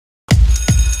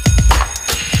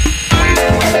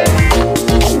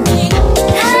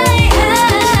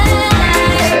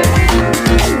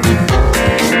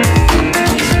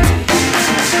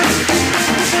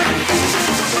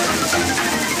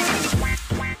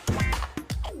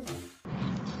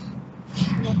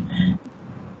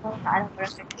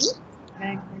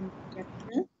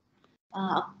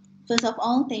First of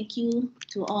all, thank you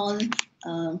to all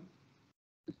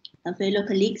fellow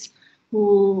colleagues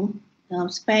who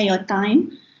spare your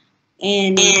time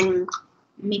and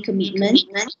make commitment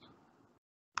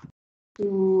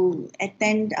to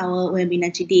attend our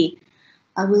webinar today.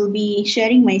 I will be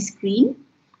sharing my screen.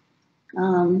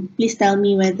 Please tell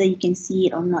me whether you can see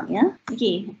it or not. Yeah.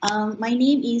 Okay. My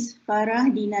name is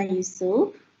Farrah Dina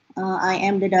Yusop. I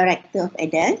am the director of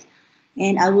ADeC,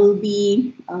 and I will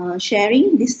be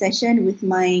sharing this session with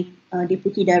my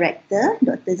deputy director,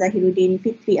 Dr. Zahiruddin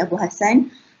Fitri Abu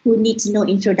Hassan, who needs no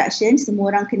introduction.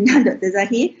 Semua orang kenal Dr.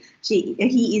 Zahir.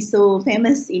 He is so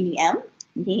famous in UM,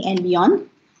 okay, and beyond.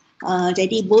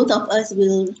 Jadi both of us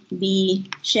will be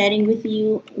sharing with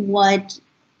you what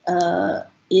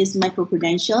is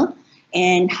microcredential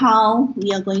and how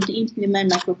we are going to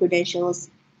implement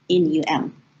microcredentials in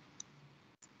UM.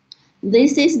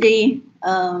 This is the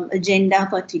agenda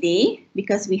for today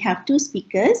because we have two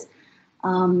speakers.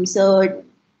 So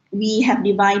we have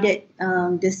divided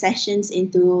the sessions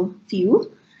into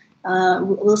few.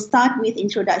 We'll start with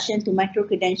introduction to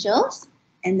microcredentials,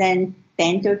 and then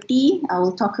 10:30 I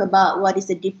will talk about what is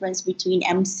the difference between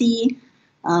MC,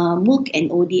 MOOC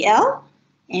and ODL,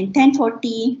 and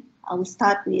 10:40 I will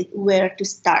start with where to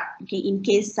start. Okay, in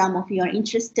case some of you are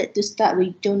interested to start,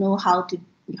 we don't know how to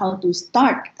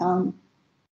start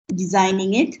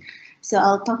designing it, so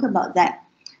I'll talk about that.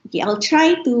 Okay, I'll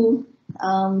try to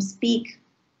speak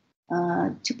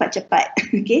cepat-cepat,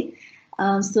 okay,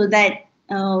 so that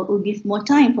will give more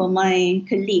time for my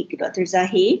colleague, Dr.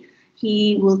 Zahir.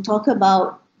 He will talk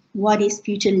about what is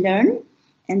FutureLearn,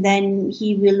 and then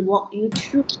he will walk you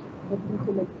through the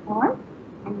FutureLearn part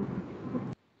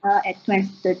at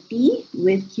 12:30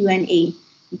 with Q&A.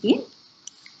 Okay,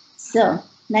 so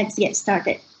let's get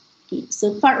started. Okay,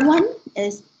 so part 1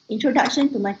 is introduction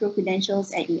to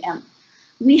microcredentials at UM.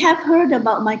 We have heard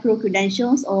about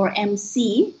microcredentials or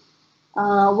MC.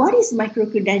 What is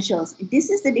microcredentials? This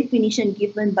is the definition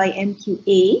given by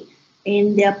MQA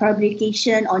in their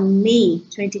publication on May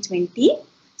 2020.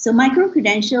 So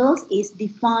microcredentials is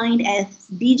defined as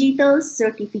digital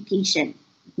certification,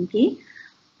 okay,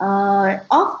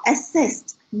 of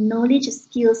assessed knowledge,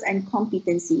 skills, and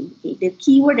competency. Okay, the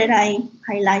keyword that I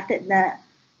highlighted, the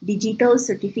digital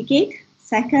certificate.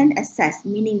 Second, assess,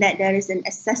 meaning that there is an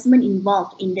assessment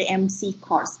involved in the MC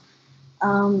course.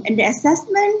 And the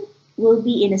assessment will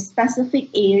be in a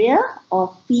specific area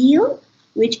or field,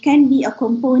 which can be a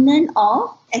component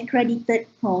of accredited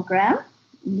program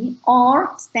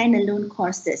or standalone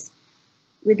courses,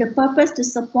 with the purpose to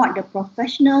support the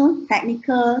professional,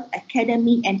 technical,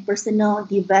 academic, and personal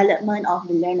development of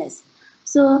the learners.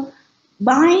 So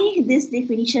by this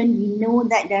definition, we know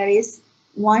that there is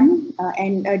one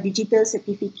and a digital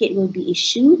certificate will be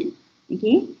issued.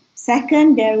 Okay.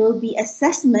 Second, there will be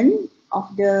assessment of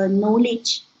the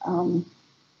knowledge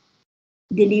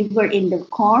delivered in the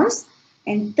course.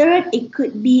 And third, it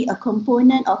could be a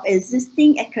component of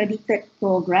existing accredited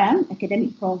program,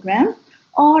 academic program,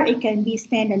 or it can be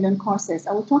standalone courses.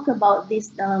 I will talk about this,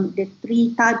 the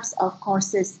 3 types of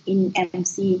courses in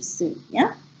MC soon.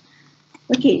 Yeah.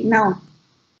 Okay. Now,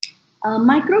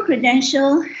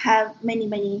 microcredential have many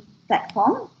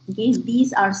platforms. Okay,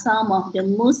 these are some of the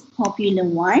most popular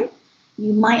one.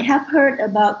 You might have heard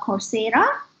about Coursera.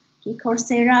 Okay,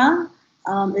 Coursera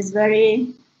is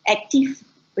very active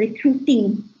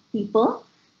recruiting people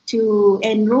to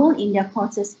enroll in their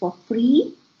courses for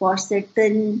free for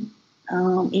certain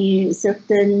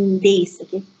days.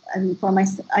 Okay, and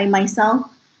I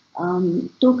myself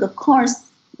took a course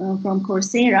from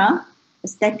Coursera, a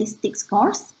statistics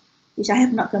course, which I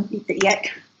have not completed yet.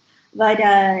 But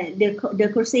the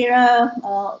Coursera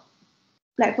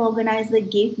platform organizer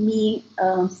gave me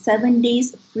 7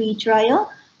 days free trial,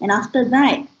 and after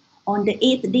that, on the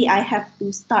 8th day, I have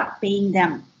to start paying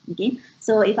them. Okay,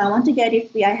 so if I want to get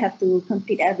it free, I have to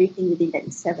complete everything within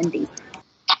that 7 days.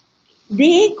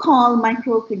 They call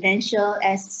microcredential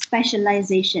as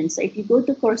specialization. So if you go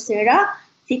to Coursera,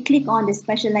 you click on the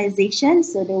specialization,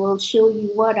 so they will show you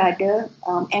what are the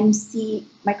MC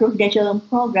microcredential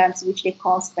programs which they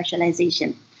call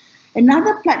specialization.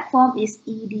 Another platform is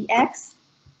ADeC.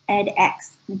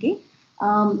 Okay,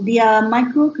 their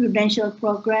microcredential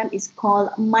program is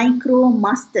called Micro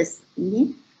Masters.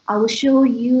 Okay? I will show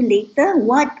you later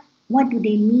what do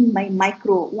they mean by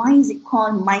micro. Why is it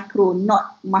called micro,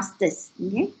 not masters?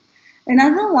 Okay.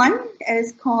 Another one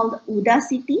is called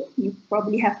Udacity. You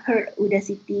probably have heard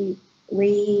Udacity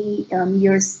way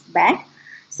years back.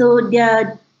 So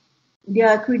their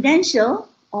credential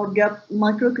or their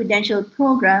micro-credential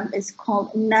program is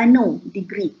called nano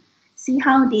degree. See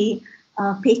how they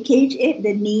package it,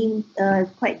 the name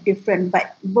quite different,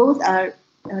 but both are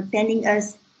telling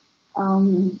us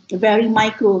very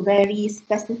micro, very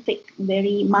specific,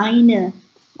 very minor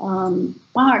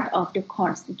part of the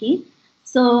course. Okay,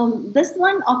 so this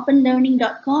one,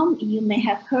 openlearning.com, you may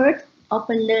have heard.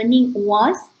 Open Learning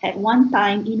was at one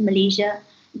time in Malaysia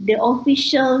the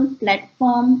official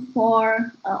platform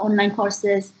for online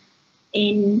courses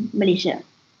in Malaysia.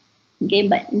 Okay,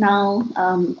 but now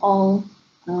all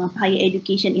higher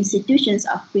education institutions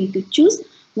are free to choose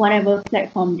whatever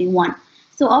platform they want.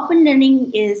 So Open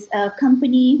Learning is a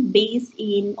company based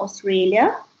in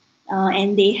Australia,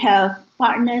 and they have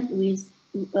partnered with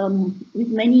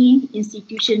many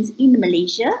institutions in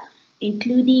Malaysia,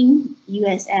 including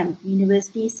USM,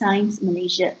 University Science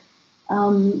Malaysia.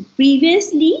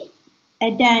 Previously,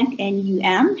 ADeC and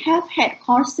UM have had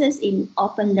courses in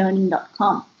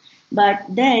openlearning.com, but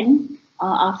then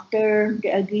after the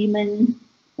agreement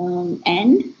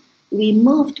end, we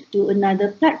moved to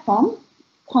another platform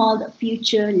called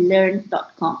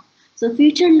FutureLearn.com. So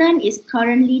FutureLearn is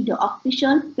currently the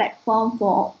official platform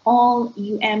for all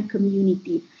UM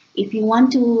community. If you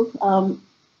want to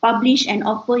publish and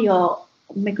offer your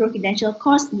micro-credential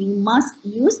course, you must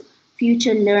use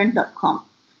FutureLearn.com.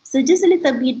 So just a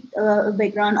little bit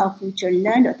background of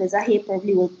FutureLearn. Dr. Zahir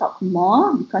probably will talk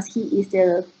more because he is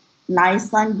the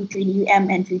liaison between UM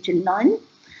and FutureLearn.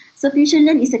 So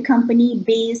FutureLearn is a company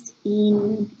based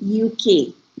in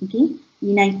UK, okay,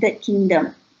 United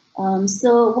Kingdom.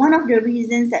 So one of the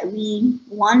reasons that we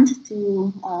want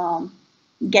to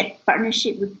get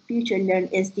partnership with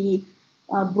FutureLearn is the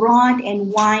broad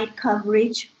and wide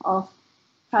coverage of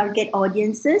target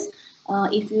audiences.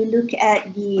 If you look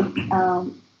at the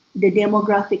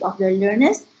demographic of the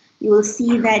learners, you will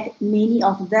see that many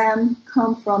of them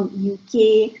come from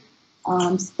UK,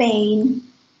 Spain,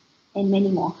 and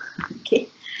many more. Okay.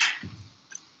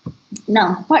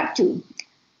 Now, part 2.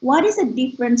 What is the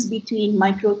difference between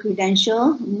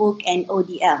micro-credential, MOOC, and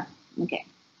ODL? Okay.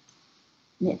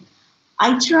 Yeah.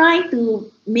 I try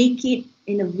to make it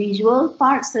in a visual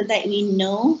part so that we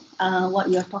know what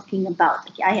we are talking about.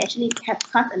 Okay. I actually have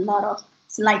cut a lot of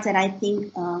slides that I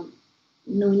think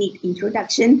no need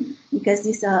introduction because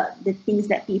these are the things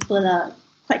that people are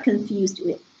quite confused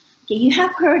with. Okay, you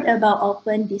have heard about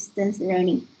open distance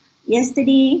learning.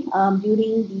 Yesterday,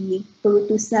 during the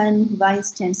Perutusan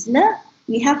Vice Chancellor,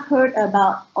 we have heard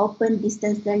about open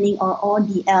distance learning, or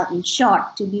ODL in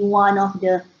short, to be one of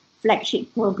the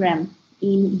flagship program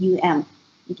in UM.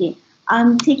 Okay,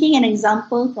 I'm taking an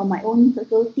example from my own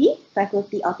faculty,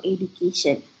 Faculty of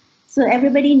Education. So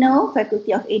everybody know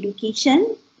Faculty of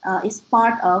Education is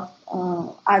part of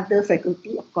other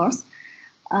faculty, of course,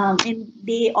 and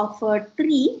they offer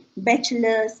 3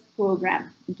 bachelor's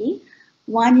program. Okay,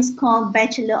 one is called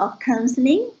Bachelor of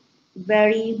Counseling,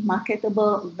 very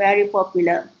marketable, very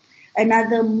popular.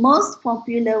 Another most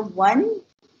popular one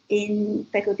in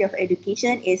Faculty of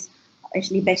Education is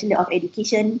actually Bachelor of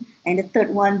Education, and the third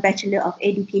one, Bachelor of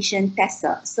Education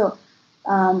TESA. So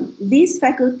this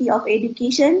Faculty of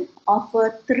Education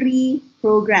offer 3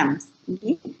 programs.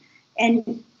 Okay?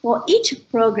 And for each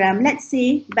program, let's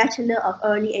say Bachelor of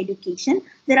Early Education,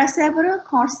 there are several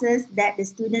courses that the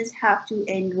students have to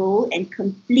enroll and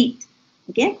complete.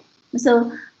 Okay,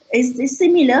 so it's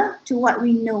similar to what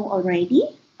we know already,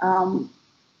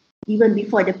 even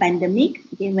before the pandemic.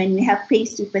 Okay, when we have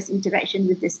face-to-face interaction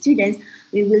with the students,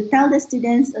 we will tell the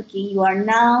students, okay, you are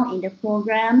now in the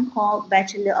program called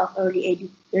Bachelor of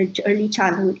Early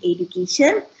Childhood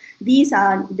Education. These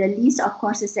are the list of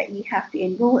courses that you have to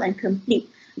enroll and complete.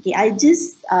 Okay, I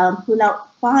just pull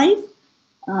out 5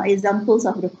 examples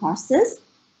of the courses.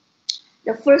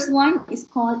 The first one is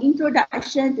called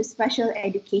Introduction to Special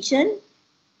Education,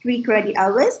 3 credit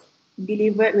hours,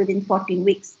 delivered within 14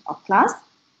 weeks of class.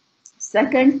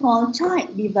 Second, called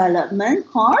Child Development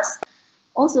course,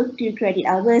 also 3 credit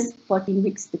hours, 14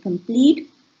 weeks to complete.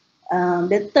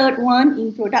 The third one,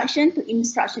 Introduction to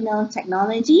Instructional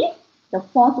Technology. The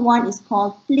fourth one is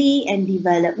called Play and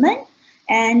Development.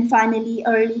 And finally,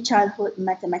 Early Childhood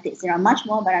Mathematics. There are much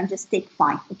more, but I'm just take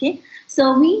 5, okay?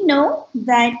 So we know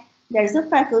that there's a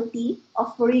faculty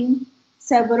offering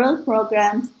several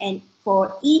programs, and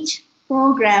for each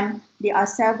program, there are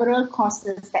several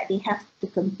courses that they have to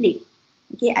complete.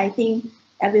 Okay, I think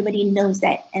everybody knows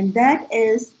that. And that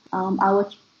is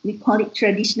we call it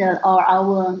traditional or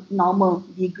our normal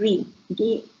degree,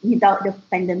 okay, without the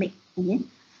pandemic. Okay?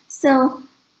 So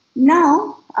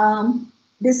now,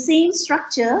 the same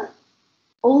structure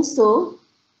also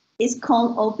is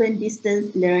called open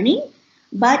distance learning,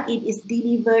 but it is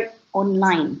delivered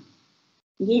online.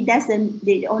 Okay, that's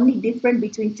the only difference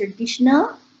between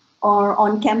traditional or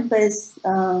on-campus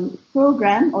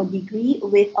program or degree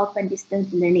with open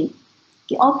distance learning.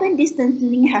 Okay, open distance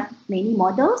learning have many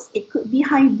models. It could be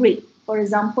hybrid. For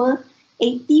example,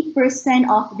 80%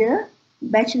 of the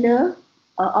Bachelor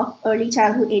of Early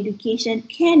Childhood Education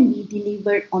can be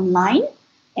delivered online,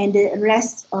 and the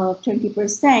rest of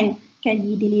 20% can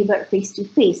be delivered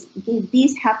face-to-face. Okay,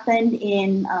 this happened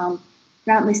in,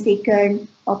 not mistaken,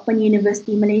 Open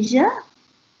University Malaysia,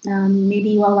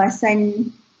 maybe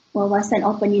Wawasan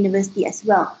Open University as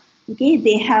well. Okay,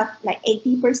 they have like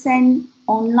 80%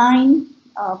 online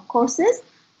courses,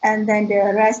 and then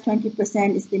the rest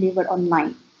 20% is delivered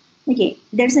online. Okay,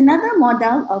 there's another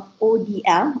model of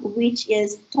ODL, which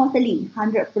is totally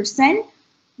 100%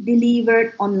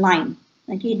 delivered online.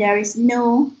 Okay, there is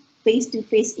no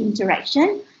face-to-face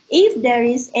interaction. If there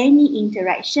is any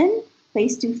interaction,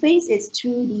 face-to-face, it's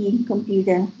through the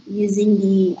computer using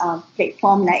the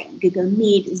platform like Google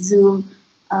Meet, Zoom,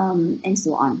 and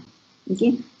so on.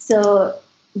 Okay, so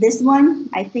this one,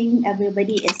 I think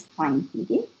everybody is fine.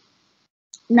 Okay,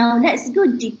 now let's go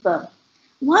deeper.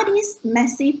 What is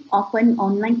Massive Open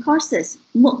Online Courses,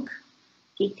 MOOC?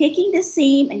 Okay, taking the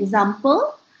same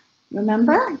example,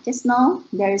 remember just now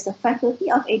there is a Faculty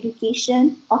of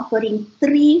Education offering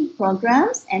 3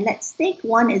 programs, and let's take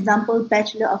one example,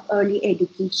 Bachelor of Early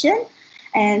Education.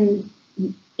 And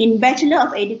in Bachelor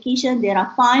of Education, there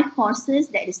are 5 courses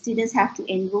that the students have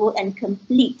to enroll and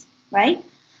complete, right?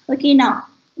 Okay, now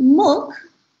MOOC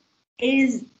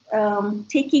is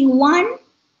taking one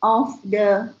of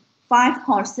the 5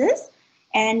 courses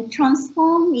and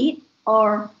transform it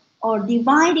or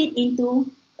divide it into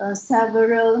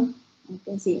several, you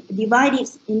can say, divide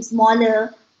it in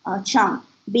smaller chunks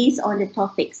based on the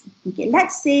topics. Okay,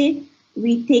 let's say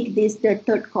we take this, the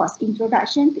 3rd course,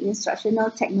 Introduction to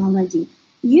Instructional Technology.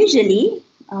 Usually,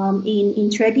 in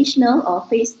traditional or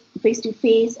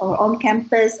face-to-face or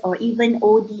on-campus or even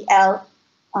ODL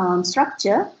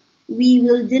structure, we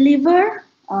will deliver,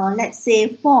 let's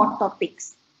say, 4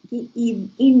 topics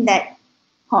in that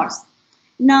course.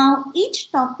 Now,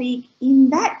 each topic in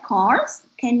that course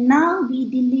can now be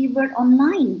delivered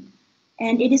online,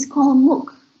 and it is called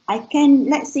MOOC. I can,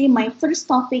 let's say my first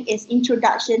topic is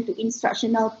Introduction to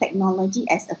Instructional Technology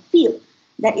as a field.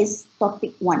 That is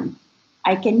topic 1.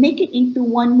 I can make it into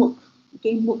one MOOC,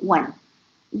 okay, MOOC 1.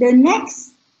 The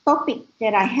next topic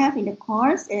that I have in the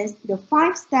course is the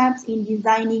 5 steps in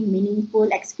designing meaningful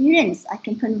experience. I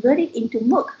can convert it into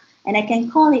MOOC, and I can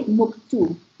call it MOOC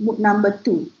 2, MOOC number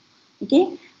 2.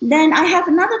 Okay, then I have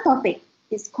another topic.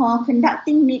 It's called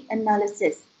Conducting Need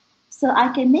Analysis. So I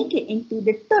can make it into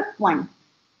the 3rd one,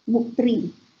 MOOC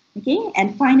 3. Okay,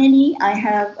 and finally I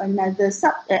have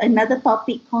another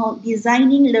topic called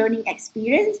Designing Learning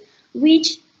Experience,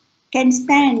 which can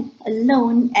stand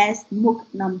alone as MOOC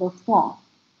number 4.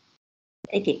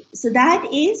 Okay, so that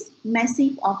is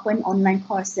Massive Open Online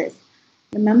Courses.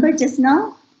 Remember just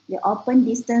now, the open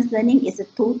distance learning is a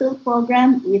total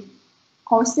program with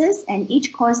courses, and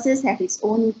each courses have its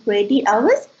own credit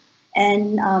hours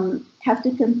and have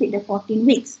to complete the 14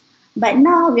 weeks. But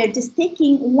now we are just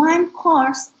taking one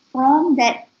course from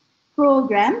that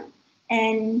program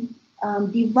and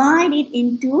divide it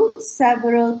into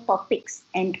several topics.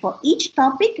 And for each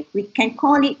topic, we can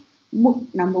call it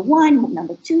MOOC number 1, MOOC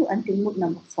number 2, until MOOC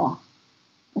number 4.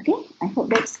 Okay, I hope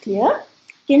that's clear.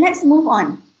 Okay, let's move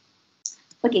on.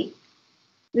 Okay,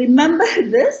 remember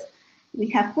this. We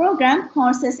have program,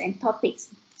 courses, and topics.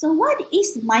 So what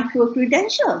is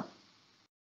micro-credential?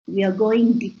 We are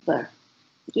going deeper.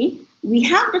 Okay, we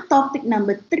have the topic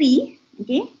number 3.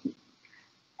 Okay,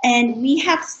 and we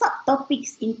have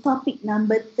subtopics in topic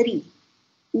number 3,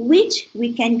 which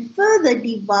we can further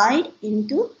divide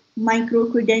into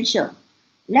micro-credential.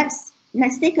 Let's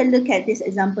take a look at this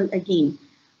example again.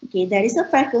 Okay, there is a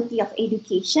Faculty of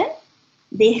Education.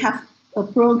 They have a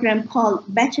program called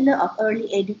Bachelor of Early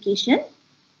Education,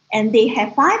 and they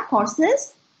have 5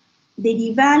 courses. They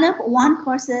develop 1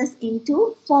 courses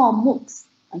into 4 MOOCs.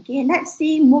 Okay, let's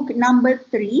see MOOC number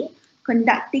 3,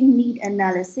 Conducting Need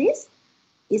Analysis,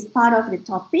 is part of the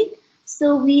topic.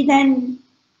 So we then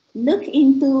look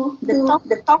into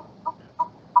the top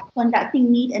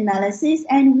Conducting Need Analysis,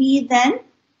 and we then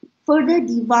further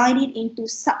divide it into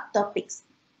subtopics.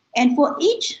 And for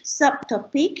each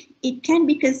subtopic, it can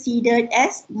be considered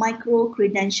as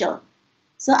micro-credential.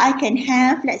 So I can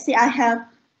have, let's say I have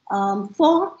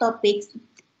 4 topics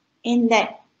in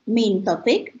that main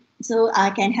topic. So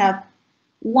I can have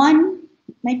 1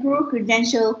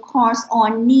 micro-credential course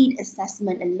on need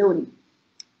assessment alone.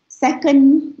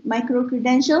 2nd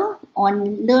micro-credential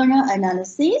on learner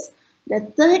analysis. The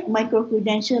third,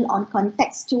 micro-credential on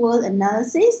contextual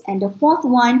analysis. And the fourth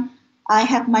one, I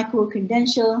have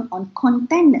micro-credential on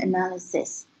content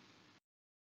analysis.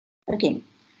 Okay,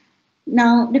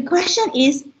 now the question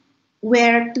is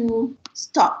where to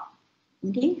stop.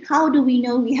 Okay, how do we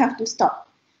know we have to stop?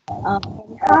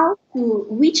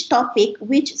 Which topic,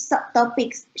 which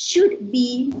subtopics should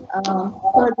be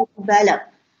further developed?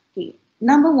 Okay,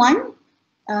 number one,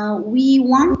 we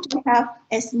want to have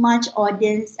as much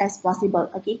audience as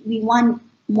possible. Okay, we want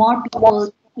more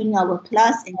people in our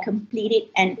class and complete it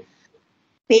and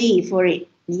pay for it.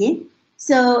 Okay,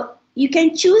 so you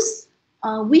can choose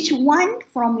which one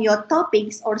from your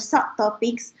topics or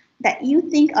subtopics that you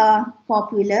think are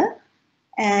popular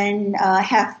and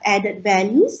have added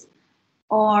values,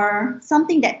 or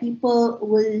something that people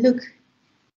will look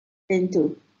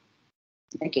into.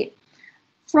 Okay,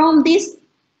 from these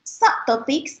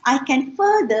subtopics, I can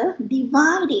further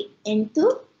divide it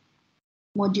into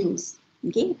modules.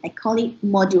 Okay, I call it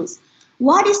modules.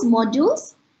 What is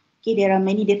modules? Okay, there are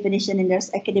many definitions and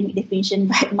there's academic definition,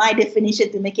 but my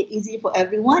definition to make it easy for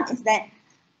everyone is that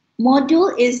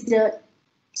module is the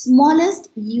smallest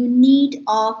unit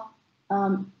of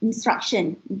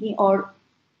instruction, okay, or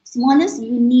smallest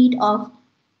unit of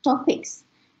topics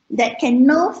that can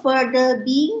no further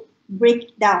be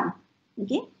break down.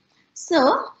 Okay,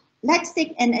 so let's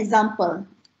take an example.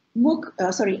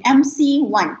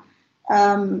 MC1.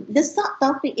 The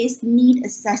subtopic is need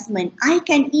assessment. I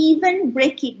can even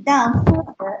break it down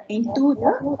further into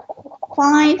the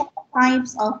 5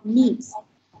 types of needs.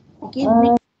 Okay,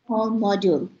 which whole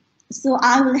module. So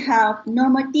I will have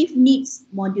normative needs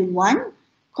module 1,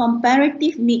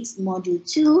 comparative needs module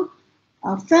 2,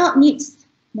 felt needs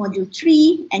module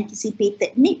 3,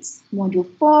 anticipated needs module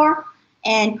 4,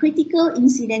 and critical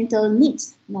incidental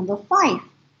needs number 5.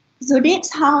 So that's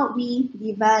how we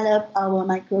develop our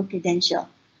micro credential.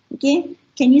 Okay,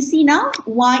 can you see now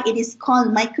why it is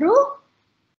called micro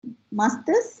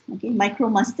masters? Okay, micro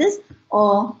masters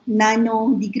or nano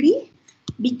degree,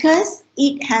 because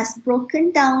it has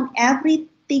broken down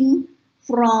everything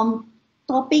from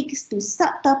topics to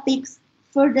subtopics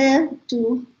further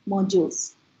to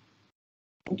modules.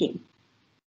 Okay,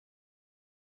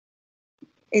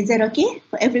 is that okay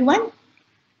for everyone?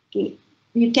 Okay,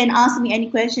 you can ask me any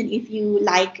question if you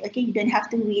like. Okay, you don't have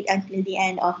to wait until the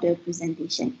end of the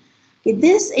presentation. Okay,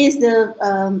 this is the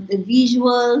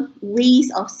visual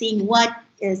ways of seeing what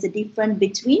is the difference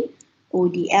between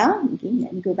ODL. Okay,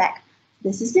 let me go back.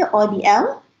 This is the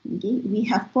ODL. Okay, we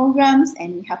have programs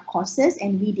and we have courses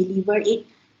and we deliver it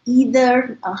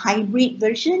either a hybrid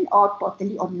version or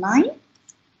totally online.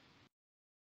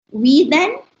 We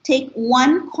then take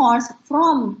one course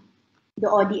from the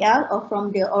ODL or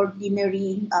from the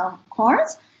ordinary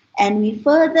course, and we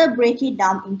further break it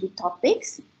down into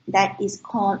topics. That is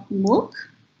called MOOC.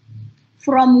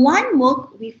 From one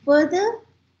MOOC, we further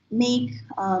make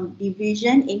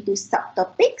division into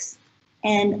subtopics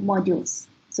and modules.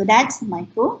 So that's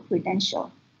micro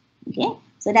credential. Okay,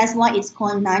 so that's why it's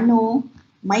called nano,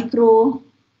 micro,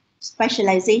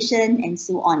 specialization, and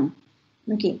so on.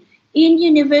 Okay, in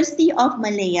University of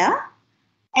Malaya,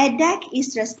 ADeC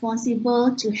is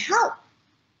responsible to help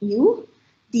you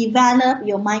develop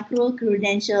your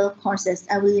micro-credential courses.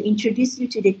 I will introduce you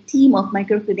to the team of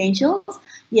micro-credentials.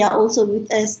 They are also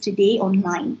with us today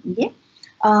online. Okay,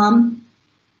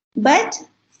 but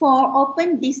for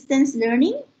open distance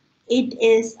learning, it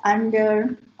is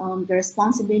under the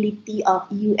responsibility of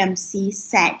UMC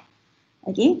SAD.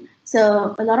 Okay,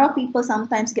 so a lot of people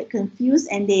sometimes get confused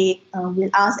and they will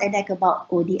ask ADeC about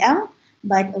ODL,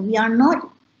 but we are not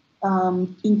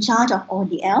in charge of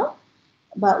ODL,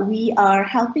 but we are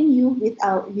helping you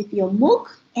with your MOOC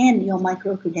and your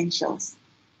micro credentials.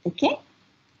 Okay,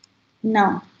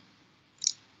 now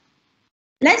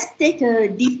let's take a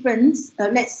difference.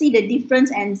 Let's see the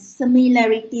difference and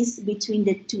similarities between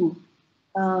the two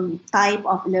type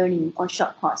of learning or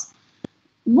short course.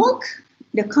 MOOC,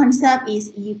 the concept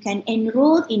is you can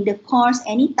enroll in the course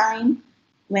anytime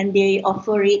when they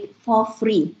offer it for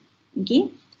free. Okay,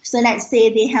 so let's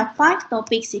say they have 5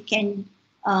 topics, you can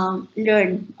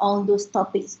learn all those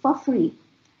topics for free.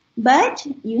 But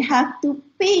you have to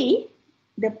pay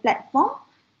the platform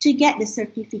to get the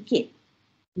certificate.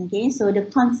 Okay, so the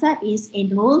concept is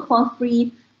enroll for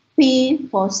free, pay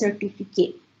for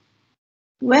certificate.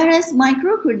 Whereas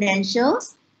micro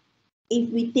credentials, if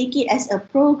we take it as a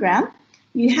program,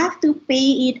 you have to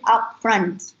pay it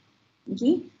upfront.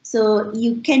 Okay, so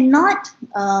you cannot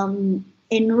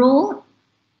enroll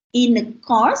in a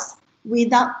course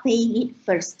without paying it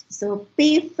first. So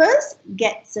pay first,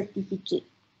 get certificate.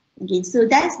 Okay, so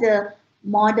that's the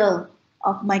model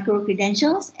of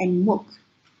micro-credentials and MOOC.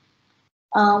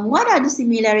 What are the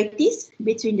similarities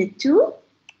between the two?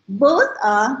 Both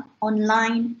are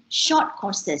online short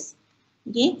courses.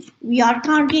 Okay, we are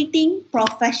targeting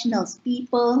professionals,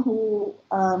 people who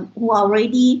are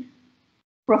already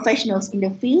professionals in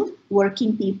the field,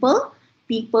 working people,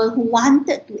 people who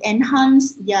wanted to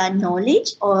enhance their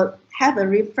knowledge or have a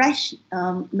refresh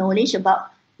knowledge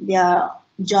about their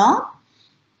job,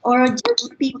 or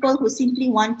just people who simply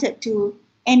wanted to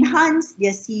enhance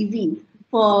their CV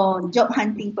for job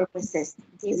hunting purposes.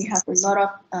 Okay, we have a lot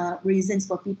of reasons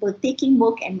for people taking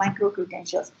MOOC and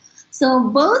micro-credentials. So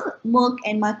both MOOC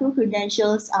and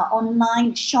micro-credentials are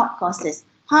online short courses.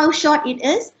 How short it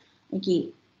is? Okay,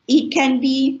 it can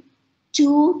be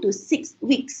 2 to 6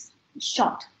 weeks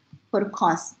short per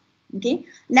course. Okay,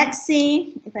 let's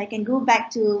say if I can go back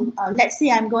to, let's say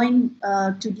I'm going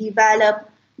to develop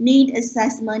need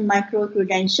assessment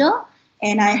micro-credential,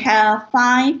 and I have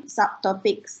 5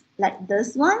 subtopics like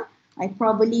this one. I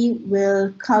probably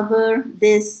will cover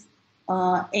this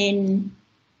in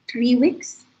 3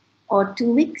 weeks or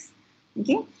 2 weeks.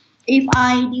 Okay, if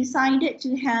I decided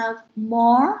to have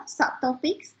more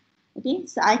subtopics, okay,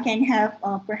 so I can have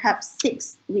perhaps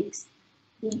 6 weeks.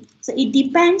 Okay. So it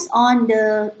depends on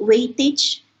the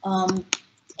weightage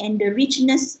and the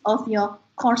richness of your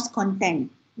course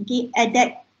content. Okay,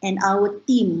 ADeC and our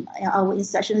team, our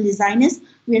instructional designers,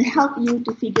 will help you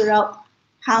to figure out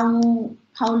how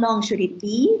long should it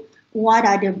be, what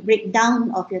are the breakdown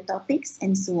of your topics,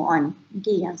 and so on.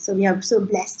 Okay, yeah, so we are so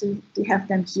blessed to have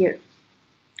them here.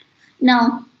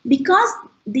 Now, because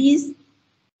these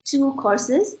two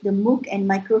courses, the MOOC and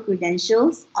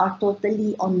micro-credentials, are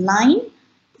totally online,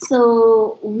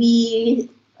 so we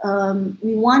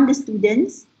want the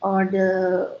students or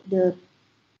the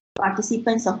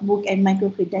participants of MOOC and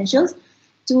micro-credentials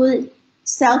to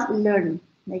self-learn.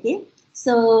 Okay,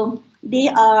 so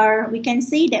we can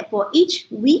say that for each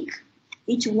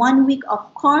 1 week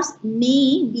of course,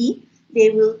 maybe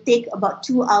they will take about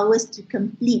 2 hours to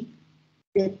complete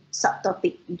the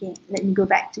subtopic. Okay, let me go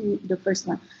back to the first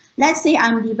one. Let's say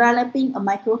I'm developing a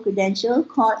micro-credential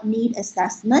called need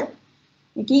assessment.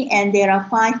 Okay, and there are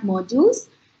 5 modules.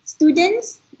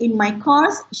 Students in my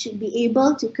course should be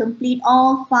able to complete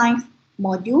all 5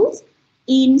 modules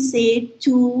in, say,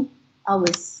 2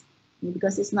 hours,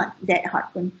 because it's not that hard.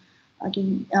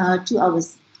 Okay, 2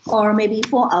 hours or maybe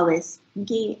 4 hours.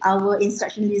 Okay, our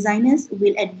instructional designers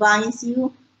will advise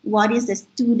you what is the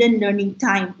student learning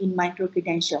time in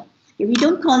micro-credential. Okay, we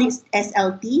don't call it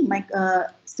SLT,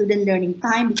 student learning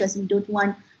time, because we don't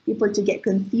want people to get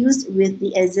confused with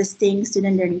the existing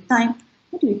student learning time.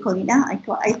 What do we call it now?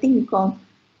 I think we call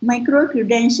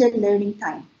micro-credential learning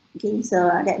time. Okay,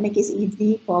 so that makes it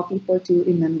easy for people to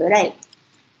remember, right?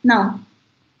 Now,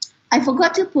 I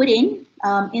forgot to put in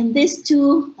these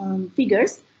 2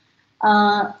 figures,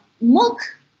 MOOC.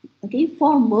 Okay,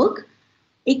 for MOOC,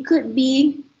 it could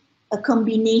be a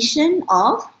combination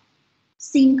of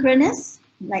synchronous,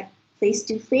 like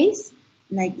face-to-face,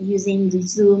 like using the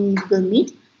Zoom, Google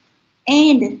Meet,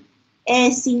 and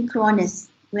asynchronous,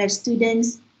 where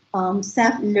students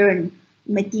self-learn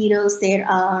materials that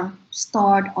are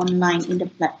stored online in the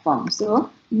platform. So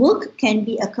MOOC can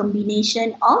be a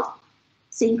combination of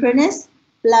synchronous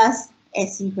plus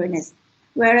asynchronous.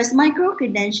 Whereas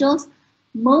micro-credentials,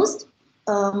 most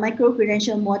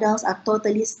micro-credential models are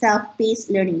totally self-paced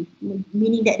learning,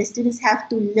 meaning that the students have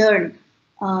to learn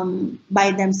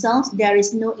by themselves. There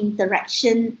is no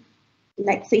interaction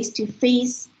like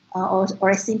face-to-face or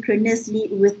asynchronously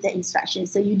with the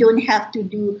instructions. So you don't have to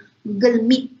do Google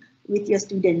Meet with your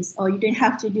students, or you don't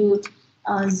have to do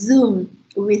Zoom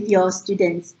with your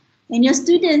students. And your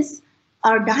students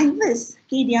are diverse.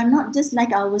 Okay, they are not just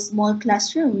like our small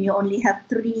classroom. We only have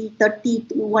 30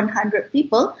 to 100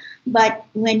 people. But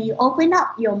when you open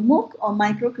up your MOOC or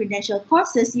micro-credential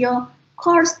courses, your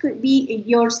course could be,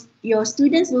 your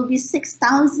students will be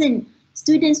 6,000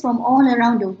 students from all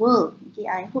around the world. Okay,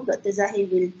 I hope Dr. Zahir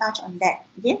will touch on that.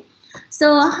 Okay,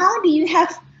 so how do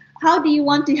you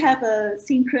want to have a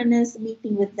synchronous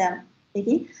meeting with them?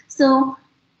 Okay, so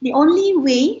the only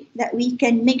way that we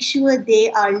can make sure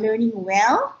they are learning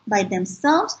well by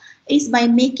themselves is by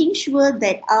making sure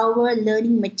that our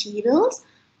learning materials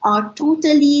are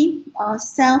totally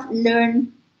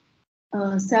self-learn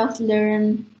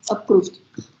approved.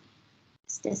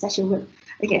 Is there such a word?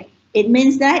 Okay, it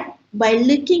means that by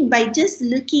just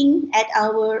looking at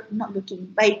our,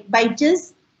 by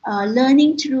just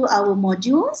learning through our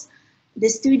modules, the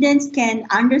students can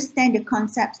understand the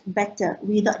concepts better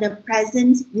without the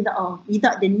presence,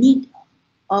 without the need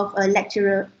of a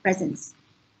lecturer presence.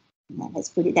 Let's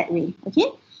put it that way,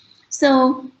 okay?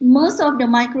 So most of the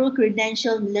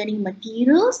micro-credential learning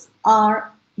materials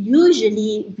are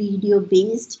usually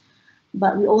video-based,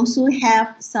 but we also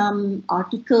have some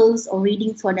articles or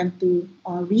readings for them to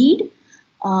read.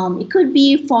 It could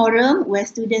be forum where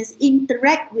students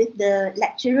interact with the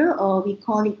lecturer, or we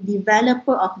call it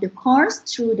developer of the course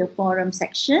through the forum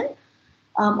section,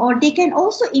 or they can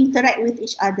also interact with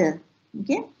each other.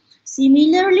 Okay.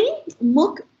 Similarly,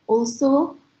 MOOC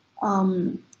also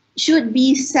should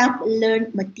be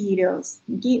self-learned materials.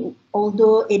 Okay,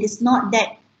 although it is not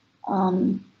that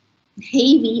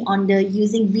heavy on the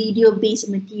using video-based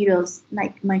materials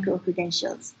like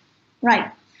micro-credentials.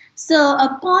 Right. So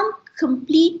upon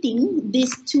completing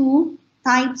these two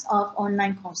types of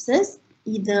online courses,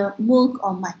 either MOOC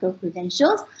or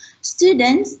micro-credentials,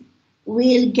 students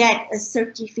will get a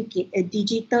certificate, a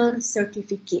digital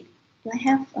certificate. Do I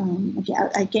have, okay,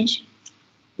 I can,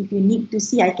 if you need to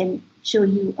see, I can show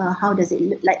you how does it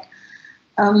look like.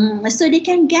 So they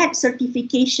can get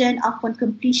certification upon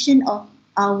completion of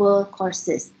our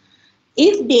courses.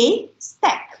 If they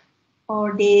stack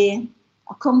or they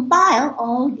compile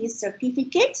all these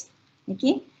certificates,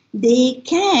 okay, they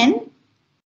can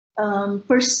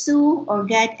pursue or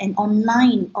get an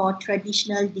online or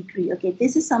traditional degree. Okay,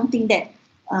 this is something that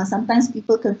sometimes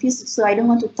people confuse, so I don't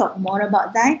want to talk more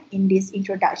about that in this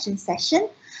introduction session,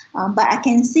 but I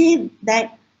can say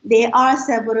that there are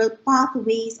several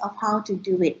pathways of how to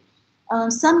do it.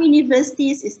 Some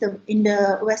universities in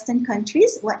the Western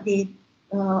countries, what they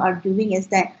are doing is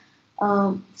that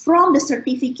from the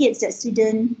certificates that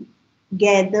students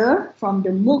gather from the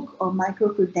MOOC or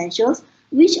micro-credentials,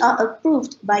 which are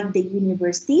approved by the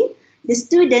university, the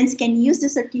students can use the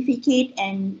certificate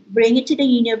and bring it to the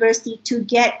university to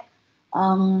get,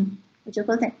 what you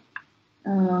call that,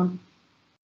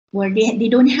 where they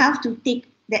don't have to take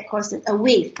that course,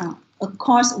 a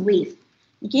course wave.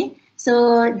 Okay,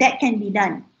 so that can be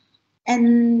done.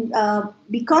 And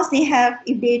because they have,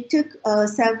 if they took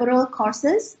several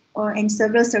courses and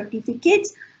several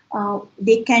certificates,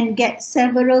 they can get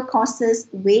several courses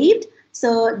waived.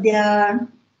 So their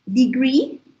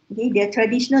degree, okay, their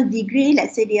traditional degree,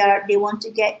 let's say they want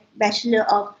to get Bachelor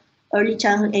of Early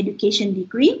Childhood Education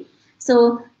degree.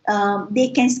 So they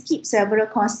can skip several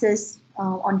courses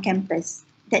on campus.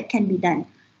 That can be done.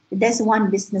 That's one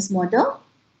business model.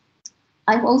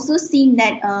 I've also seen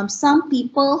that some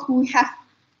people who have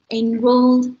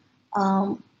enrolled,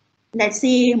 let's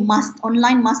say,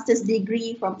 online master's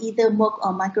degree from either MOOC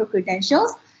or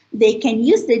micro-credentials, they can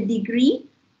use the degree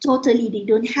totally. They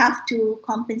don't have to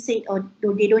compensate, or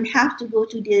they don't have to go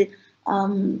to the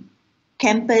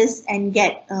campus and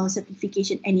get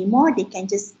certification anymore. They can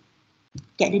just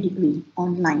get the degree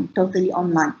online, totally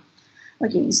online.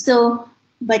 Okay, so,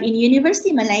 but in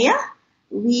University Malaya,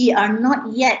 we are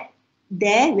not yet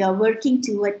there. We are working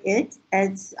toward it.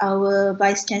 As our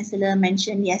Vice Chancellor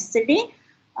mentioned yesterday,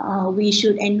 we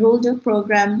should enroll the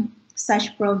program,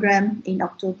 such program, in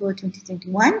October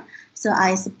 2021. So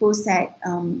I suppose that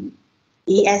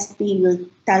ASP will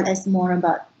tell us more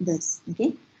about this.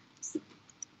 Okay.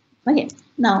 Okay.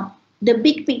 Now, the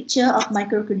big picture of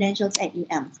micro-credentials at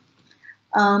UM.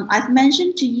 I've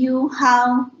mentioned to you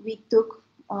how we took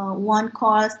one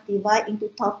course, divide into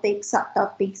topics,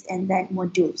 subtopics, and then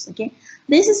modules. Okay,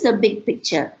 this is the big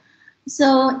picture.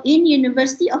 So in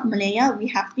University of Malaya, we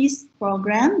have this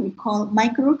program we call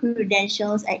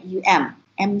Micro-Credentials at UM,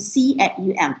 MC at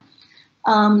UM.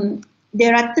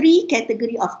 There are three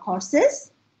categories of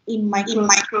courses in micro,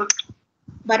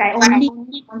 but I only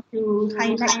want to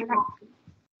highlight.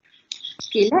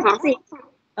 Okay, let's say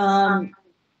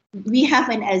we have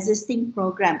an existing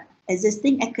program,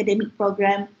 existing academic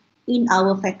program in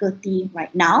our faculty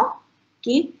right now.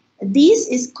 Okay, this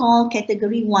is called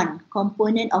category 1,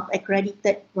 component of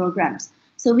accredited programs.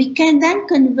 So we can then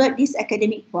convert this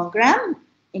academic program,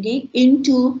 okay,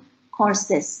 into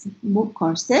courses, MOOC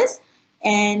courses,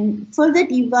 and further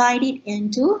divide it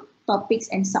into topics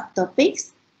and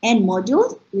subtopics and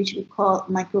modules, which we call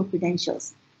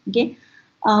micro-credentials. Okay,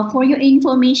 for your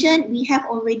information, we have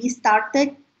already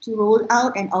started to roll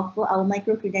out and offer our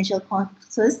micro-credential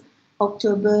courses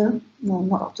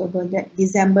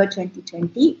December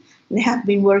 2020. We have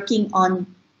been working on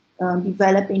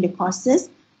developing the courses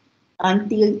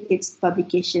until its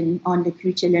publication on the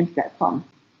FutureLearn platform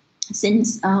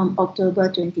since October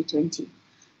 2020.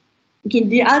 Okay,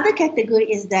 the other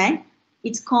category is that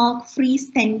it's called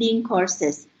freestanding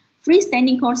courses.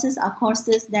 Freestanding courses are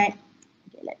courses that,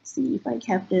 okay, let's see if I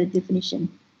have the definition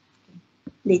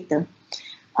later.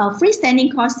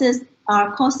 Freestanding courses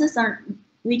are courses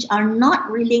which are not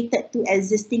related to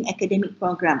existing academic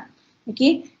program.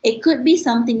 Okay, it could be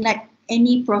something like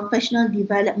any professional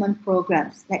development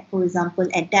programs, like for example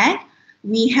ADeC,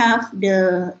 we have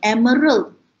the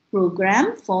Emerald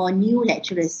program for new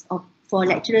lecturers, or for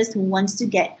lecturers who wants to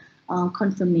get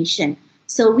confirmation.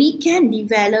 So we can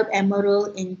develop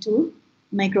Emerald into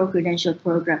micro-credential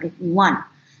program if we want.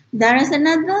 There is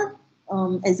another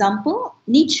example,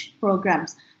 niche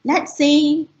programs. Let's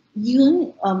say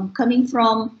you coming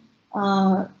from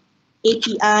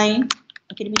API,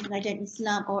 Akademi Pengajian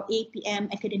Islam, or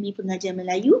APM, Akademi Pengajian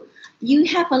Melayu, you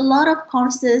have a lot of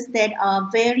courses that are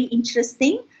very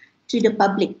interesting to the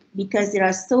public because they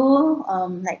are so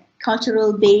like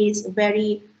cultural based,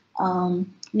 very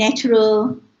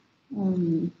natural,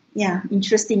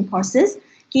 interesting courses.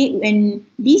 Okay, and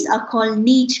these are called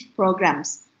niche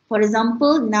programs. For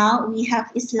example, now we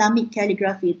have Islamic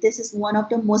calligraphy. This is one of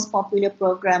the most popular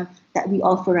programs that we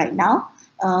offer right now.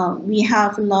 We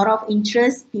have a lot of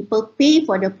interest. People pay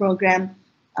for the program.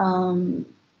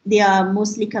 They are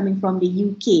mostly coming from the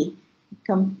UK.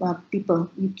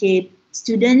 UK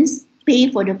students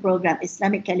pay for the program,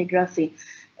 Islamic calligraphy.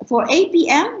 For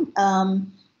APM,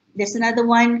 there's another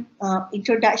one,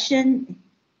 introduction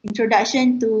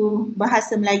to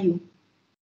Bahasa Melayu.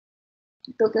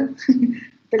 Betul ke?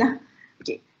 Betul lah.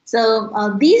 Okay. So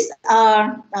these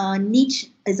are niche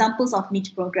examples of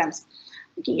niche programs.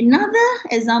 Okay, another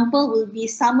example will be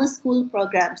summer school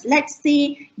programs. Let's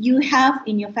say you have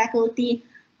in your faculty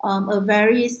a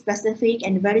very specific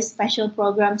and very special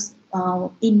programs,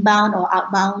 inbound or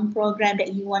outbound program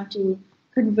that you want to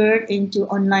convert into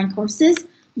online courses.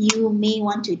 You may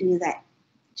want to do that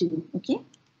too. Okay.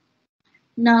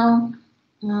 Now,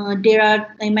 there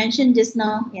are, I mentioned just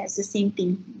now, yeah, it's the same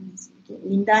thing. Okay,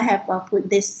 Linda have put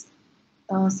this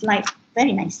slide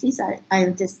very nicely, so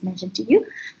I'll just mention to you.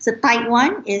 So type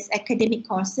 1 is academic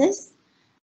courses.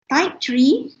 Type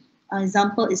 3,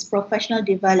 example, is professional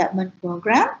development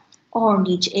program or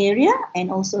niche area,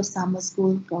 and also summer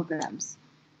school programs.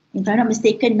 If I'm not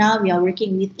mistaken, now we are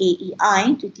working with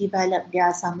AEI to develop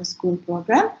their summer school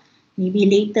program. Maybe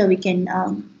later we can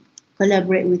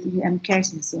collaborate with UM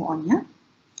Cares and so on. Yeah.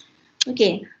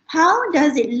 Okay, how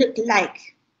does it look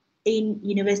like in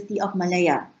University of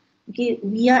Malaya? Okay,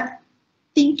 we are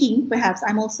thinking, perhaps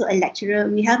I'm also a lecturer,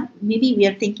 maybe we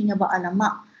are thinking about,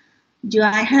 alamak, do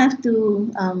I have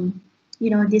to,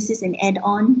 this is an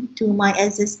add-on to my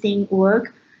existing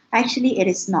work? Actually, it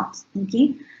is not,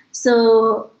 okay?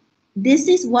 So this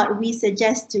is what we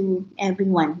suggest to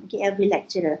everyone, okay, every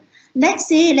lecturer. Let's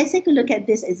take a look at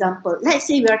this example. Let's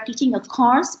say we are teaching a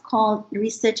course called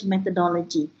research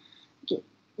methodology. Okay,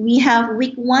 we have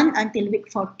week 1 until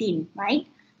week 14, right?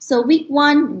 So week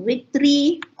 1, week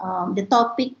 3, the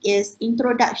topic is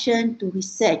introduction to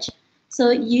research. So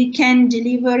you can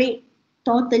deliver it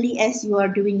totally as you are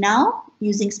doing now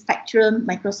using Spectrum,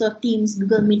 Microsoft Teams,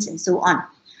 Google Meets, and so on.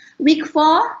 Week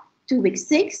 4 to week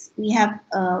 6, we have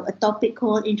a topic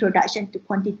called Introduction to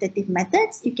Quantitative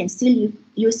Methods. You can still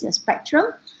use your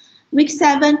Spectrum. Week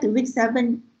 7 to week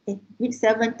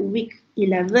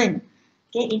 11.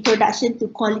 Okay, introduction to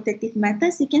qualitative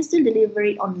methods, you can still deliver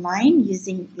it online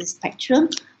using the Spectrum.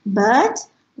 But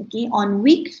okay, on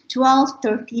week 12,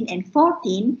 13, and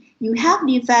 14, you have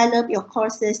developed your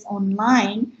courses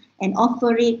online and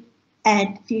offer it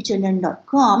at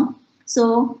FutureLearn.com.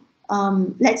 So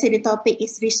let's say the topic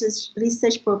is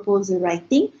research proposal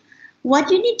writing. What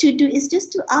you need to do is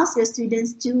just to ask your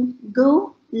students to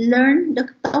go learn the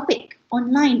topic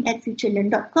online at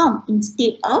FutureLearn.com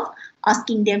instead of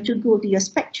asking them to go to your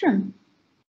Spectrum.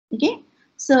 Okay,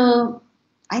 so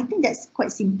I think that's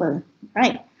quite simple,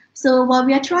 right? So what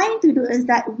we are trying to do is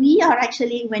that we are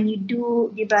actually, when you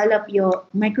do develop your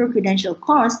micro-credential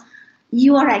course,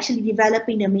 you are actually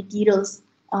developing the materials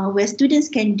where students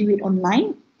can do it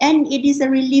online, and it is a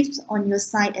relief on your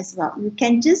side as well. You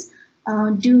can just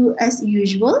do as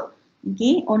usual.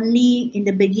 Okay, only in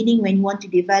the beginning when you want to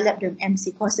develop the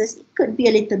MC courses, it could be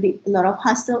a lot of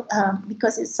hassle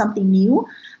because it's something new.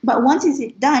 But once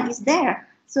it's done, it's there.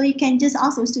 So you can just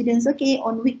ask the students, okay,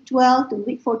 on week 12 to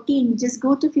week 14, just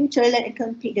go to FutureLearn and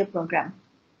complete the program.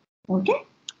 Okay.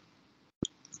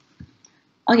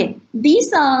 Okay,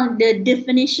 these are the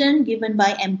definition given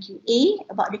by MQA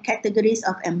about the categories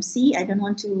of MC. I don't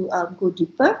want to go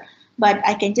deeper, but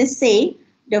I can just say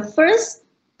the first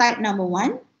type number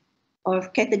 1, or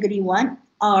category 1,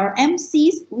 are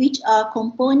MCs which are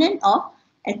component of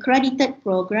accredited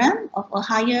program of a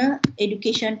higher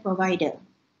education provider,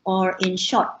 or in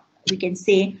short, we can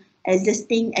say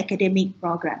existing academic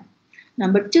program.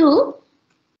 Number 2,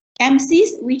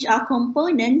 MCs which are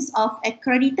components of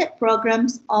accredited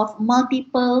programs of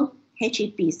multiple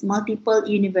HEPs, multiple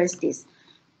universities.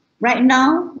 Right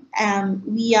now,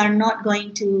 we are not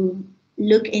going to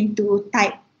look into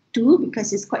type 2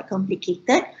 because it's quite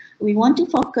complicated. We want to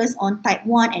focus on type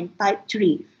 1 and type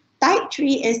 3. Type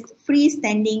 3 is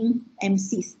freestanding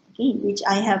MCs, okay, which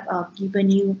I have given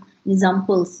you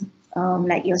examples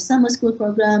like your summer school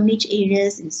program, niche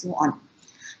areas, and so on.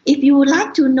 If you would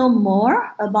like to know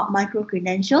more about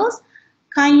micro-credentials,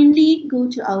 kindly go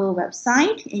to our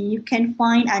website and you can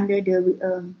find under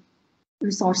the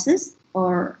resources,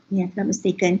 or if I'm not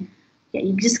mistaken,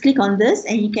 you just click on this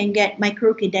and you can get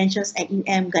micro-credentials at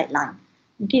UM guideline.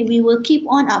 Okay, we will keep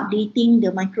on updating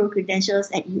the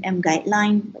micro-credentials at UM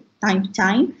guideline time to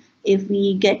time if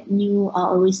we get new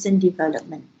or recent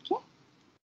development. Okay,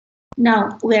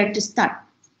 now where to start?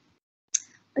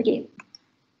 Okay,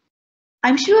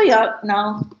 I'm sure you're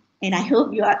now, and I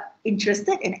hope you are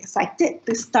interested and excited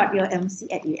to start your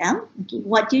MC at UM. Okay,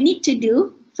 what you need to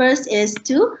do first is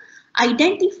to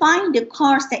identify the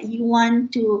course that you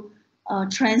want to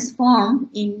transform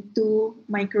into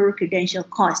micro-credential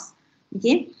course.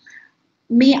 Okay,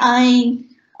 may I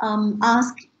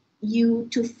ask you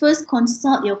to first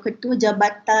consult your ketua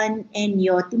jabatan and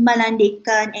your timbalan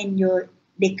dekan and your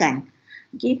dekan.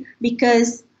 Okay,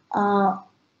 because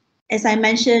as I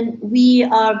mentioned, we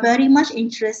are very much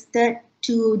interested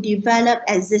to develop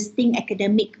existing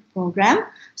academic program.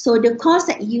 So the course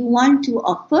that you want to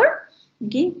offer,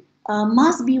 okay,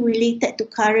 must be related to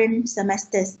current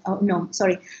semesters.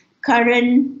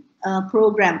 Current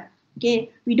program.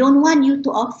 Okay, we don't want you to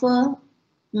offer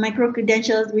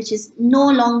micro-credentials which is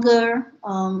no longer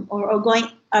or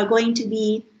are going to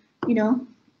be,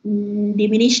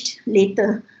 diminished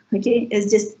later. Okay, it's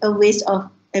just a waste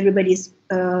of everybody's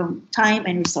time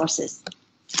and resources.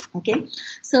 Okay,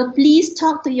 so please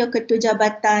talk to your ketua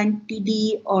jabatan,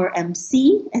 TD or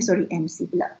MC,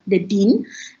 the Dean,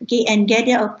 okay, and get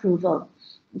their approval.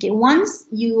 Okay, once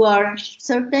you are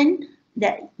certain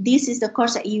that this is the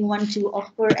course that you want to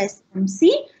offer as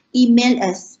MC, email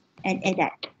us at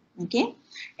ADeC. Okay,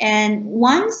 and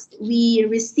once we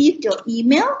receive your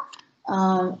email,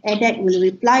 ADeC will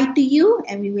reply to you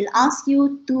and we will ask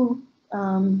you to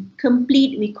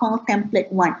complete, we call template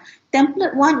 1.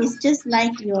 Template 1 is just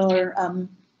like your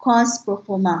course pro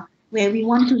forma, where we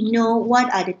want to know what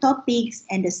are the topics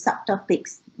and the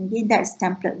subtopics. Okay, that's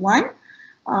template 1.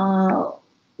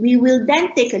 We will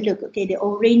then take a look. Okay, the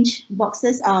orange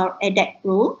boxes are ADeC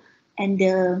role and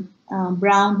the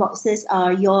brown boxes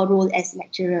are your role as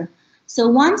lecturer. So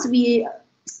once we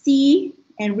see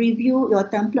and review your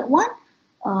template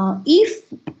 1, if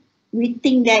we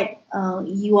think that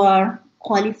you are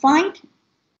qualified,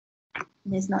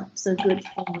 it's not so good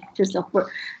for choice of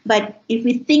work, but if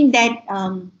we think that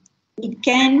it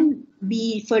can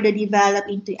be further developed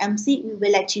into MC, we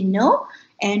will let you know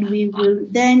and we will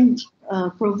then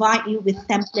provide you with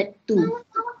template 2.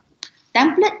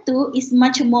 Template 2 is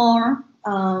much more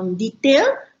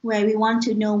detailed, where we want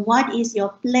to know what is your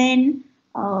plan,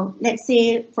 let's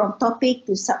say from topic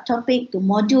to subtopic to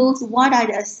modules, what are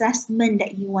the assessment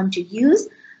that you want to use,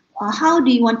 how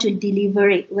do you want to deliver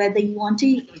it, whether you want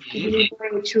to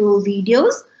deliver it through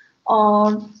videos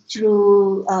or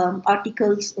through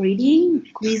articles reading,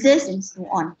 quizzes and so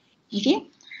on. Okay,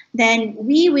 then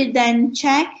we will then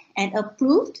check and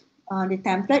approve the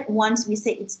template. Once we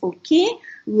say it's okay,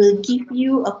 we'll give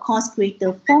you a course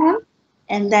creator form,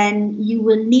 and then you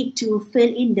will need to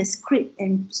fill in the script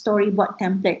and storyboard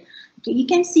template. Okay, you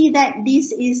can see that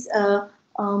this is a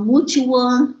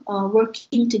mutual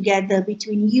working together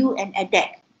between you and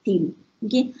ADeC team.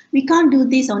 Okay, we can't do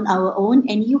this on our own,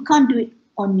 and you can't do it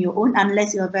on your own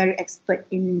unless you are very expert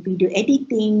in video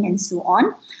editing and so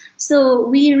on. So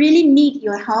we really need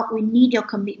your help. We need your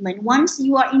commitment. Once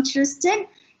you are interested,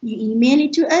 you email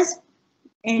it to us,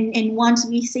 and once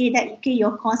we say that okay,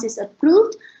 your course is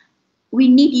approved, we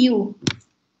need you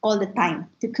all the time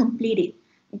to complete it.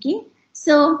 Okay,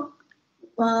 so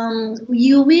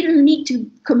you will need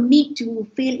to commit to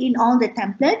fill in all the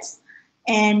templates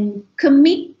and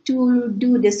commit to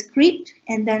do the script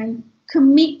and then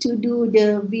commit to do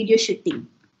the video shooting.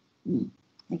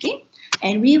 Okay,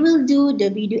 and we will do the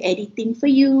video editing for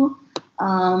you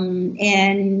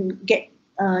and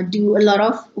do a lot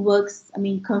of works,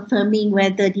 confirming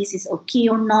whether this is okay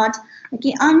or not.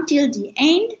 Okay, until the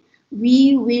end,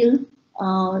 we will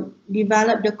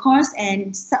develop the course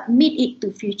and submit it to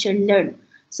FutureLearn.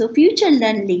 So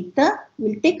FutureLearn later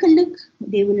will take a look,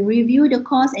 they will review the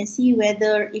course and see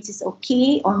whether it is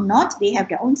okay or not. They have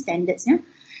their own standards. Yeah?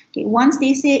 Okay, once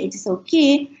they say it is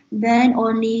okay, then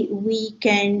only we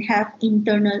can have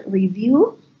internal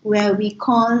review where we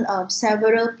call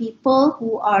several people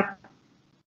who are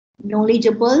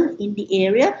knowledgeable in the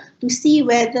area to see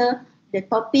whether the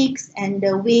topics and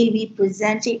the way we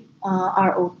present it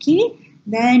are okay,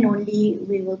 then only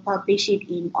we will publish it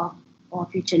in our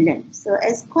FutureLearn. So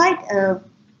it's quite a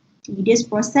tedious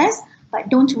process, but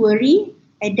don't worry,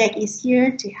 ADeC is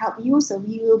here to help you, so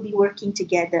we will be working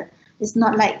together. It's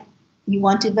not like you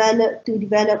want to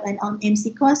develop an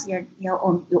MC course, your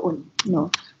own.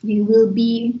 No, we will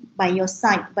be by your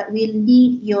side, but we'll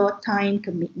need your time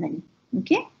commitment.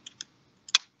 Okay.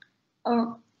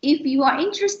 If you are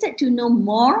interested to know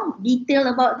more detail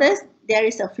about this, there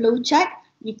is a flow chart.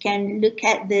 You can look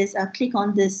at this, click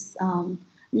on this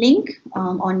link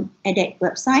on ADeC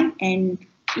website, and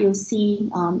you'll see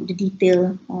the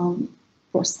detailed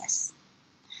process.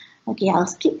 Okay, I'll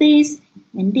skip this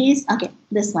and this. Okay,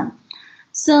 this one.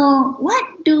 So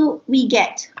what do we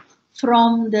get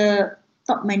from the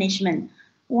top management?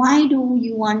 Why do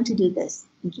you want to do this?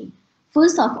 Okay,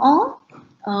 first of all,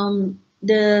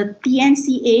 the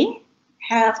TNCA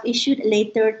have issued a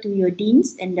letter to your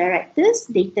deans and directors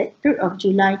dated 3rd of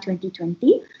July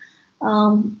 2020.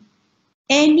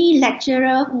 Any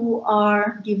lecturer who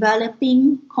are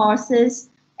developing courses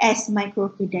as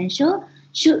micro-credential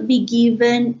should be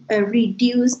given a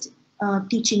reduced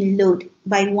teaching load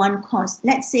by one course.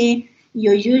 Let's say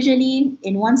you usually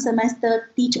in one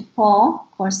semester teach 4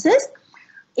 courses.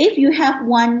 If you have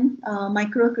one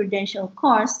micro-credential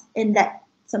course in that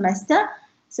semester,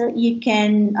 so you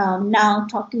can now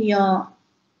talk to your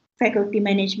faculty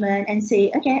management and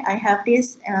say, okay, I have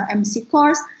this MC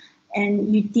course,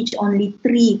 and you teach only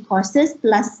 3 courses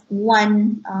plus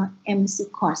 1 MC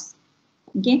course.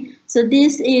 Okay, so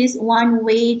this is one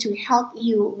way to help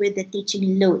you with the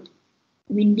teaching load.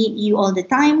 We need you all the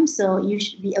time, so you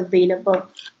should be available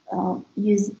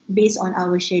based on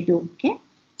our schedule. Okay.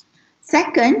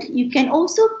 Second, you can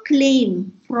also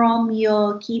claim from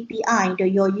your KPI,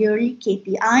 your yearly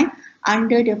KPI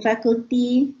under the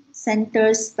faculty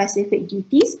center specific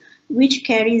duties, which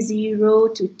carry 0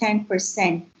 to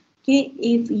 10%. Okay,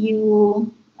 if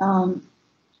you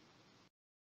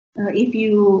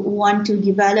want to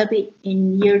develop it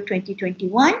in year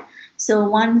 2021, so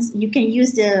once you can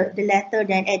use the letter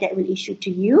that ADeC will issue to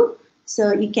you,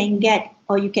 so you can get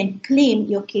or you can claim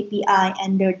your KPI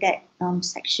under that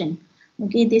section.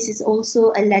 Okay, this is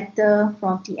also a letter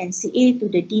from TNCA to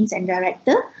the deans and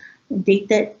director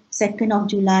dated 2nd of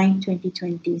July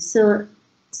 2020. So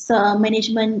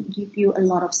management give you a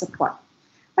lot of support.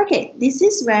 Okay, this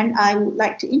is when I would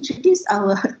like to introduce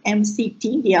our MC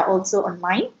team. They are also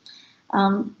online.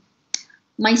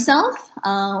 Myself,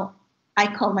 I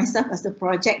call myself as the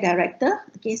project director.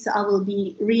 Okay, so I will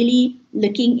be really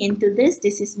looking into this.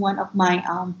 This is one of my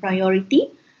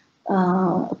priority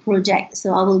project.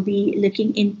 So I will be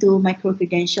looking into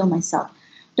micro-credential myself.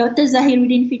 Dr.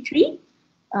 Zahiruddin Fitri,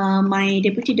 my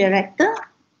deputy director,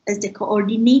 is the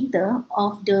coordinator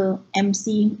of the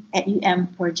MC at UM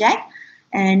project,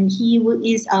 and he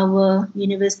is our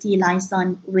university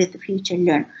liaison with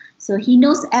FutureLearn. So he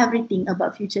knows everything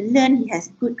about FutureLearn. He has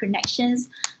good connections.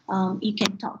 You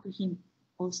can talk to him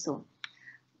also.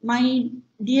 My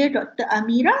dear Dr.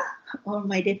 Amira, or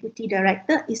my deputy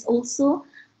director, is also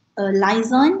a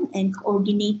liaison and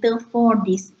coordinator for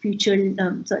this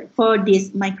for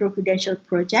this micro-credential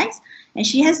projects, and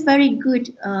she has very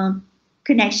good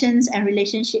connections and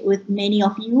relationship with many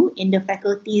of you in the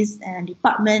faculties and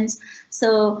departments.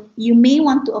 So you may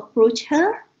want to approach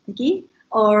her, okay,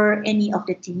 or any of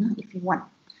the team if you want.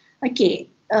 Okay,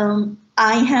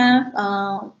 I have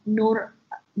Nur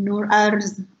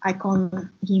Arz, I call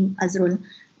him Azrul.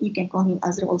 You can call him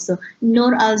Azrul also.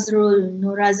 Nur Azrul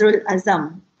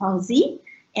Azam Fauzi,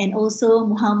 and also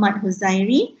Muhammad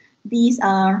Huzairi. These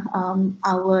are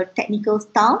our technical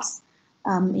staffs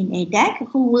in ADeC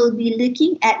who will be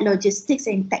looking at logistics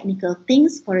and technical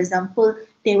things. For example,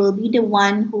 they will be the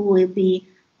one who will be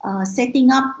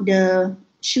setting up the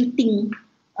shooting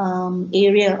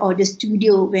area or the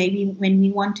studio where when we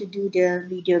want to do the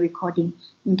video recording.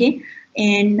 Okay,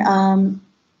 and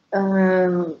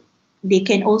they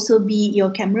can also be your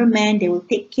cameraman. They will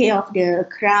take care of the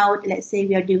crowd. Let's say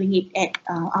we are doing it at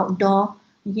outdoor.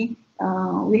 Okay,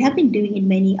 we have been doing it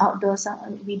many outdoors.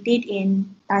 We did in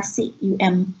ADeC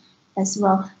UM as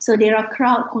well. So there are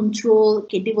crowd control.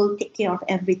 Okay, they will take care of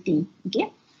everything.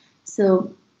 Okay,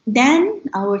 so then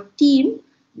our team,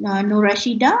 Nur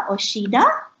Rashida or Shida,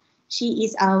 she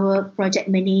is our project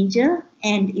manager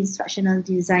and instructional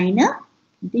designer.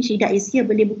 I think Shida is here.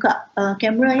 Boleh buka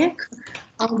camera ya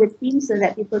of the team so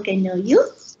that people can know you.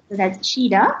 So that's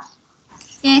Shida.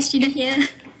 Yes, Shida here.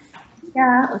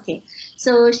 Yeah, okay.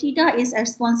 So Shida is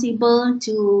responsible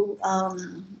to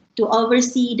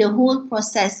oversee the whole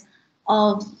process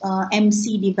of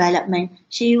MC development.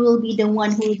 She will be the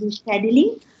one who will be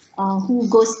scheduling, who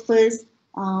goes first,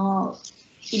 how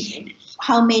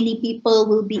many people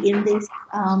will be in this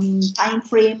time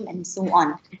frame and so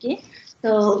on. Okay,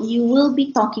 so you will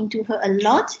be talking to her a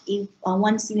lot if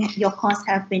once your course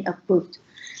have been approved.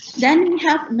 Then we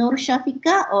have Nur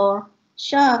Shafika or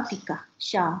Shafika.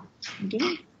 Shah.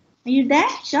 Okay, are you there,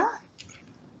 Shah?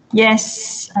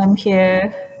 Yes, I'm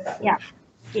here. Yeah.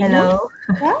 Okay, Hello.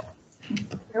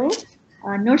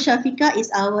 Nur Shafika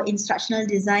is our instructional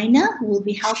designer who will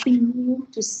be helping you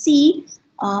to see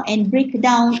and break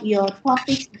down your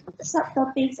topics into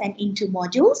subtopics and into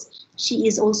modules. She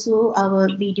is also our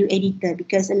video editor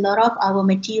because a lot of our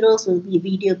materials will be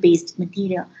video-based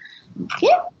material.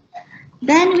 Okay.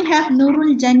 Then we have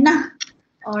Nurul Jannah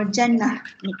or Jannah.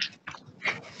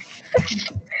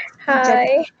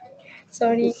 Hi.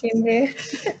 Sorry, came there.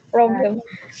 Problem.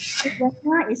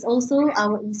 Jannah is also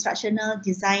our instructional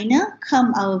designer,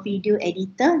 come our video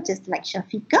editor, just like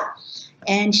Shafika.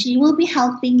 And she will be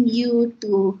helping you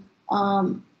to,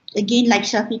 again, like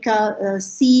Shafika,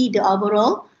 see the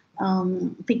overall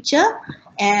picture.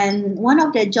 And one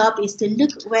of their job is to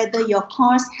look whether your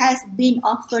course has been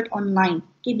offered online,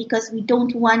 okay, because we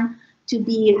don't want to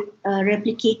be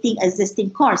replicating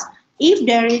existing course. If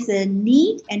there is a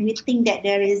need and we think that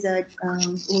there is a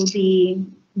will be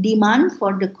demand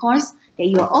for the course that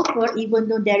you offer, even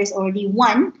though there is already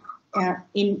one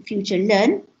in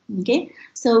FutureLearn, okay,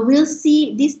 so we'll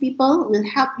see, these people will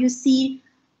help you see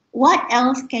what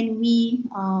else can we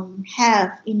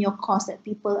have in your course that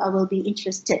people will be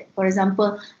interested. For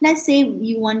example, let's say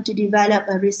you want to develop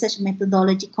a research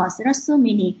methodology course. There are so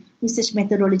many research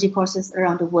methodology courses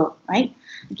around the world, right?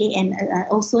 Okay, and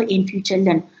also in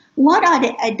FutureLearn. What are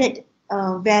the added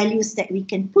values that we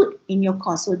can put in your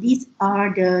course? So these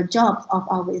are the jobs of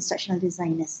our instructional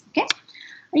designers, okay?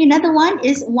 Another one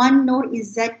is Wan Nur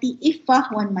Izzati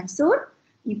Ifah Wan Mansur.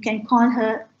 You can call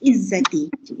her Izzati.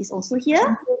 She is also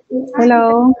here.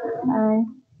 Hello. Hi.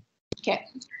 Okay.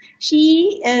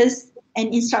 She is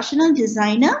an instructional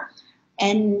designer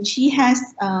and she has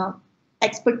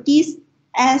expertise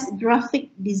as graphic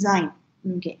design.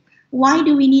 Okay. Why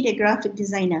do we need a graphic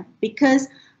designer? Because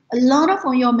a lot of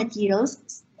your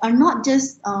materials are not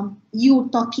just you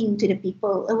talking to the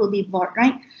people. It will be bored,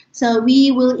 right? So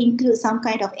we will include some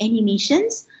kind of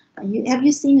animations. Have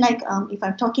you seen, like, if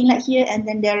I'm talking like here and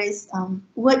then there is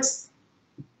words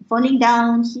falling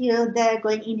down here, there,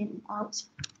 going in and out.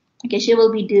 Okay, she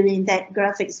will be doing that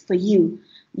graphics for you.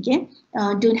 Okay,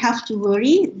 don't have to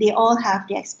worry. They all have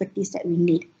the expertise that we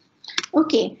need.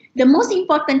 Okay, the most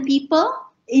important people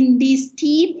in this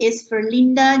team is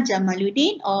Ferlinda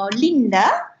Jamaluddin, or Linda.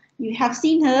 You have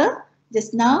seen her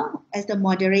just now as the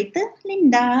moderator,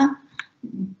 Linda.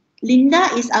 Linda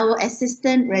is our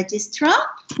assistant registrar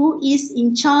who is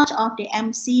in charge of the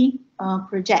MC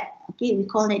project. Okay, we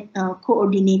call it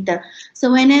coordinator.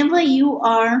 So whenever you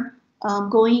are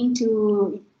going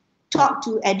to talk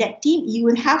to ADeC team, you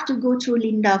will have to go through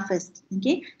Linda first.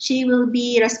 Okay, she will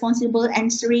be responsible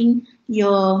answering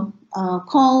your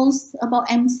calls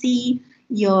about MC,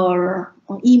 your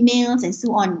emails and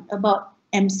so on about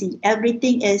MC.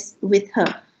 Everything is with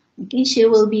her. Okay, she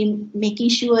will be making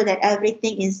sure that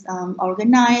everything is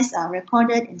organized,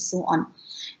 recorded, and so on.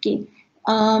 Okay,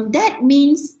 that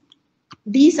means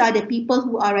these are the people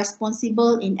who are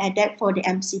responsible in ADeC for the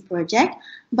MC project,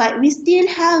 but we still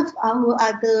have our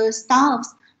other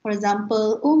staffs. For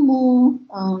example, Umu,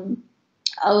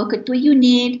 our ketua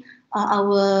unit,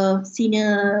 our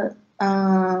senior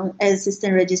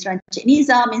assistant registrar Encik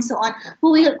Nizam, and so on,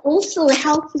 who will also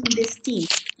help in this team.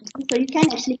 So you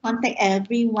can actually contact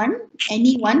anyone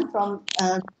from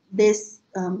this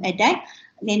ADeC,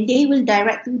 and they will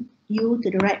direct you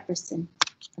to the right person.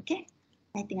 Okay,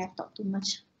 I think I've talked too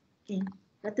much. Okay,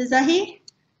 Dr. Zahir,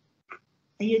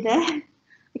 are you there?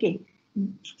 Okay,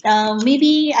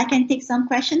 maybe I can take some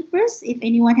questions first, if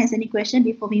anyone has any question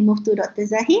before we move to Dr.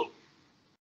 Zahir.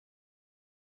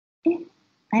 Okay,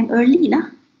 I'm early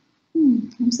lah.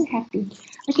 I'm so happy.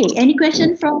 Okay, any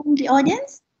question from the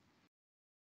audience?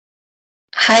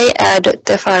 Hi,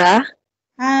 Dr. Farrah.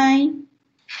 Hi.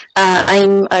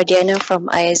 I'm Diana from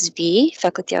ISB,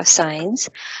 Faculty of Science.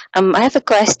 I have a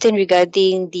question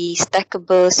regarding the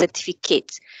stackable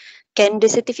certificates. Can the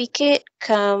certificate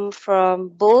come from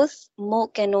both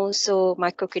MOOC and also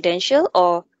microcredential,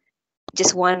 or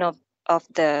just one of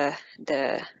the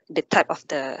type of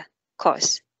the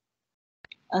course?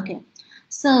 Okay,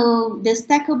 so the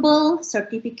stackable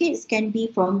certificates can be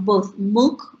from both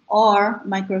MOOC or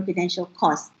microcredential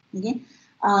course. Okay,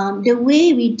 The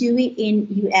way we do it in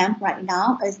UM right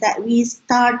now is that we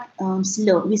start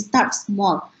slow, we start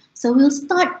small. So we'll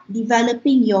start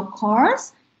developing your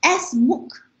course as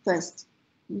MOOC first.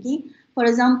 Okay. For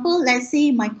example, let's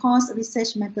say my course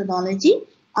research methodology,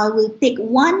 I will take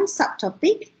one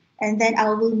subtopic and then I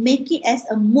will make it as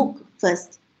a MOOC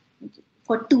first, okay,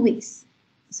 for 2 weeks,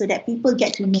 so that people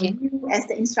get to know you as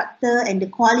the instructor and the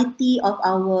quality of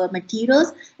our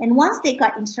materials. And once they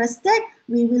got interested,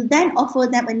 we will then offer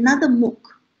them another MOOC.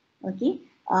 Okay,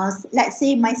 let's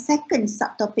say my second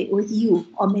subtopic with you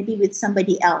or maybe with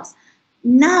somebody else.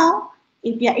 Now,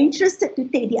 if they are interested to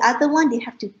take the other one, they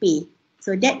have to pay.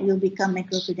 So that will become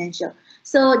micro-credential.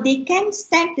 So they can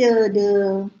stack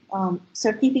the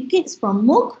certificates from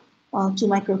MOOC to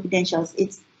micro-credentials.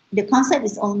 The concept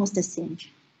is almost the same.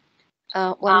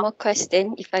 One more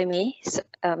question, if I may. So,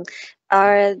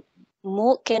 are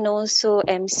MOOC and also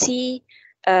MC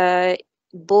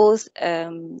both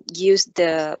use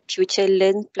the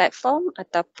FutureLearn platform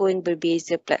ataupun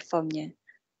berbeza platformnya?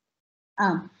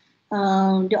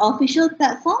 The official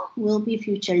platform will be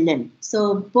FutureLearn.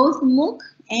 So both MOOC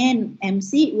and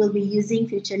MC will be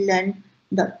using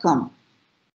FutureLearn.com.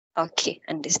 Okay,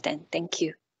 understand. Thank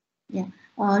you. Yeah.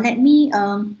 Let me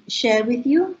share with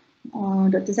you.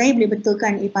 Dr. Zahir boleh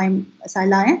betulkan if I'm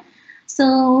salah. So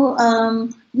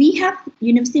we have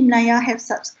Universiti Malaya have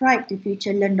subscribed to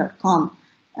FutureLearn.com.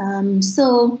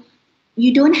 So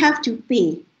you don't have to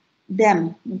pay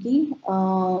them, okay,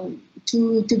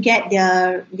 to get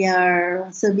their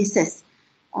services.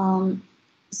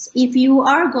 If you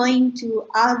are going to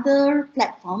other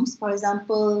platforms, for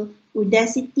example,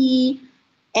 Udacity,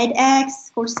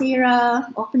 ADeC, Coursera,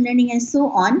 Open Learning, and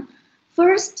so on,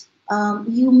 first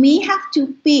you may have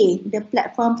to pay the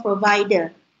platform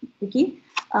provider, okay,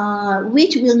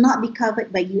 which will not be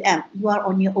covered by UM. You are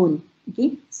on your own.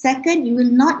 Okay. Second, you will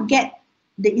not get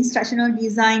the instructional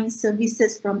design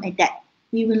services from ADeC.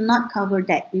 We will not cover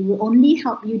that. We will only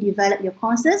help you develop your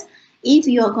courses if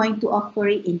you are going to offer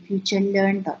it in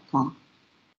FutureLearn.com.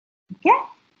 Okay.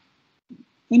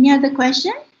 Any other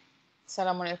question?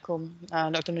 Assalamualaikum,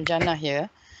 Dr. Nurjana here.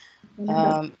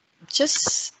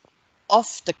 Just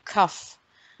off the cuff,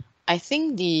 I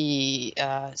think the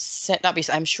setup is,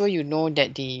 I'm sure you know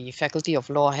that the Faculty of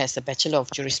Law has a Bachelor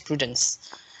of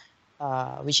Jurisprudence,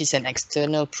 which is an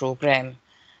external program.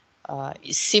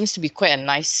 It seems to be quite a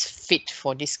nice fit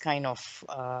for this kind of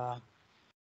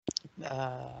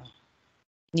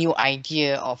new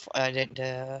idea of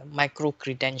the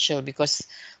micro-credential, because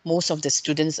most of the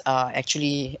students are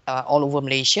actually all over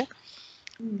Malaysia.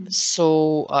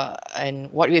 So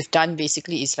and what we've done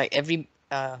basically is like every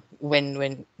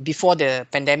when before the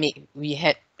pandemic we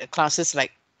had classes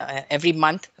like every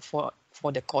month for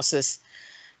the courses.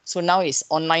 So now it's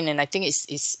online, and I think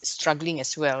it's struggling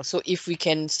as well. So if we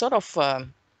can sort of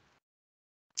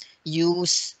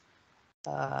use,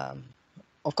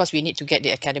 of course we need to get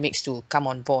the academics to come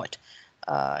on board,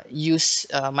 use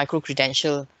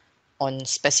micro-credential on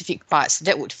specific parts,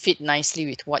 that would fit nicely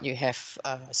with what you have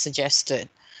suggested,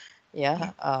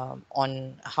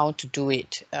 on how to do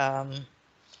it.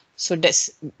 So that's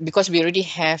because we already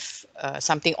have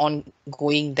something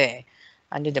ongoing there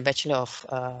under the Bachelor of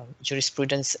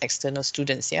Jurisprudence external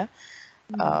students,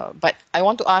 but I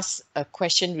want to ask a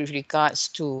question with regards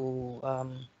to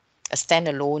a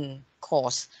standalone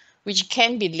course, which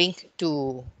can be linked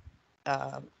to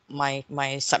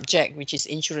my subject, which is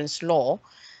insurance law,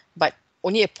 but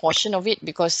only a portion of it,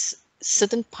 because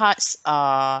certain parts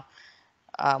are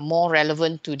more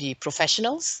relevant to the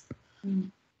professionals.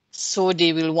 So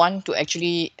they will want to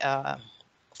actually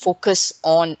focus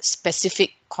on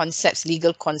specific concepts,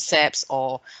 legal concepts,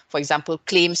 or for example,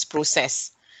 claims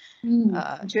process.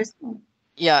 Interesting.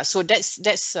 Yeah, so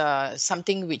that's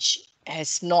something which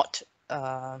has not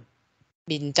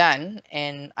been done,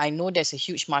 and I know there's a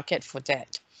huge market for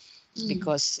that,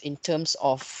 because in terms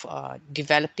of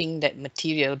developing that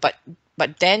material, but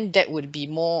then that would be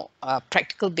more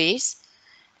practical based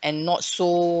and not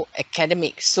so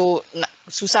academic. So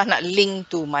susah nak link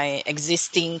to my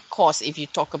existing course if you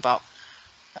talk about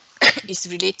it's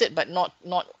related but not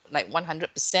like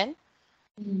 100%.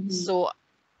 So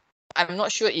I'm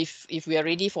not sure if we are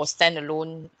ready for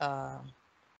standalone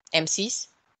MCs.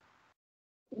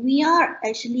 We are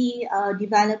actually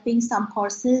developing some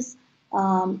courses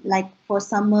like for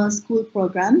summer school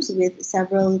programs with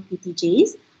several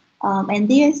PTJs, and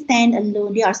they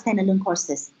are standalone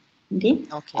courses. Okay.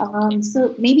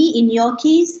 So maybe in your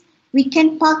case, we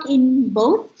can park in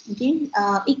both. Okay.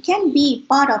 It can be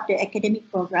part of the academic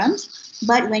programs,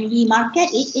 but when we market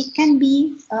it, it can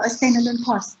be a standalone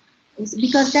course.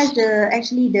 because that's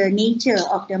actually the nature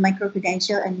of the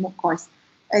micro-credential and MOOC course.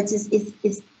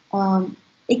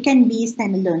 It can be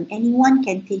standalone. Anyone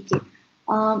can take it.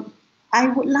 I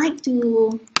would like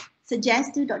to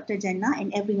suggest to Dr. Jannah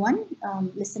and everyone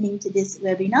listening to this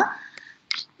webinar,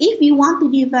 if you want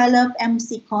to develop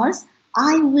MC course,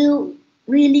 I will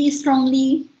really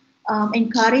strongly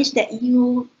encourage that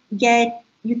you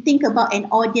think about an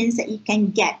audience that you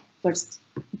can get first.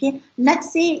 Okay,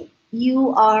 let's say you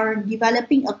are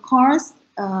developing a course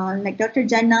like Dr.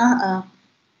 Jannah,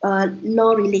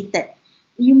 law related.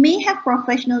 You may have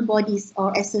professional bodies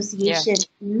or association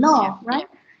law, right?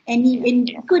 And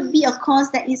it could be a course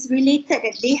that is related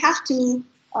that they have to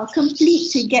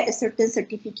complete to get a certain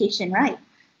certification, right?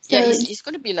 So, it's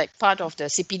going to be like part of the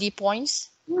CPD points.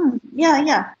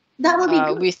 That will be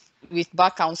good. With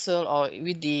Bar Council or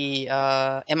with the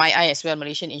MII as well,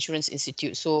 Malaysian Insurance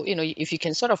Institute. So, if you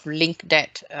can sort of link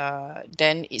that,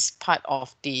 then it's part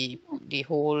of the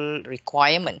whole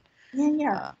requirement.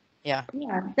 That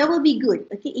will be good.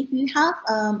 Okay, if you have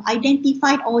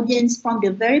identified audience from the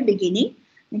very beginning,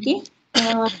 okay, we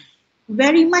are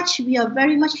very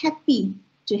much happy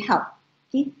to help.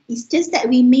 Okay, it's just that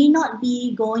we may not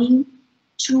be going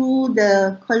through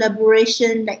the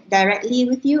collaboration like directly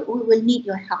with you. We will need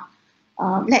your help.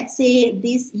 Let's say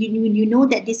this, you know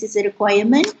that this is a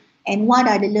requirement, and what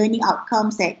are the learning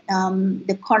outcomes that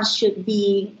the course should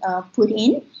be put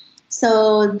in.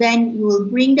 So then you will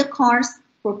bring the course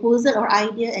proposal or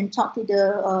idea and talk to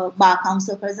the Bar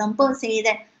Council, for example, say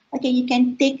that, okay, you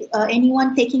can take,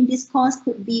 anyone taking this course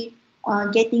could be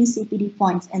getting CPD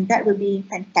points, and that will be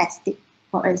fantastic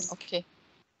for us. Okay.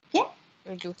 Okay?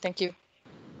 Will do. Thank you.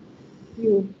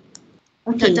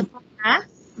 Okay. Dr. Farrah?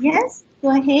 Yes,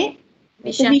 go ahead.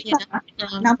 Visha here.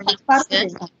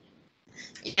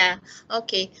 Yeah,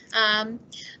 okay.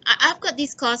 I've got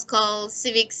this course called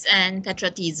Civics and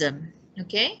Patriotism,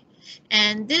 okay?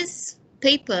 And this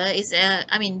paper is,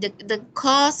 the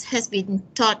course has been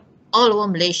taught all over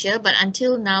Malaysia, but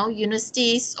until now,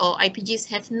 universities or IPGs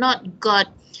have not got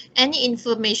any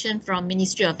information from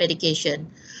Ministry of Education.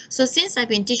 So since I've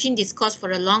been teaching this course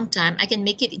for a long time, I can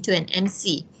make it into an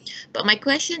MC. But my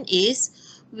question is,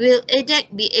 will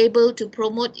ADeC be able to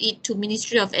promote it to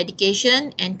Ministry of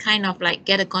Education and kind of like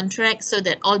get a contract so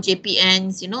that all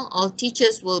JPNs, all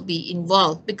teachers will be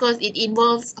involved, because it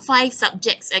involves 5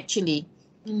 subjects actually.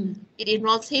 It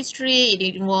involves history,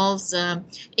 it involves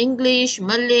English,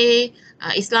 Malay,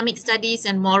 Islamic studies,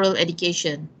 and moral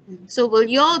education. So will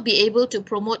you all be able to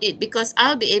promote it? Because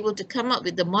I'll be able to come up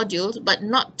with the modules, but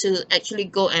not to actually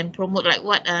go and promote like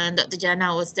what Dr.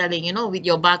 Jannah was telling, with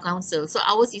your Bar Council. So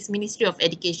ours is Ministry of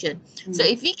Education. So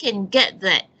if we can get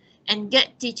that and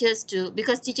get teachers to,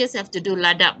 because teachers have to do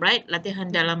ladap, right?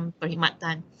 Latihan dalam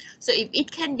perkhidmatan. So if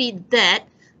it can be that,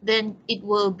 then it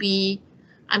will be,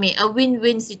 a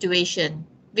win-win situation.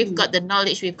 We've got the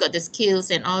knowledge, we've got the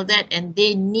skills and all that, and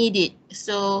they need it.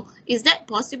 So is that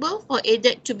possible for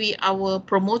ADeC to be our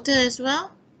promoter as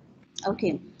well?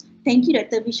 Okay. Thank you,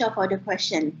 Dr. Visha, for the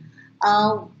question.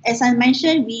 As I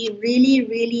mentioned, we really,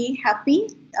 really happy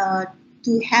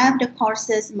to have the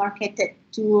courses marketed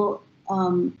to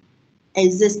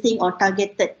existing or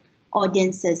targeted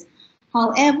audiences.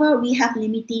 However, we have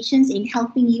limitations in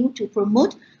helping you to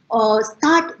promote or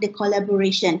start the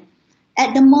collaboration.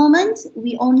 At the moment,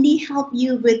 we only help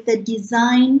you with the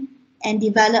design and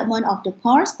development of the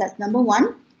course. That's number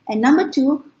 1. And number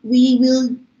 2, we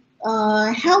will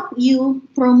help you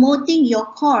promoting your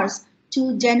course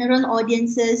to general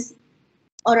audiences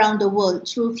around the world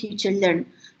through FutureLearn.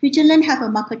 FutureLearn have a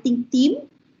marketing team,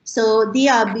 so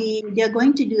they're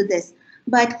going to do this.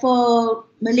 But for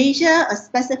Malaysia,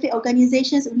 specific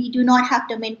organizations, we do not have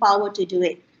the manpower to do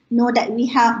it. Know that we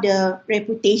have the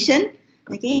reputation,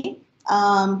 okay,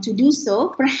 to do so.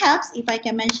 Perhaps if I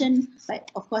can mention, but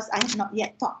of course I have not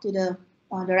yet talked to the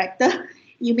director.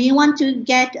 You may want to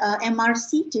get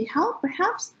MRC to help,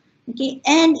 perhaps. Okay,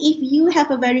 and if you have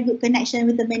a very good connection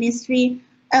with the ministry,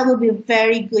 it will be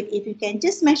very good if you can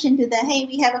just mention to them, hey,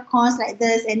 we have a course like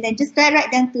this, and then just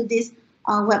direct them to this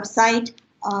website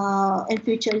and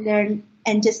FutureLearn,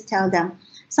 and just tell them.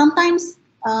 Sometimes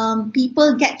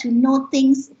people get to know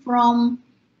things from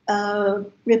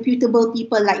reputable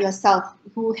people like yourself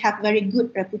who have very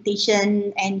good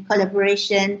reputation and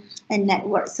collaboration and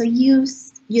network. So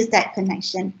use that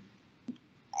connection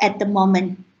at the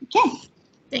moment. Okay.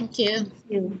 Thank you.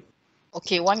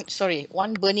 Okay,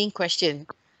 one burning question.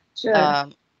 Sure.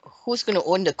 Who's going to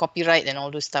own the copyright and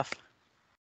all those stuff?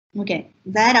 Okay,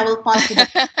 that I will pass to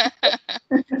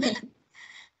the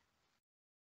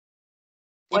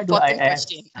why do I Important have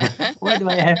question. why do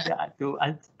I have to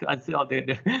answer all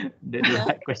the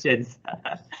hard questions?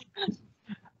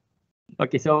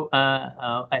 Okay, so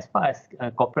as far as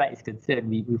copyright is concerned,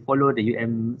 we follow the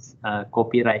UM's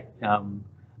copyright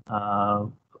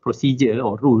procedure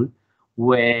or rule,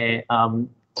 where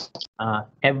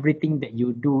everything that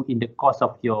you do in the course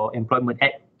of your employment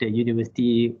at the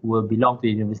university will belong to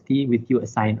the university with you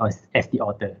assigned as the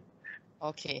author.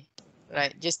 Okay,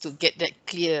 right. Just to get that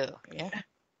clear. Yeah.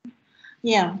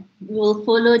 Yeah, we will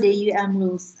follow the UM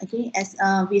rules. Okay, as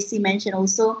VC mentioned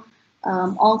also,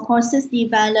 all courses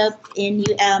developed in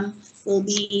UM will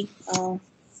be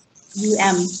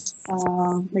UM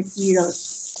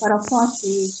materials. But of course,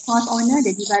 the course owner,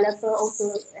 the developer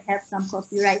also have some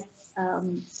copyright,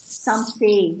 some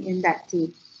say in that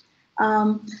too.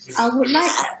 I would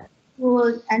like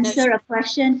to answer a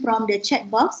question from the chat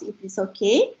box, if it's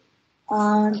okay.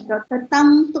 Dr.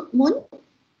 Tam Tuk Mun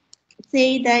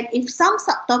say that if some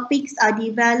subtopics are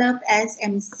developed as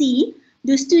MC,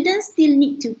 do students still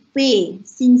need to pay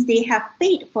since they have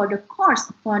paid for the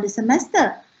course for the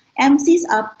semester? MCs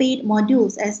are paid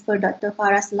modules as per Dr.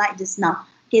 Farrah's slide just now.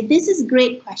 Okay, this is a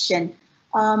great question.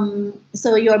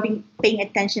 So you're paying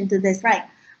attention to this, right?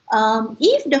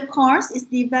 If the course is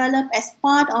developed as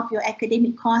part of your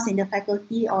academic course in the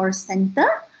faculty or center,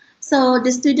 so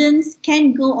the students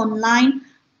can go online,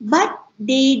 but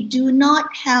they do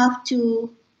not have to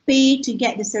pay to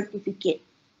get the certificate.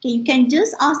 Okay, you can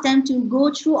just ask them to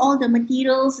go through all the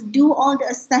materials, do all the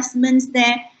assessments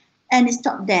there, and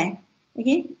stop there.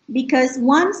 Okay, because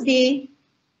once they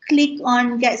click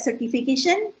on get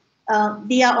certification,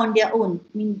 they are on their own.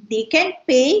 I mean, they can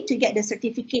pay to get the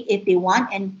certificate if they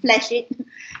want and flash it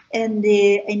in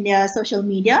their social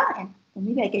media. And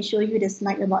maybe I can show you the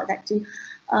slide about that too.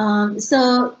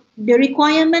 So the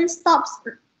requirement stops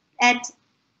at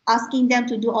asking them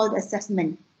to do all the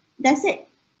assessment. That's it.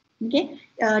 Okay,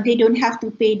 they don't have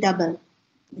to pay double.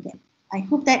 Okay, I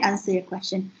hope that answers your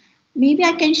question. Maybe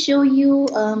I can show you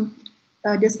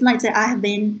the slides that I have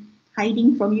been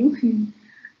hiding from you.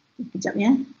 Kejap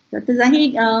ya. Dr.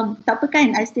 Zahid, tak apa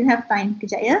kan? I still have time.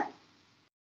 Kejap ya.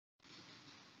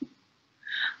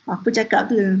 Apa cakap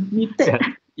tu? Metered.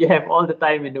 You have all the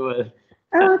time in the world.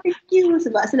 Oh, thank you.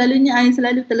 Sebab selalunya I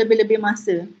selalu terlebih-lebih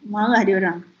masa. Marah dia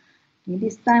orang.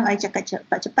 This time I cakap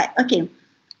cepat-cepat. Okay.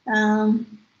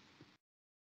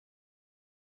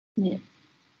 Yeah.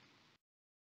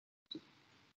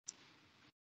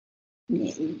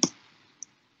 Yeah.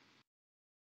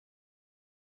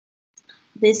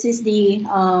 This is the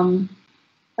one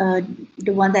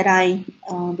that I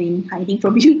been hiding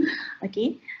from you.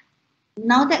 Okay.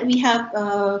 Now that we have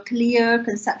a clear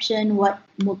conception what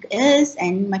MOOC is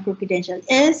and microcredential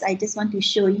is, I just want to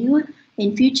show you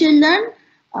in FutureLearn.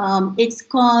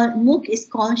 MOOC is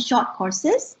called short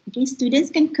courses. Okay, students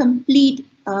can complete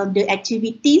the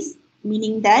activities,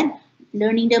 meaning that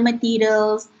learning the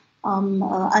materials,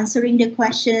 answering the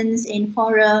questions in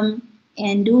forum,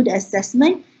 and do the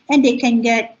assessment, and they can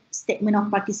get statement of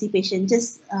participation.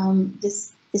 Just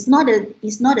it's not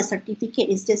a certificate.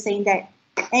 It's just saying that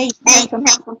hey,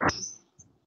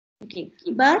 okay.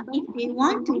 But if they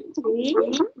want to pay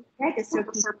to get a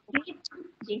certificate,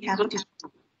 they have to.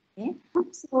 Okay.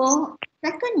 So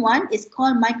second one is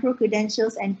called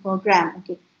microcredentials and program.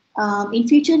 Okay. In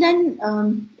FutureLearn,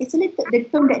 it's a little, the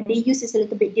term that they use is a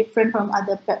little bit different from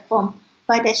other platform,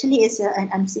 but actually it's an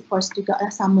MC course juga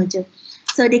sama je.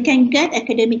 So they can get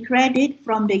academic credit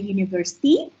from the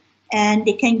university and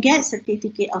they can get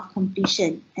certificate of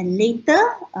completion. And later,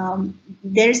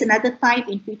 there is another type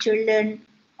in FutureLearn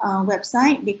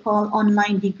website they call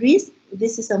online degrees.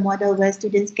 This is a model where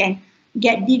students can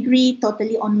get degree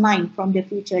totally online from the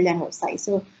FutureLearn website.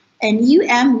 So in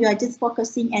UM, we are just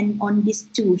focusing on these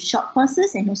two, short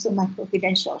courses and also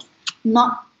micro-credentials,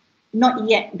 not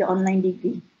yet the online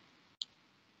degree.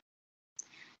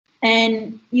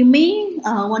 And you may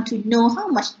want to know how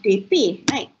much they pay,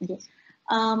 right? Okay.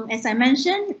 As I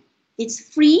mentioned, it's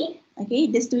free. Okay,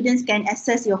 the students can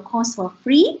access your course for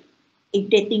free if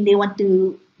they think they want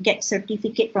to get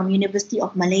certificate from University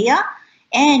of Malaya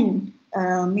and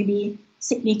maybe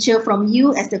signature from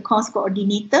you as the course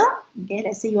coordinator. Okay,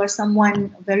 let's say you are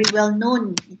someone very well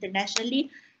known internationally.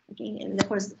 Okay,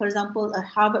 for example, a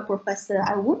Harvard professor.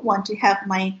 I would want to have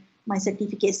my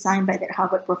certificate signed by that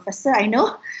Harvard professor, I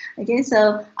know. Okay,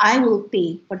 so I will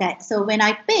pay for that. So when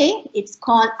I pay, it's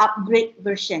called upgrade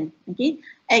version. Okay,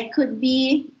 it could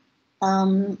be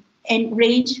and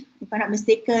range, if I'm not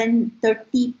mistaken,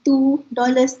 $32 to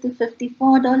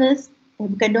 $54.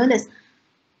 Bukan dollars.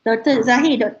 Dr.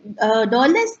 Zahid,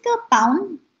 dollars ke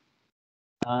pound?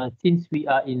 Since we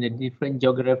are in a different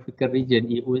geographical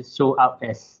region, it will show up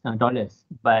as dollars,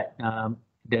 but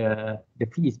the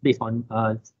fee is based on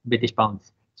British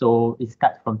pounds. So it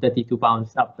starts from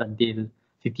 £32 up until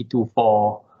 52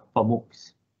 for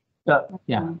MOOCs.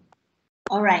 Yeah.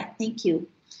 All right, thank you.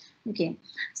 Okay,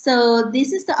 so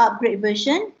this is the upgrade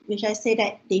version, which I say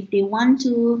that if they want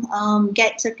to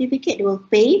get certificate, they will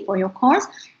pay for your course.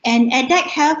 And ADeC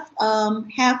have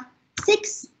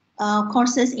 6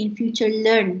 courses in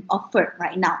FutureLearn offered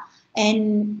right now.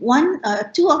 And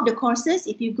two of the courses,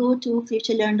 if you go to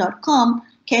FutureLearn.com,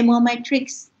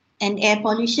 chemometrics and air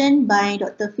pollution by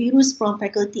Dr. Firuz from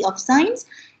Faculty of Science,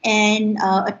 and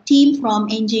a team from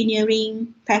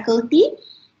engineering faculty.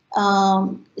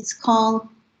 It's called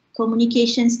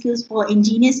Communication Skills for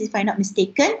Engineers, if I'm not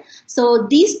mistaken. So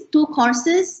these 2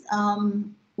 courses,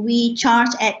 we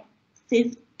charge at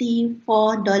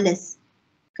 $54.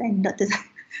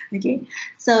 Okay,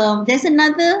 so there's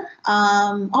another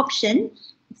option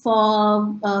for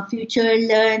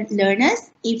FutureLearn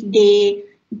learners. If they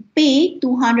pay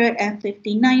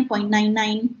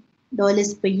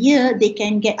 $259.99 per year, they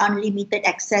can get unlimited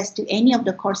access to any of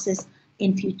the courses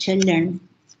in FutureLearn.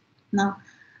 Now,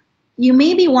 you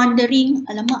may be wondering,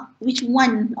 alamak, which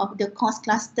one of the course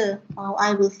cluster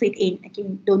I will fit in. Okay,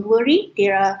 don't worry,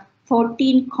 there are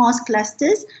 14 course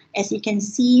clusters, as you can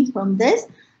see from this.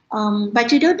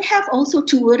 But you don't have also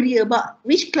to worry about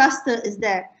which cluster is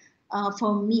there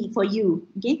for you.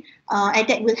 Okay,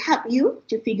 ADeC will help you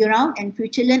to figure out, and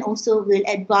FutureLearn also will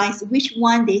advise which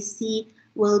one they see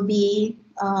will be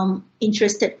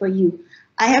interested for you.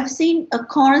 I have seen a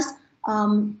course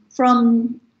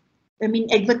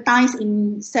advertised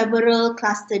in several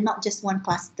clusters, not just one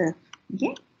cluster.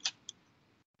 Okay.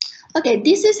 Okay,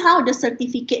 this is how the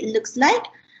certificate looks like.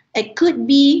 It could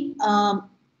be,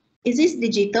 is this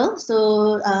digital?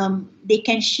 So they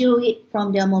can show it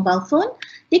from their mobile phone.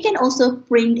 They can also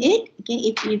print it. Okay,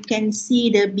 if you can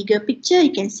see the bigger picture,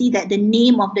 you can see that the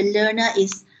name of the learner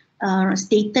is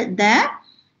stated there.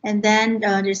 And then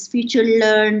there's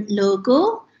FutureLearn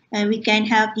logo. And we can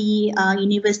have the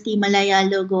University Malaya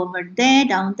logo over there,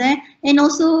 down there, and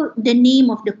also the name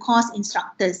of the course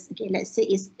instructors. Okay, let's say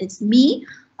it's me.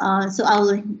 So I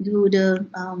will do the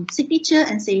signature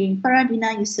and say Farrah,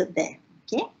 Dina, Yusop there.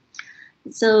 Okay.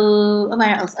 So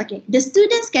where else? Okay, the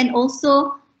students can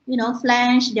also,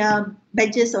 flash their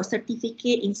badges or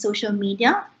certificate in social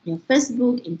media,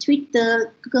 Facebook, in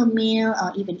Twitter, Google Mail,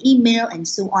 even email, and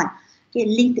so on. Okay,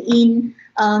 LinkedIn.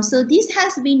 So this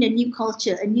has been the new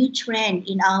culture, a new trend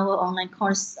in our online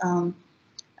course we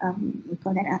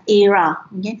call that era.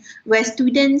 Okay, where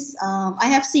students, I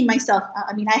have seen myself.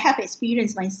 I have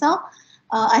experienced myself.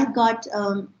 I've got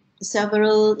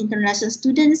several international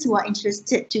students who are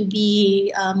interested to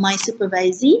be my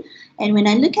supervisee, and when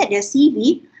I look at their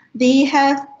CV, they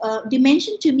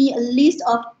mentioned to me a list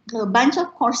of a bunch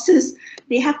of courses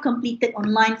they have completed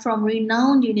online from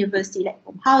renowned university like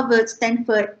from Harvard,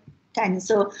 Stanford, and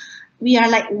so we are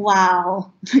like,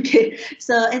 wow. Okay,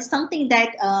 so it's something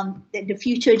that that the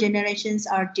future generations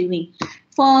are doing.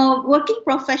 For working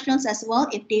professionals as well,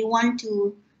 if they want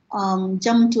to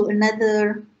jump to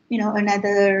another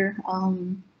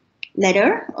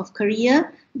ladder of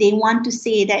career, they want to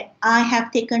say that I have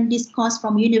taken this course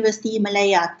from University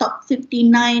Malaya, top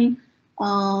 59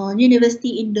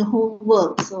 university in the whole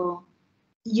world. So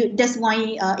that's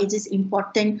why it is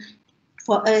important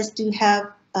for us to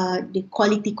have the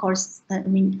quality course,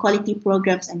 quality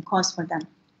programs and course for them.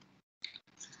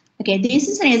 Okay, this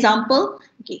is an example.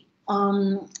 Okay,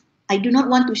 I do not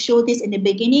want to show this in the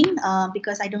beginning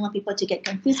because I don't want people to get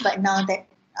confused, but now that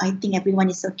I think everyone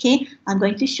is okay, I'm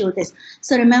going to show this.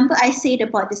 So remember I said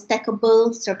about the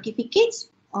stackable certificates.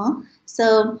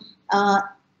 So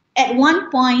at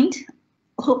one point,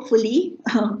 hopefully,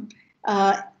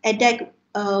 ADeC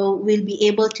will be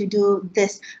able to do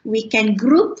this. We can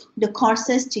group the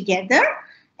courses together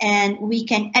and we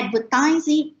can advertise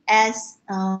it as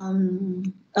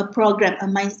a program,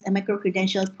 a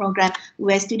micro-credential program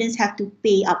where students have to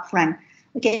pay upfront.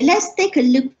 Okay, let's take a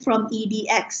look from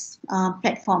ADeC's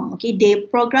platform. Okay, their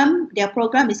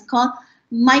program is called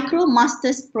Micro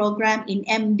Masters Program in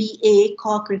MBA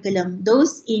Core Curriculum.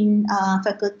 Those in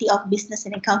Faculty of Business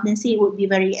and Accountancy would be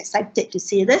very excited to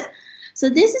see this. So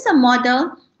this is a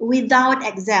model without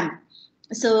exam.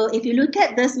 So if you look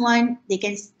at this one,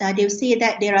 they'll say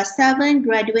that there are 7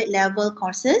 graduate level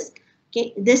courses.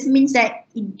 Okay, this means that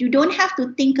you don't have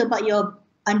to think about your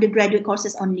undergraduate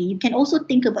courses only. You can also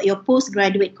think about your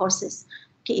postgraduate courses,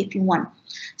 okay, if you want.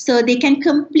 So they can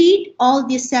complete all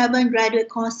these 7 graduate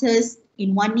courses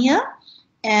in 1 year,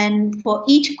 and for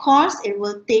each course it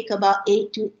will take about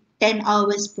 8 to 10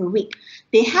 hours per week.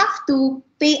 They have to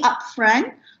pay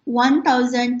upfront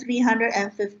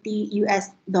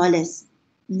 $1,350.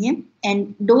 Yeah?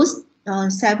 And those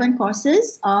 7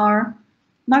 courses are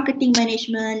marketing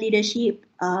management, leadership,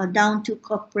 down to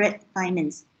corporate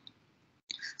finance.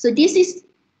 So this is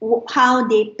how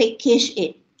they package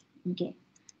it. Okay.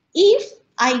 If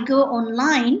I go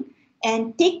online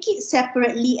and take it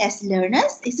separately as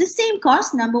learners, it's the same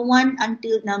course, number 1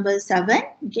 until number 7.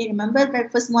 Okay, remember the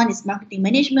first one is marketing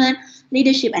management,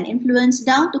 leadership and influence,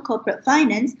 down to corporate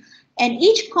finance. And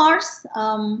each course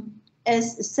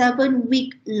is 7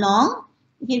 week long,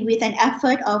 okay, with an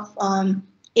effort of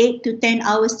 8 to 10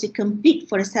 hours to complete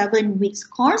for a 7 weeks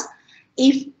course.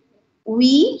 If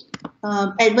we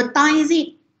advertise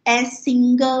it as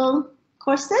single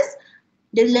courses,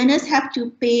 the learners have to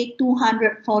pay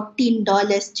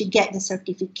 $214 to get the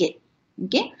certificate.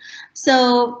 Okay,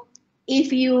 so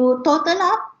if you total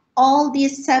up all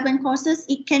these 7 courses,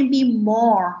 it can be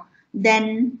more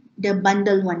than the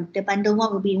bundle one. The bundle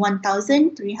one will be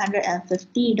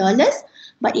 $1,350,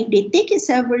 but if they take it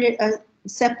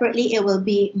separately, it will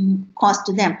be cost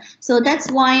to them. So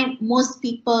that's why most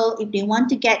people, if they want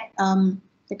to get the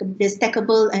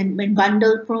stackable and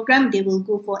bundle program, they will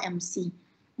go for MC.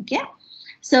 Okay.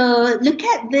 So look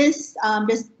at this,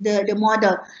 the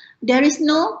model. There is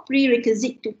no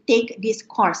prerequisite to take this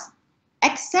course,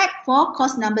 except for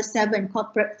course number 7,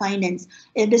 corporate finance.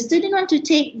 If the student want to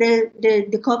take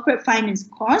the corporate finance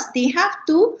course, they have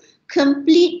to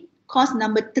complete course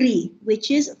number 3, which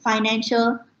is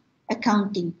financial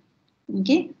accounting.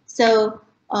 Okay, so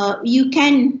you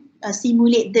can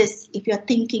simulate this if you're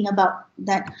thinking about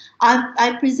that.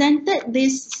 I presented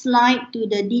this slide to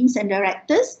the deans and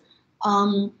directors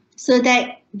so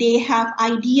that they have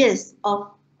ideas of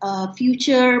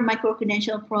future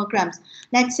micro-credential programs.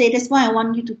 Let's say that's why I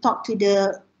want you to talk to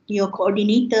your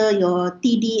coordinator, your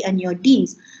TD and your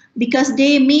deans, because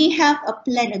they may have a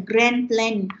plan, a grand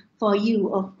plan for you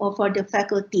or for the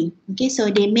faculty. Okay, so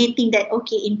they may think that,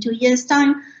 okay, in 2 years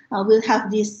time, we'll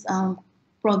have this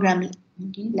program,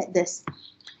 okay, like this.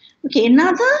 Okay,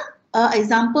 another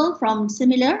example from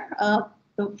similar,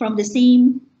 from the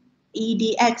same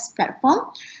ADeC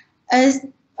platform is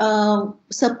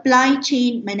supply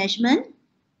chain management.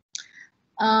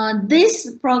 This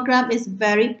program is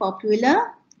very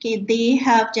popular. Okay, they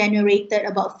have generated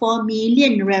about 4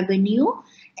 million revenue,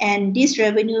 and this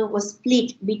revenue was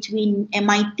split between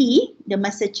MIT, the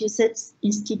Massachusetts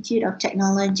Institute of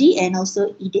Technology, and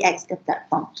also ADeC, the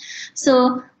platform.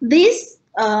 So this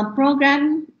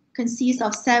program consists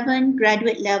of 7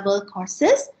 graduate level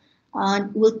courses.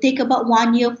 Will take about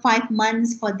 1 year, 5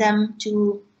 months for them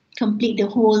to complete the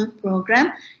whole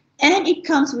program, and it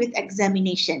comes with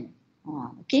examination.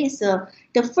 Okay, so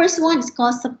the first one is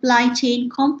called Supply Chain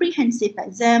Comprehensive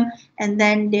Exam, and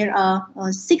then there are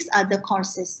 6 other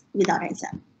courses without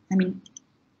exam. I mean,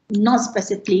 not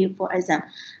specifically for exam.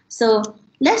 So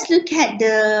let's look at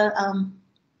the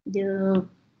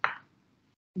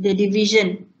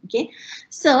division. Okay,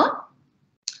 so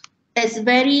it's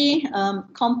very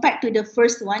compared to the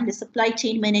first one. The supply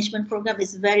chain management program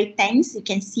is very dense. You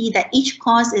can see that each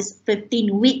course is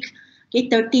 15 weeks, okay,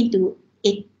 13 to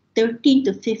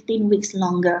 15 weeks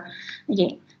longer.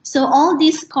 Okay, so all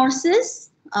these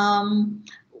courses,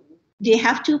 they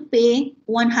have to pay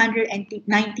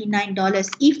 $199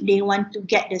 if they want to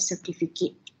get the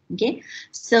certificate. Okay,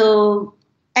 so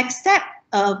except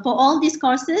for all these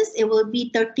courses, it will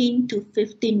be 13 to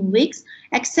 15 weeks,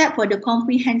 except for the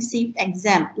comprehensive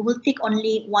exam. It will take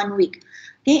only 1 week.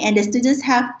 Okay, and the students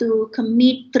have to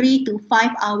commit 3 to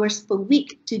 5 hours per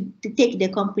week to take the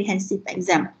comprehensive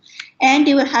exam. And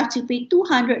they will have to pay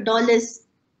 $200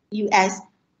 US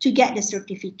to get the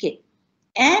certificate.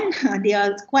 And they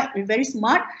are very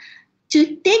smart.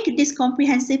 To take this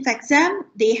comprehensive exam,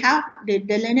 the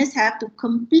learners have to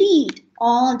complete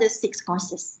all the 6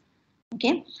 courses.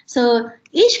 Okay, so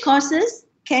each courses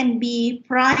can be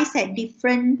priced at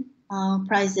different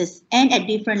prices and at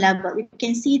different level. You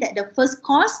can see that the first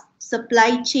course,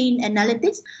 supply chain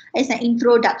analytics, is an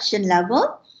introduction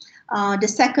level. The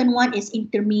second one is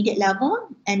intermediate level,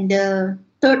 and the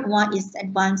third one is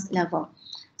advanced level.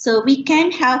 So we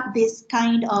can have this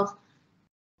kind of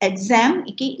exam.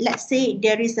 Okay, let's say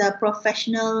there is a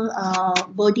professional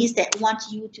bodies that want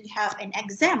you to have an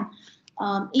exam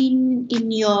in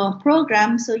your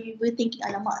program, so you will think,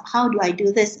 how do I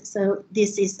do this? So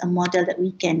this is a model that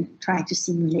we can try to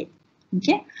simulate.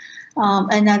 Okay,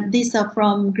 and these are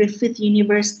from Griffith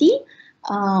University.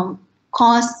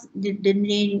 Course, the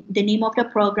name of the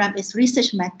program is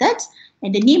Research Methods,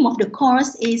 and the name of the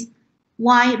course is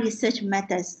Why Research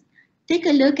Matters. take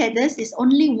a look at this. It's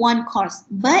only one course,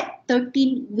 but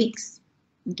 13 weeks,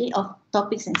 okay, of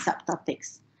topics and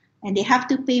subtopics. And they have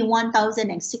to pay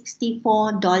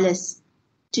 $1,064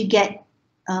 to get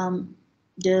the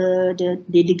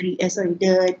degree,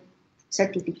 the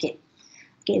certificate.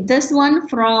 Okay, this one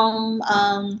from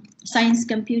Science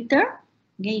Computer.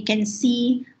 Okay, you can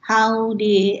see how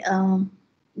they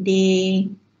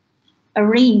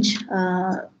arrange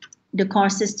the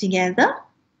courses together.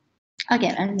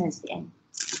 Okay, and that's the end.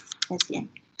 That's the end.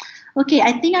 Okay,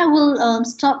 I think I will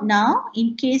stop now.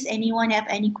 In case anyone have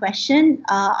any question,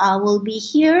 I will be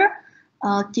here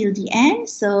till the end.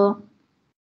 So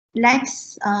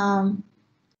let's.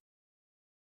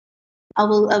 I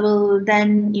will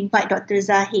then invite Dr.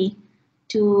 Zahir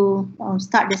to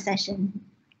start the session.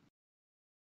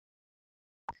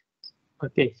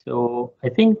 Okay, so I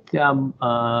think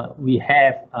we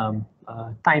have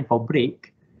time for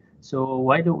break. So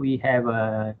why don't we have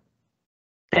a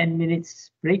 10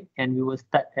 minutes break and we will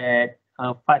start at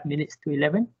 5 minutes to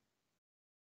 11.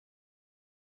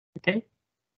 Okay,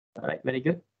 all right, very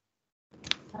good.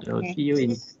 So Okay. see you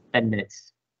in 10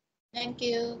 minutes. Thank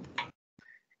you.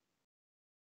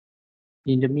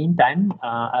 In the meantime,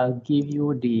 I'll give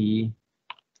you the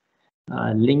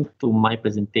link to my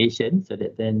presentation so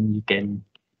that then you can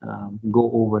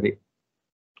go over it.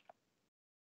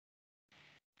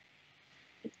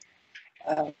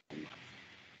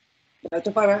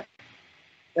 Dr. Farrah,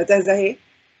 Dr. Zahir,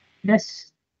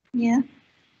 Yes. Yeah.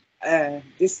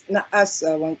 just not ask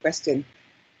one question.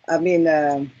 I mean,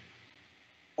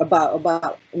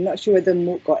 about I'm not sure whether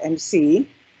MOOC or MC,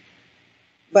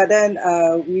 but then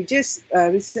we just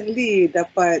recently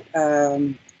dapat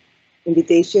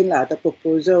invitation lah atau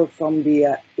proposal from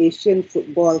the Asian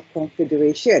Football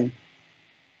Confederation.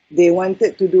 They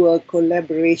wanted to do a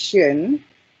collaboration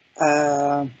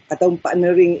atau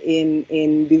partnering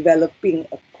in developing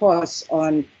a course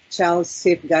on child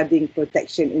safeguarding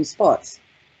protection in sports.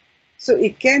 So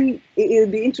it'll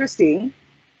be interesting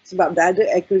sebab dah ada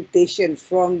accreditation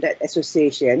from that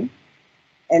association,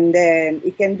 and then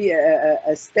it can be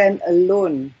a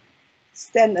standalone.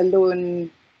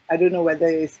 I don't know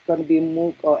whether it's going to be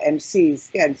MOOC or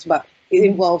MCs kan, sebab it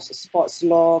involves sports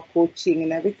law, coaching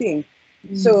and everything.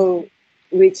 So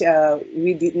which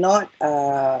we did not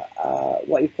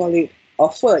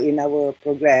offer in our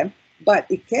program, but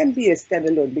it can be a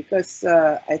standalone because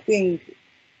I think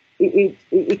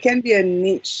it can be a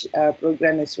niche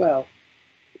program as well.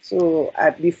 So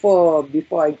before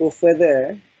I go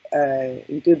further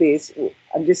into this,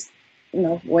 I'm just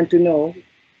want to know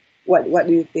what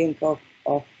do you think of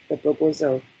the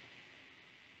proposal?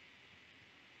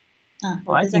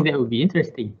 I think that would be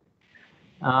interesting.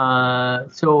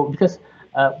 So because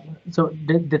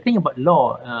the thing about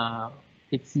law,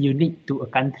 it's unique to a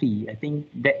country. I think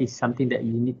that is something that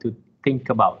you need to think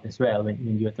about as well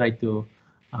when you try to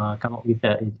come up with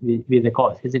the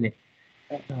course, isn't it?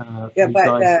 Yeah,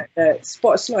 but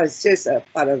sports law is just a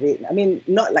part of it. I mean,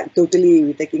 not like totally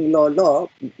we're taking law.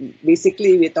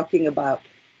 Basically, we're talking about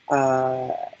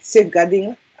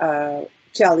safeguarding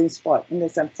child in sport. You know,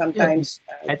 sometimes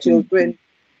children.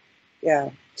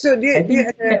 Yeah. So that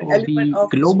will be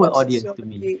global audience to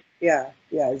me. Yeah,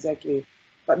 exactly.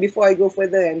 But before I go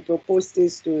further and propose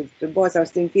this to the boss, I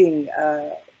was thinking,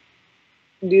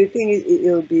 do you think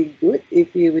it'll be good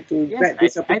if we were to grab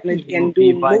this opportunity and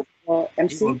do MOOC or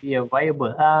MC? It will be a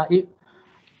viable.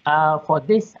 For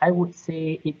this, I would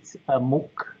say it's a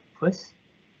MOOC first.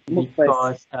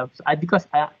 Because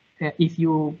if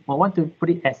you want to put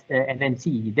it as an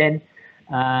MC, then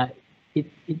it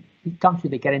comes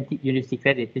with a guaranteed university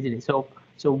credit, isn't it? So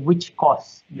which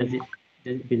course does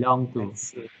it belong to?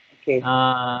 Okay.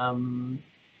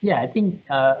 Yeah, I think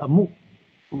a MOOC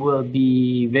will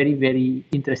be very, very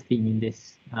interesting in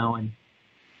this one.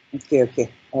 Okay.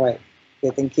 All right.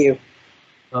 Okay, thank you.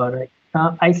 All right.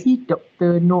 I see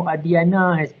Dr. No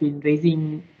Adiana has been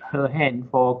raising her hand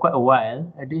for quite a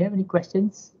while. Do you have any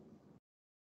questions?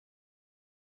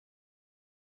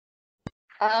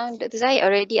 Dr. Zahir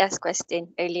already asked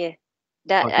question earlier.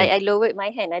 I lowered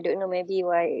my hand. I don't know maybe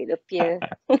why it appeared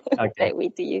that way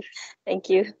to you. Thank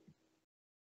you.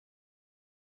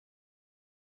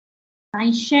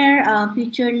 I share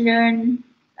FutureLearn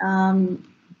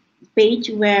page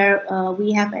where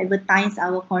we have advertised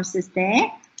our courses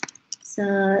there.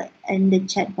 So in the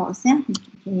chat box, yeah,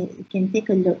 you can take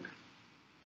a look.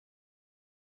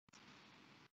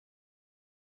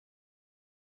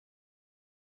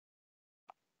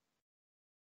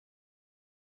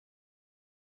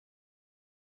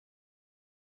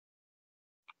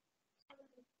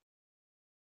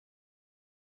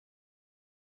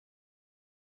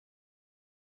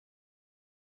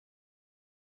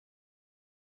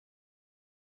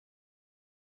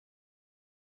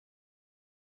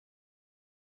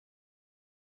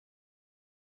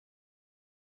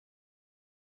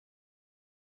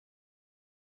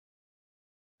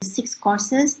 6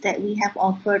 courses that we have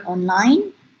offered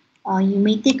online. You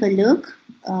may take a look.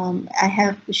 I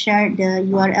have shared the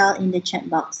URL in the chat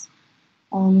box.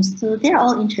 So they're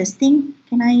all interesting.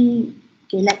 Okay,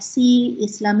 let's see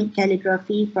Islamic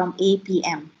calligraphy from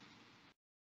APM.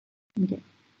 Okay.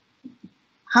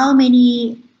 How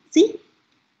many, see?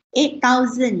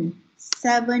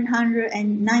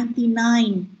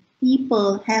 8,799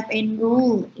 people have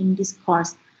enrolled in this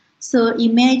course. So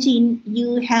imagine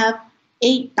you have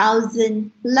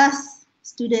 8,000 plus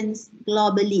students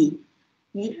globally.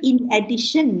 Okay? In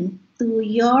addition to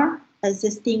your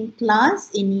existing class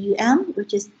in UM,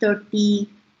 which is 30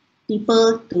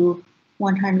 people to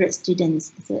 100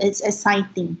 students. So it's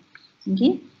exciting.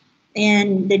 Okay,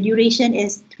 and the duration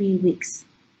is 3 weeks.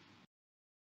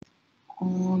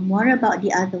 What about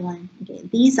the other one? Okay,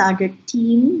 these are the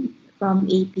team from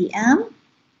APM.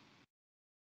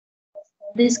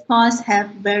 This course have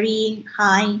very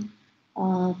high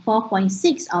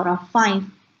 4.6 out of 5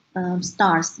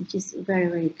 stars, which is very,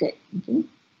 very good. Okay.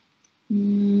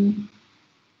 And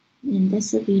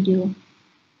that's a video.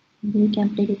 We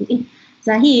can play the video.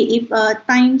 Zahir, if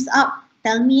time's up,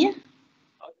 tell me.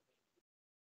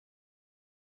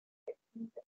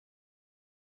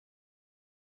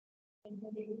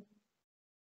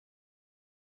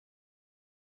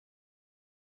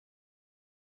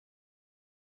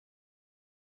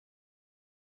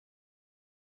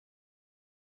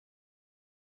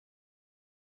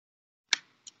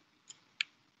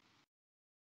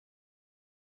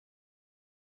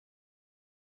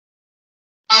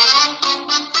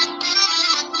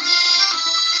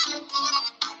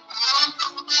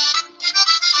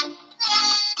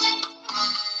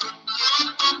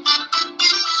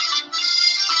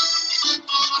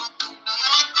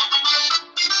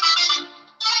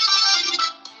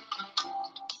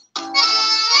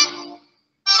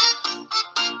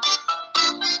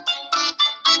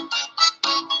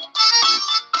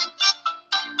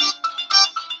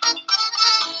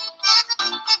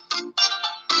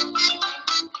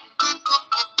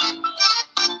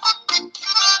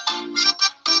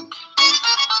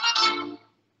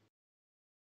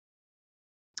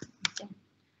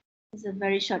 It's a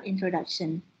very short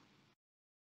introduction.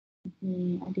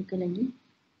 Ada ke lagi?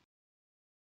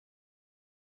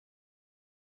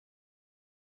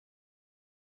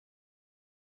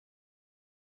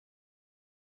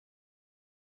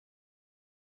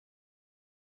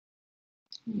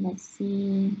 Let's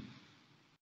see.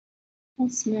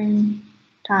 Let's learn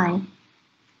Thai.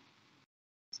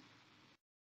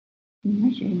 I'm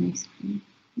not sharing my screen.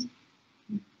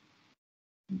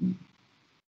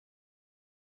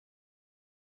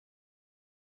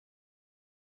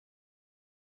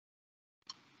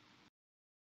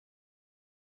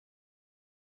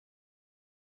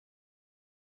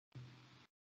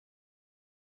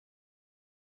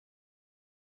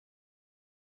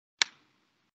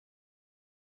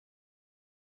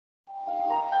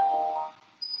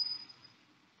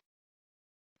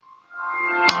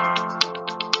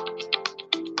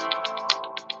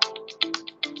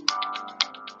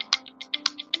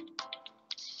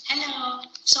 Hello,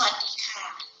 Sawadika.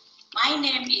 My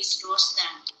name is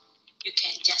Rosdan. You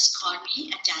can just call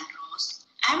me Ajan Rose.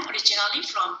 I'm originally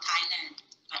from Thailand,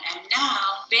 but I'm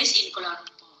now based in Kuala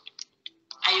Lumpur.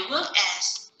 I work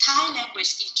as Thai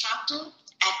language instructor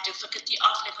at the Faculty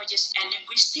of Languages and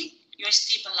Linguistics,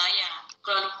 University Malaya,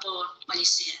 Kuala Lumpur,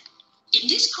 Malaysia. In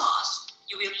this course,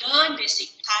 you will learn basic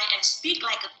Thai and speak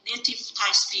like a native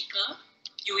Thai speaker.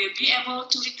 You will be able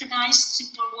to recognize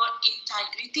simple words in Thai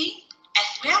greeting,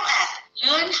 as well as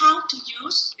learn how to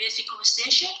use basic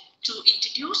conversation to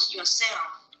introduce yourself.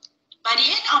 By the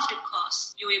end of the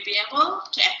course, you will be able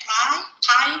to apply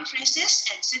Thai phrases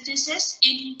and sentences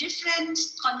in different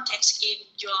contexts in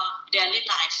your daily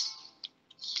life.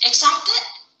 Excited?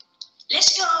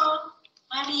 Let's go!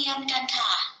 มาเรียนกันค่ะ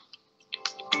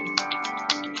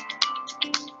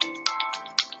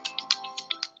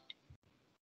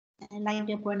I like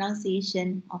the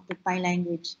pronunciation of the Thai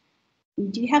language. We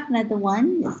do have another one.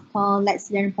 It's called Let's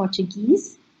Learn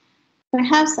Portuguese.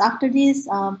 Perhaps after this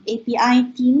API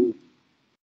team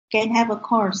can have a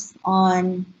course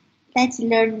on Let's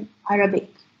Learn Arabic.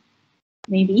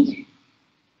 Maybe.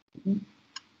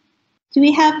 Do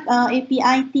we have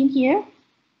API team here?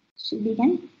 Should we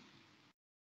can?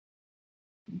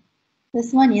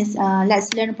 This one is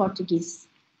Let's Learn Portuguese.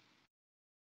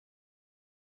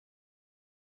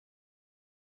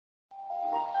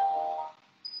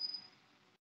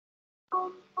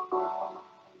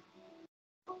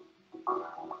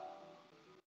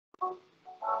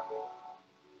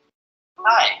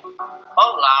 Hi,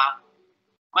 hola.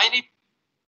 My name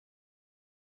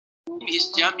name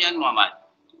is Jamian Muhammad.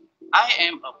 I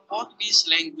am a Portuguese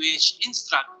language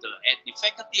instructor at the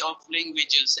Faculty of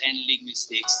Languages and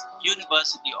Linguistics,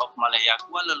 University of Malaya,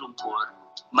 Kuala Lumpur,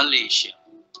 Malaysia.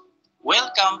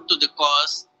 Welcome to the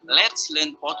course Let's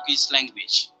Learn Portuguese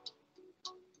Language.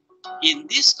 In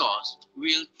this course,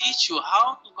 we'll teach you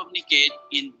how to communicate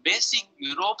in basic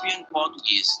European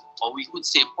Portuguese, or we could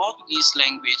say Portuguese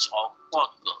language of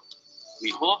Portugal.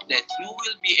 We hope that you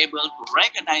will be able to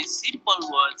recognize simple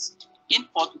words in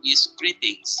Portuguese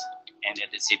greetings, and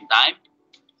at the same time,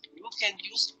 you can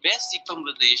use basic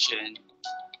conversation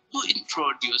to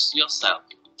introduce yourself.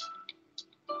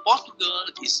 Portugal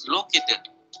is located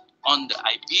on the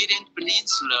Iberian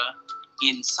Peninsula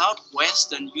in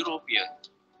southwestern Europe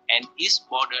and is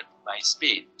bordered by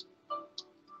Spain.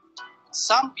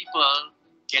 Some people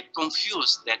get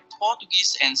confused that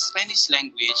Portuguese and Spanish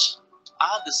language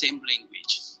are the same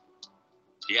language.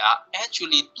 They are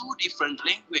actually two different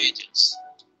languages,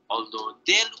 although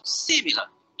they look similar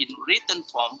in written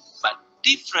form but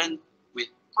different with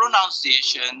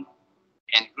pronunciation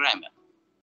and grammar.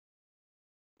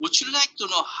 Would you like to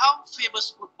know how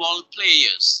famous football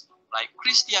players like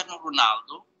Cristiano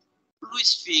Ronaldo,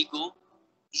 Luis Figo,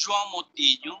 João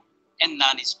Moutinho, and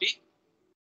Nani speak?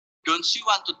 Don't you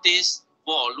want to taste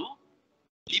bolo,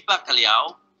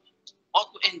 bacalhau, or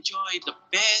to enjoy the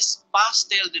best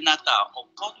pastel de nata or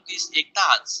Portuguese egg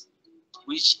tarts,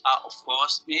 which are of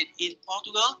course made in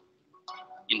Portugal?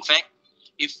 In fact,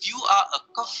 if you are a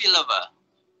coffee lover,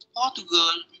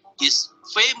 Portugal is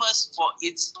famous for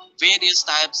its various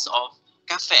types of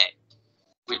cafe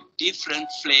with different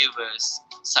flavors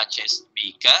such as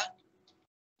bica,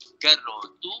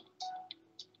 garoto,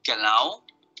 galão,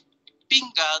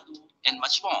 pingado, and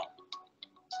much more.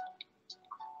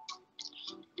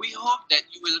 We hope that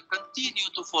you will continue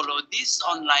to follow this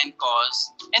online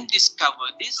course and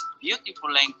discover this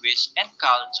beautiful language and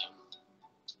culture.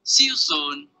 See you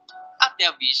soon. Até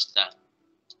a vista.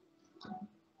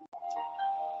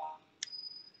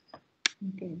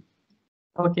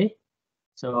 Okay.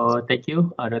 So thank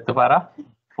you, Dr. Farrah,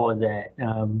 for the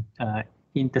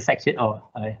intersection.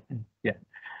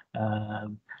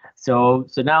 So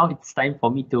now it's time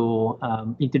for me to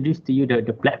introduce to you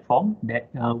the platform that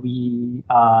we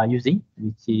are using,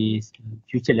 which is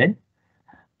FutureLearn,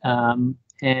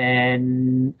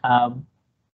 and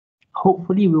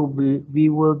hopefully we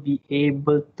will be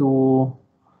able to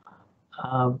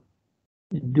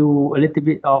do a little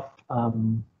bit of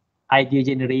idea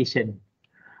generation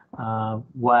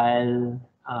while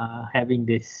having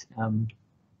this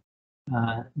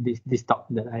this talk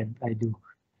that I do.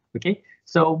 Okay,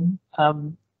 so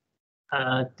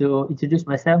to introduce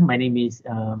myself, my name is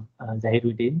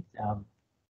Zahiruddin.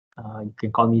 You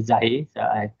can call me Zahir. So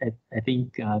I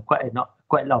think quite a lot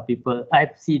of people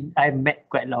I've met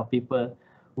quite a lot of people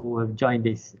who have joined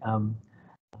this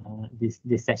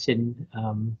this session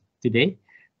today.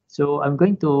 So I'm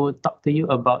going to talk to you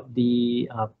about the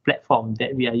platform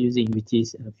that we are using, which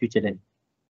is FutureLearn.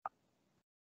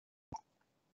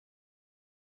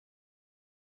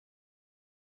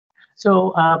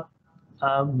 So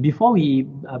before we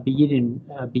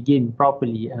begin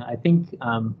properly, I think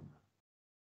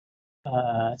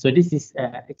so this is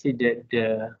actually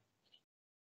the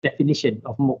definition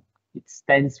of MOOC. It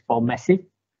stands for Massive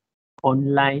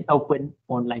Open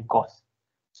Online Course.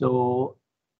 So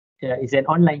it's an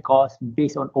online course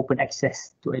based on open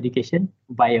access to education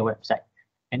via website,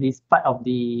 and it's part of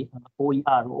the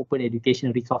OER, Open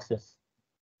Education Resources,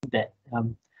 that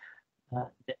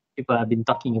that people have been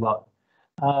talking about.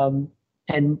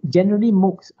 And generally,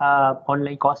 MOOCs are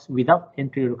online courses without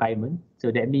entry requirement.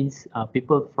 So that means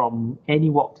people from any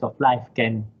walks of life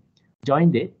can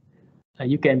join it.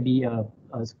 You can be a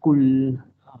school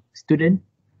student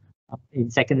in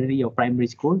secondary or primary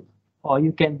school, or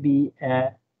you can be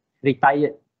a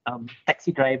retired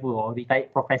taxi driver or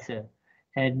retired professor,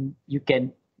 and you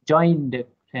can join the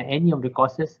any of the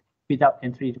courses without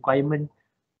entry requirement,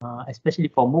 especially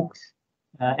for MOOCs.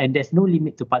 And there's no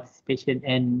limit to participation,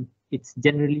 and it's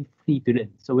generally free to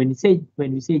learn. So when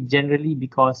we say generally,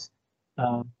 because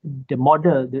the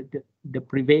model, the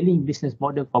prevailing business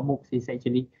model for MOOCs is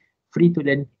actually free to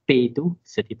learn, pay to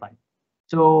certify.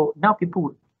 So now people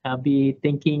would be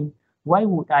thinking, why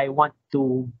would I want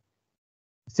to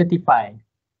certify?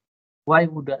 Why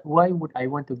would I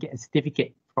want to get a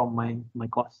certificate from my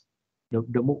course, the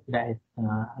MOOC that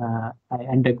I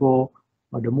undergo,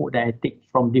 or the MOOC that I take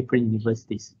from different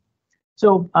universities?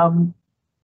 So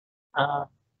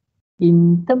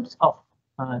in terms of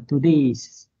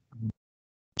today's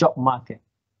job market,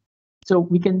 So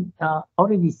we can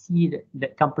already see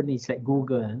that companies like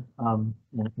Google, and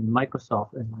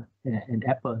Microsoft, and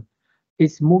Apple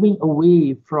is moving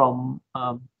away from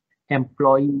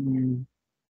employing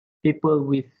people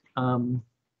with a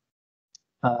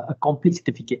complete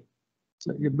certificate.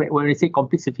 So when I say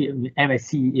complete certificate,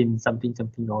 MSc in something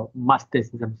or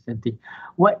masters in something,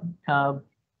 what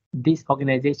these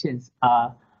organizations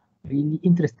are really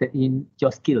interested in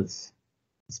your skills,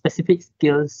 specific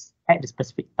skills at the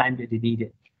specific time that they need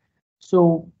it.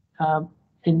 So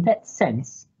in that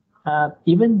sense,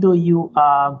 even though you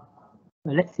are,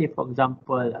 let's say for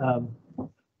example,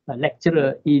 a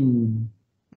lecturer in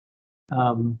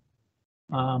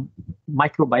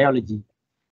microbiology,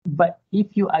 but if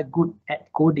you are good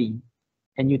at coding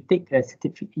and you take a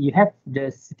certificate, you have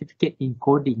the certificate in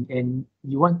coding, and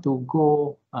you want to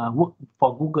go work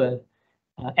for Google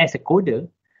as a coder,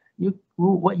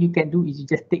 what you can do is you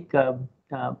just take an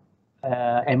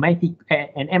MIT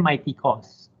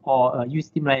course or a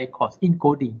UCMI course in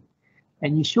coding,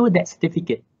 and you show that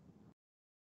certificate,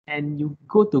 and you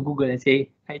go to Google and say,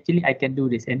 actually I can do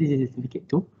this, and this is a certificate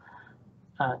too,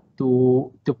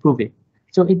 to prove it.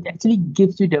 So it actually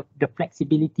gives you the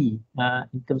flexibility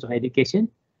in terms of education.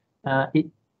 It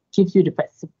gives you the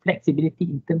flexibility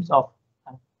in terms of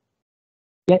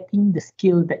getting the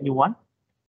skill that you want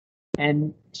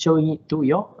and showing it to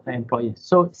your employers.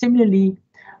 So similarly,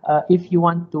 if you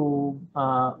want to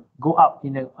go out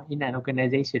in an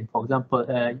organization, for example,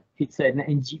 it's an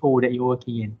NGO that you're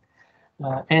working in,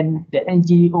 and the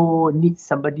NGO needs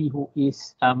somebody who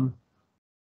is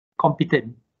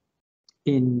competent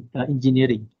in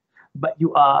engineering, but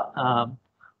you are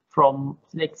from,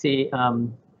 let's say,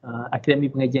 Akademi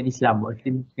Pengajian Islam or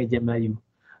Akademi Pengajian Melayu.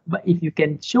 But if you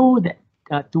can show that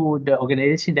to the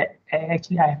organization that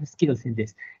actually I have skills in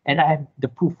this, and I have the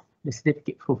proof, the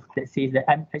certificate proof that says that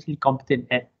I'm actually competent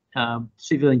at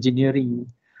civil engineering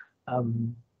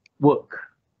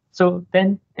work. So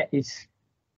then that is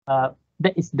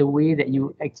the way that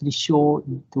you actually show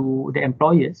to the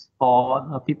employers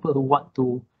or people who want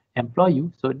to employ you.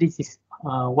 So this is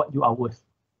what you are worth.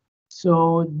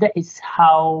 So that is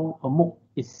how a MOOC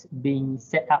is being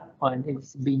set up and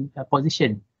it's being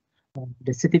positioned.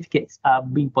 The certificates are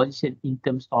being positioned in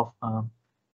terms of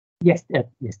yesterday,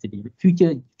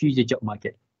 future job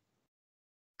market.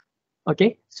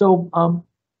 Okay, so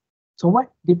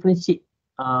what differentiates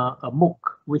a MOOC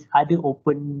with other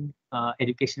open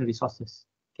educational resources?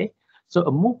 Okay, so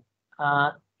a MOOC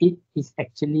it is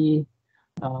actually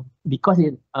because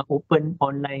it's open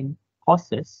online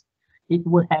courses, it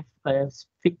will have a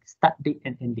fixed start date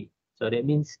and end date. So that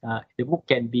means the MOOC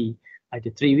can be either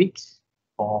 3 weeks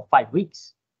or 5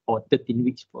 weeks or 13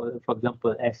 weeks, for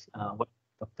example, as what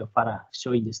Dr. Farrah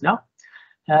showing just now.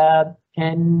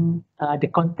 And the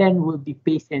content will be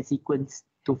paced and sequenced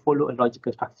to follow a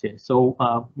logical structure. So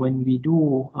when we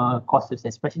do courses,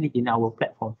 especially in our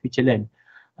platform, FutureLearn,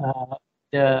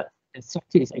 the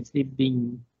structure is actually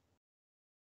being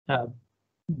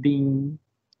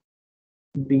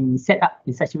set up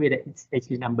in such a way that it's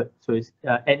actually numbered. So it's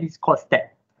at least called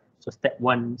step. So step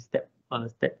 1, step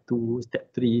 2,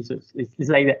 step 3. So it's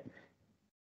like that.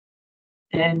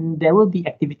 And there will be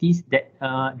activities that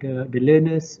the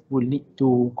learners will need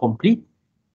to complete,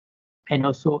 and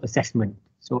also assessment.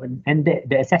 So and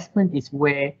the assessment is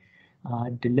where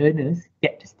the learners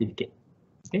get the certificate.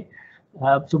 Okay.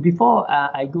 So before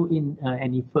I go in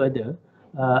any further,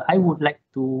 I would like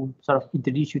to sort of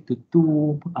introduce you to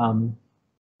two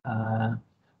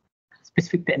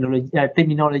specific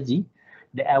terminology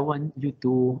that I want you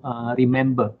to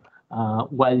remember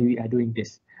while we are doing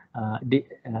this,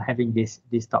 having this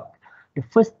talk. The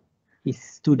first is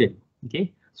student.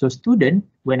 Okay, so student,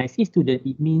 when I say student,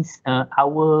 it means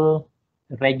our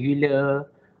regular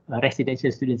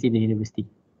residential students in the university.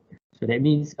 So that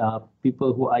means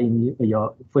people who are in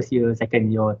your first year,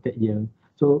 second year, third year,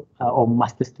 so or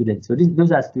master students. So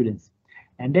those are students.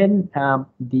 And then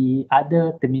the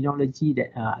other terminology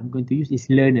that I'm going to use is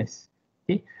learners.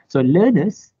 Okay, so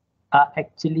learners are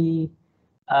actually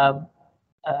a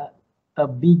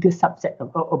bigger subset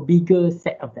of, a bigger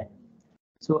set of that.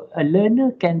 So a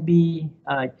learner can be,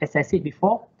 as I said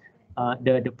before,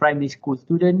 the primary school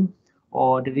student,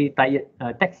 or the retired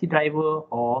taxi driver,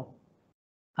 or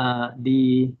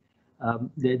the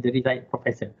retired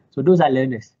professor. So those are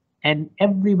learners, and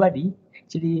everybody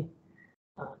actually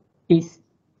is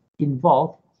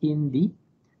involved in the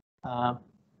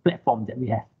platform that we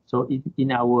have. So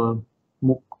in our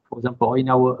MOOC, for example, or in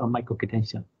our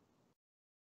micro-credential.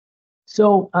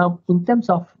 So in terms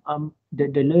of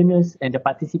the learners and the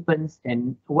participants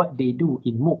and what they do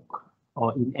in MOOC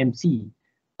or in MC,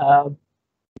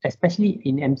 especially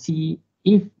in MC,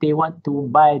 if they want to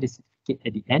buy the certificate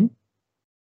at the end,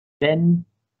 then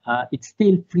it's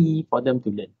still free for them to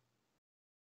learn.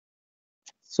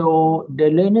 So the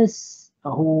learners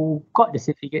who got the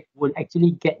certificate will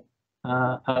actually get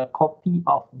a copy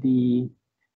of the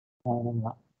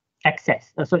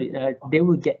access. They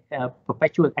will get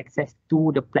perpetual access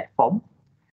to the platform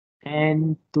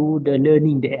and to the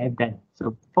learning they have done.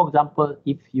 So, for example,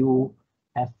 if you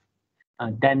have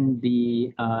done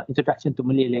the introduction to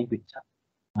Malay language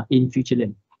in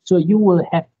FutureLearn, so you will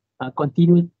have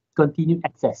continued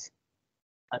access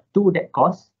to that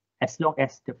course as long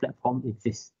as the platform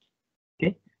exists.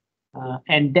 Okay,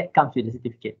 and that comes with the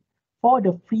certificate. For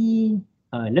the free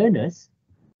learners,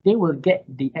 they will get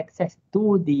the access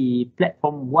to the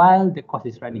platform while the course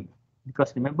is running.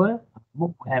 Because remember,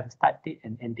 MOOC will have a start date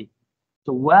and end date.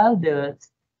 So while the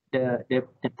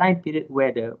time period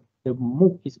where the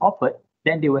MOOC is offered,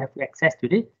 then they will have access to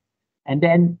it, and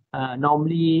then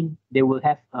normally they will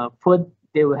have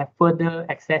further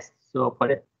access. So for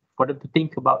them to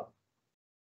think about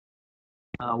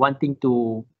wanting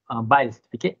to buy the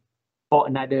certificate for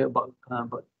another about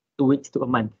 2 weeks to a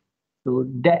month. So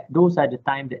those are the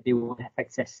time that they will have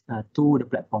access to the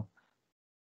platform.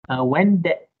 When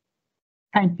that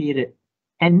time period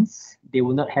ends, they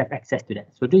will not have access to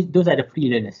that. So those are the free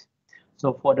learners.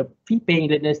 So for the fee-paying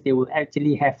learners, they will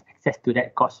actually have access to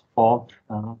that course for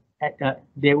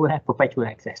they will have perpetual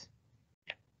access.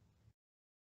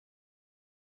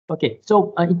 Okay,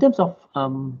 so in terms of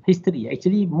history,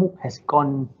 actually MOOC has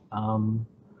gone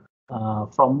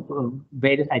from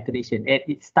various iterations.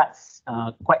 It starts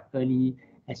quite early,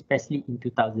 especially in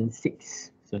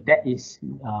 2006. So that is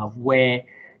where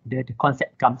the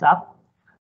concept comes up.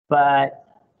 But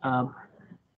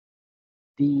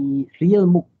the real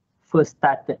MOOC first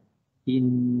started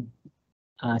in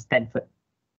Stanford.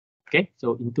 Okay,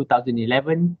 so in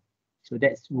 2011, so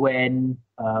that's when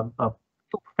two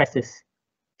professors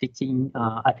teaching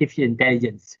artificial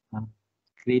intelligence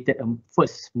created a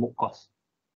first MOOC course.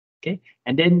 Okay,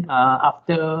 and then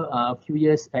after a few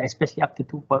years, especially after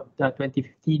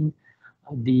 2015,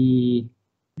 the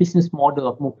business model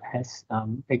of MOOC has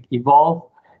evolved.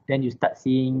 Then you start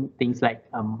seeing things like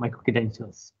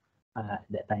microcredentials at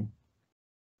that time.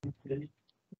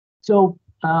 So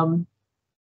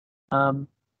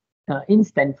in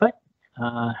Stanford,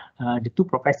 the two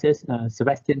professors,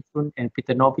 Sebastian Sun and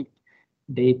Peter Novick,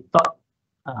 they taught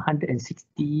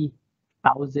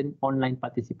 160,000 online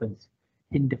participants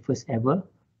in the first ever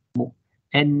MOOC.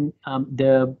 And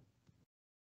the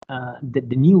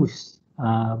news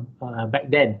back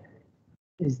then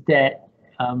is that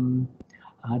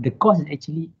the course is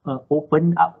actually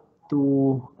opened up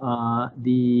to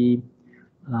the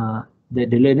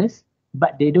learners,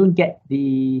 but they don't get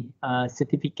the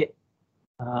certificate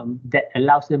that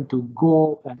allows them to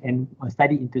go and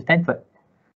study into Stanford,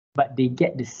 but they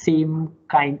get the same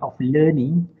kind of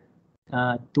learning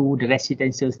to the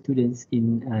residential students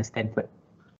in Stanford.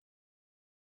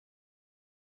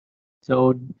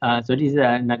 So this is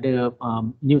another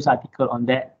news article on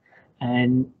that.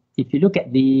 And if you look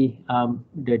at the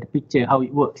picture, how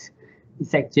it works,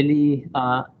 it's actually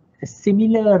a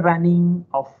similar running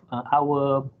of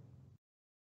our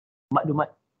maklumat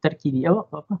terkini,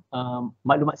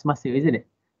 maklumat semasa, isn't it?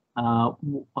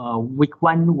 Week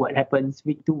 1, what happens?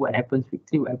 Week 2, what happens? Week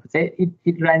 3, what happens?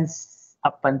 It runs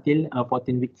up until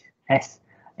 14 weeks as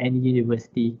any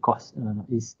university course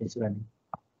is running.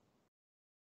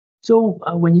 So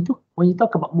when you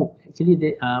talk about MOOC, actually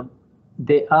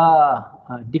there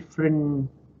are different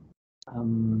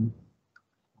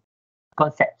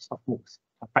concepts of MOOCs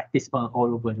practiced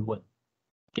all over the world.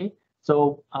 Okay,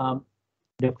 so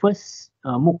the first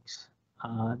MOOCs,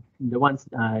 the ones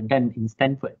done in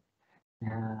Stanford,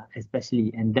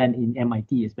 especially, and done in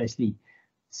MIT, especially.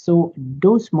 So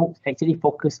those MOOCs actually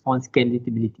focus on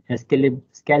scalability.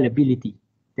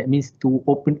 That means to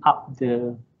open up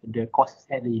the courses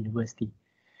at the university.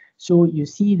 So you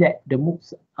see that the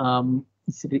MOOCs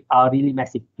are really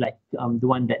massive, like the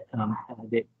one that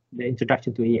the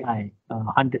introduction to AI,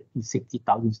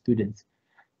 160,000 students.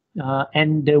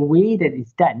 And the way that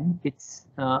it's done, it's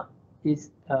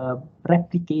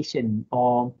replication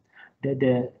or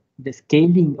the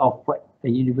scaling of what a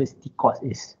university course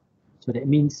is. So that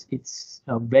means it's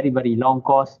a very, very long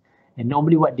course. And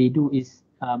normally what they do is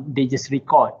they just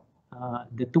record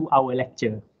the 2-hour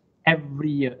lecture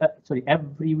every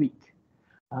week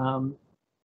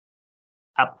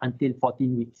up until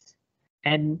 14 weeks.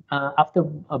 And after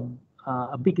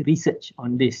a big research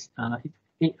on this,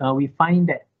 we find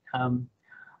that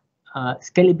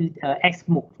scalability,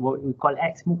 XMOOC, what we call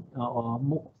XMOOC or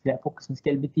MOOC that focus on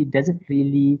scalability, doesn't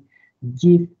really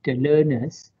give the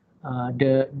learners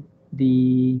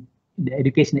the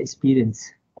education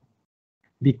experience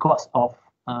because of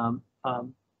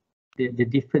the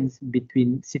difference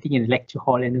between sitting in a lecture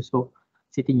hall and also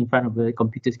sitting in front of a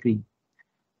computer screen.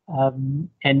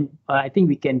 And I think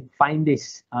we can find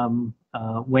this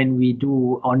when we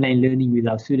do online learning with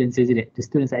our students, isn't it? The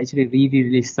students are actually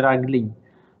really struggling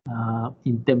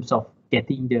in terms of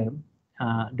getting their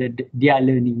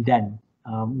learning done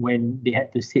when they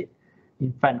had to sit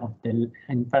in front of the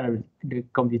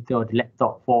computer or the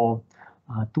laptop for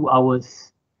 2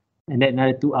 hours, and then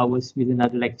another 2 hours with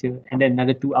another lecture, and then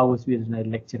another 2 hours with another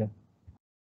lecturer.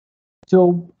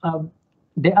 So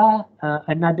there are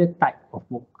another type of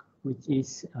MOOC, which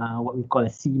is what we call a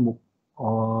CMOOC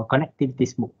or connectivity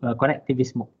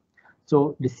MOOC.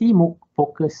 So the CMOOC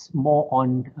focus more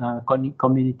on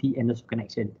community and also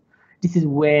connection. This is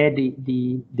where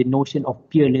the notion of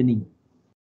peer learning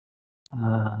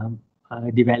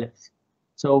develops.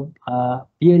 So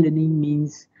peer learning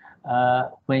means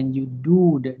when you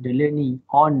do the learning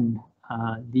on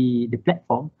the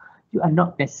platform, you are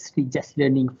not necessarily just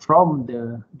learning from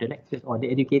the lecturers or the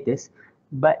educators,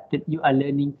 but you are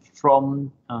learning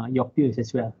from your peers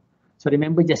as well. So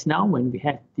remember just now when we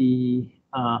had the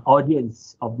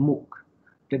audience of MOOC,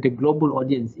 the global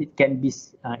audience, it can be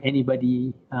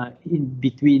anybody in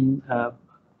between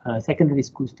secondary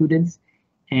school students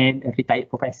and a retired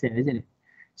professor, isn't it?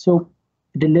 So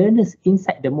the learners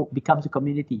inside the MOOC becomes a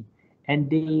community and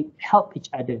they help each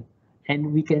other.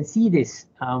 And we can see this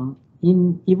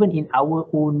even in our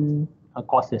own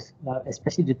courses,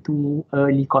 especially the two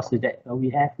early courses that we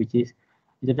have, which is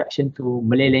Introduction to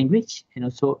Malay Language and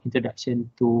also Introduction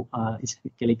to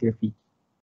Islamic Calligraphy.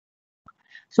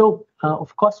 So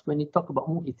of course, when you talk about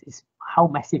MOOC, it's how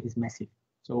massive is massive.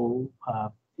 So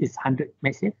is 100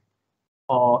 massive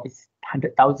or is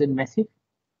 100,000 massive?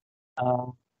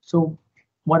 So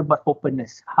what about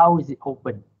openness? How is it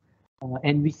open?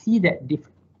 And we see that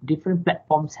different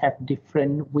platforms have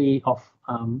different way of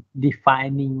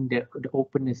defining the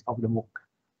openness of the MOOC.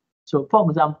 So for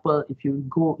example, if you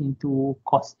go into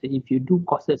if you do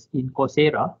courses in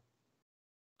Coursera,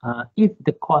 if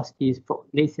the course is for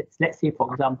let's say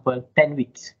for example 10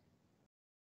 weeks,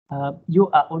 you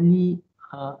are only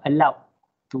allowed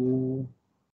to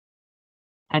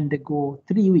undergo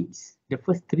 3 weeks, the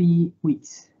first 3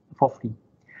 weeks for free.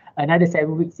 Another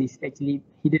 7 weeks is actually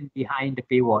hidden behind the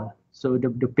paywall. So the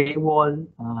paywall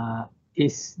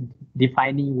is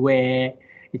defining where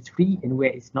it's free and where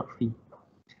it's not free.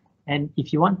 And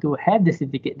if you want to have the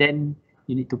certificate, then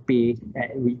you need to pay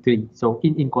at week 3. So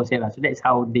in Coursera, so that's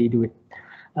how they do it.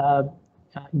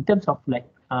 In terms of like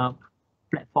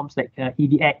platforms like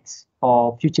ADeC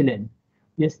or FutureLearn,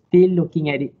 we're still looking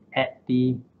at it at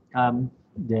the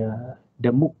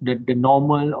MOOC, the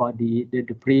normal or the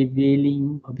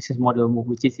prevailing business model MOOC,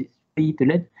 which is free to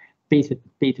learn, pay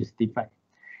to certify.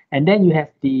 And then you have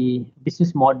the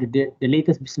business model, the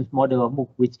latest business model of MOOC,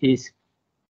 which is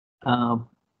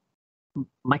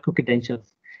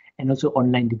micro-credentials and also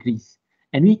online degrees.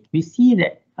 And we see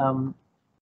that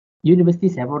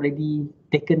universities have already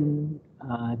taken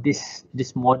this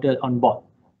model on board.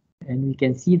 And we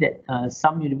can see that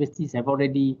some universities have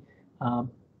already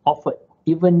offered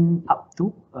even up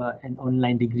to an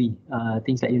online degree,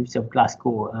 things like University of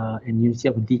Glasgow and University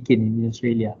of Deakin in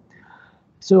Australia.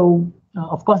 So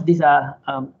of course, these are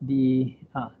the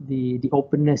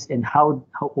openness and how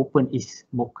open is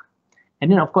MOOC.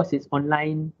 And then of course it's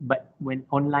online, but when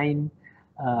online,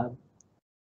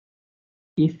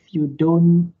 if you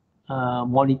don't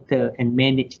monitor and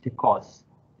manage the course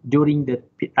during the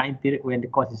time period when the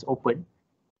course is open,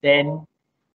 then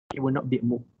it will not be a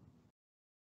MOOC.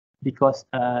 Because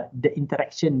the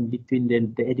interaction between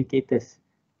the educators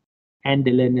and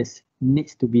the learners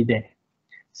needs to be there.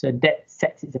 So that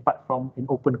sets it apart from an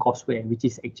open courseware, which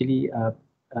is actually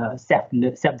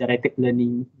self-directed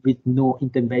learning with no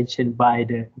intervention by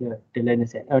the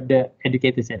learners or the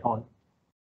educators at all.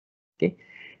 Okay,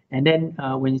 and then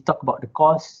when you talk about the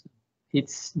course,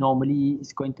 it's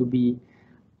going to be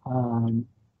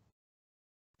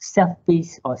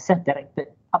self-paced or self-directed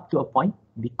up to a point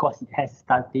because it has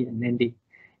started and ended.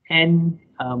 And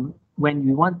when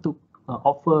we want to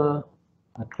offer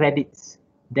credits,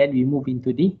 then we move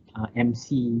into the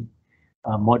MC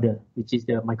model, which is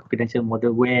the micro-credential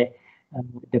model, where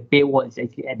the paywall is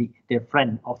actually at the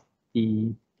front of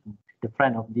the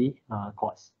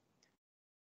course.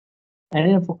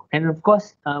 And of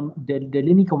course, the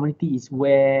learning community is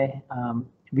where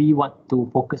we want to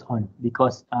focus on,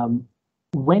 because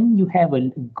when you have a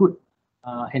good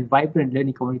and vibrant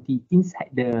learning community inside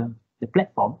the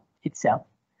platform itself,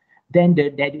 then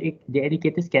the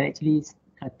educators can actually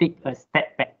take a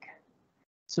step back.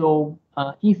 So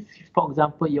if, for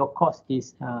example, your course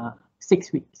is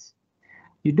 6 weeks,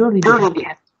 you don't really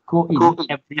have to go in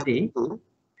every day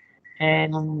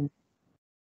and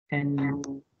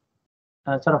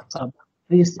sort of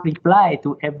reply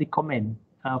to every comment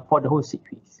for the whole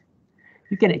 6 weeks.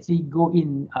 You can actually go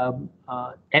in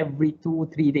every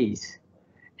 2-3 days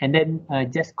and then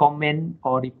just comment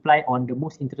or reply on the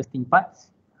most interesting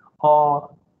parts or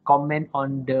comment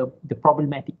on the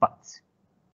problematic parts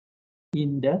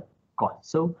in the course.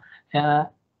 So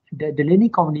the learning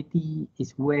community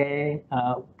is where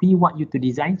we want you to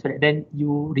design so that then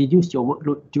you reduce your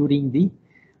workload during the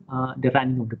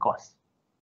running of the course.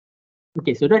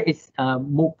 Okay, so that is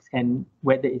MOOCs, and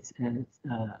whether it's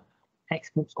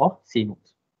XMOOCs or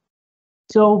CMOOCs.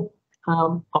 So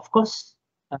of course,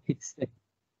 it's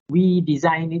we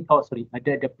design it. Oh, sorry,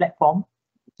 the platform,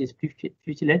 which is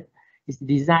FutureLearn, is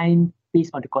designed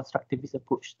based on the constructivist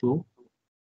approach too.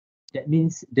 That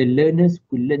means the learners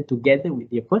will learn together with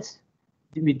their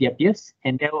peers,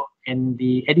 and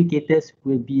the educators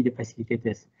will be the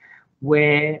facilitators.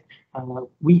 Where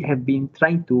we have been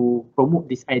trying to promote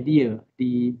this idea,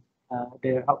 the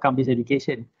outcome-based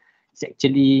education is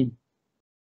actually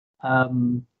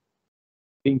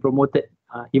being promoted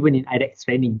even in ADeC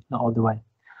training, not all the while.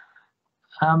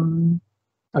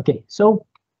 Okay, so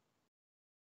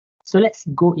let's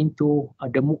go into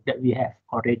the MOOC that we have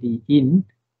already in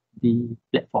the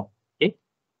platform. Okay,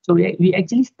 so we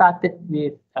actually started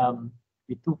with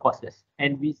 2 courses,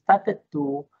 and we started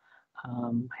to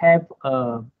have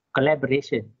a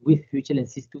collaboration with FutureLearn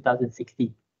since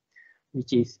 2016,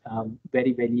 which is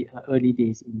very early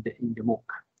days in the MOOC.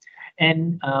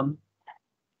 And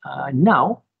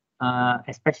now,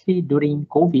 especially during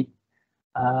COVID,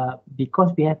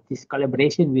 because we have this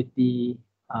collaboration with the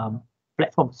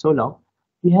platform so long,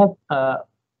 we have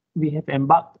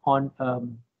embarked on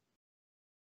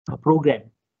a program,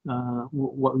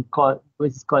 what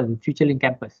is called the FutureLearn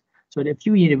Campus. So there are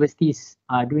few universities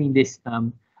are doing this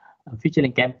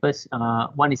FutureLearn Campus.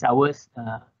 One is ours,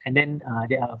 and then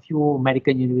there are a few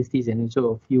American universities and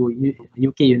also a few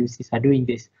UK universities are doing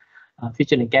this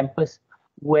FutureLearn Campus,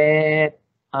 where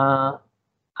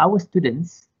our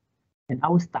students and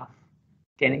our staff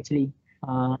can actually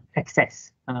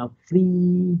access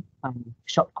free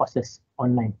short courses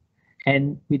online,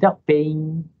 and without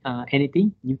paying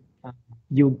anything, you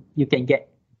can get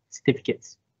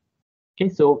certificates. Okay,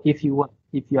 so if you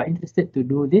are interested to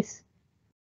do this,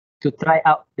 to try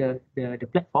out the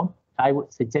platform, I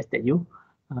would suggest that you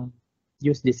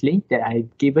use this link that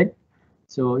I've given.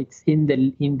 So it's in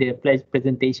the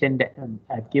presentation that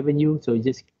I've given you. So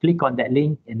just click on that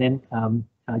link and then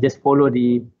just follow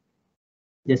the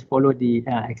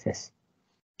access.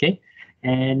 Okay,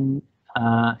 and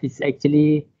it's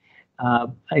actually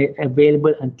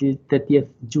available until 30th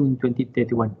June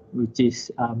 2031, which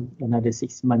is another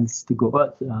 6 months to go.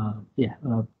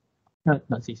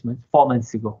 Not 6 months, 4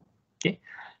 months to go. Okay.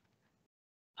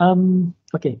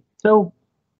 Okay. So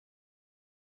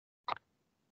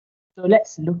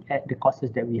let's look at the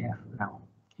courses that we have now.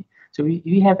 Okay. So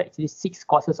we have actually 6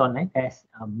 courses online, as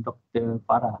Dr.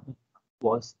 Farrah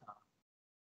was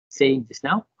saying just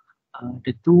now.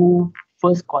 The 2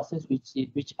 first courses,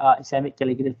 which are Islamic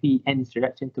calligraphy and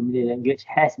Introduction to Malay Language,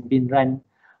 has been run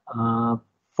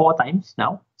 4 times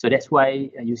now. So that's why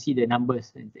you see the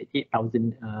numbers,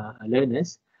 8,000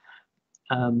 learners.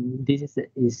 This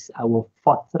is our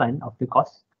 4th run of the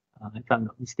course, if I'm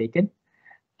not mistaken.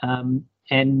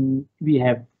 And we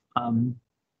have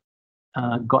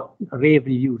got rave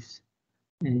reviews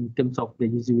in terms of the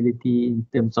usability, in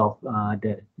terms of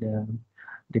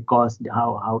the course,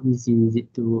 how easy is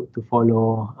it to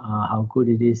follow, how good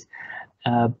it is.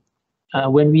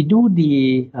 When we do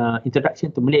the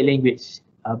Introduction to Malay Language,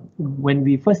 when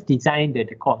we first designed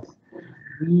the course,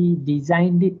 we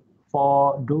designed it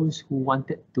for those who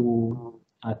wanted to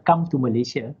come to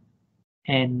Malaysia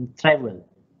and travel.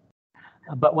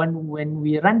 But when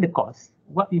we ran the course,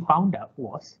 what we found out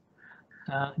was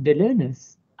the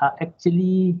learners are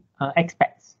actually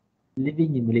expats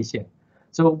living in Malaysia.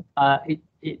 So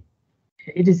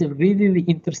it is a really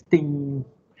interesting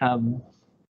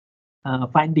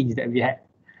findings that we had,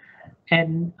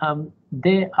 and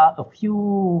there are a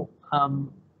few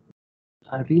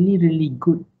really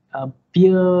good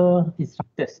peer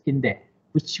instructors in there,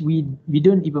 which we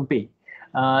don't even pay.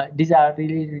 These are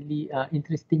really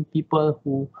interesting people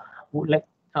who would like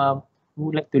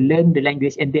to learn the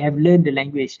language, and they have learned the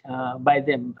language by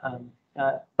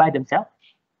themselves,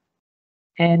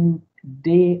 and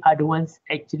they are the ones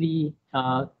actually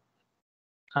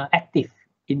active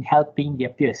in helping their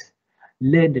peers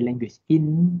learn the language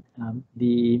in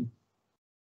the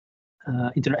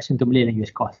Introduction to Malay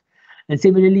Language course. And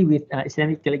similarly with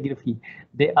Islamic calligraphy,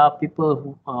 there are people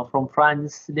who from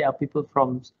France, there are people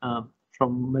from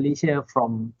Malaysia,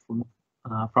 from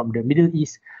the Middle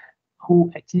East,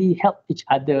 who actually help each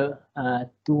other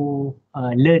to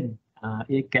learn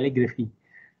calligraphy.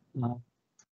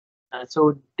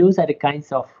 So those are the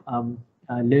kinds of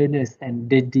learners and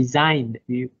the design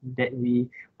that we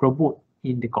promote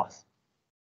in the course.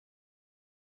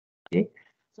 Okay,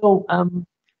 so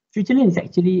FutureLearn is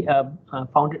actually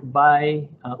founded by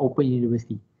Open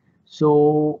University.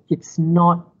 So it's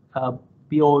not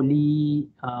purely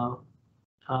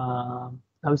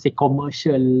I would say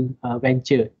commercial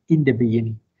venture in the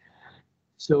beginning.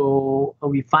 So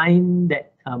we find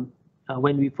that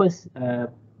when we first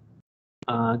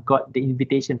got the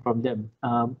invitation from them,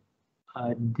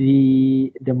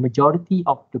 the majority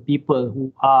of the people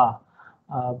who are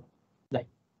like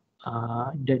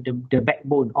the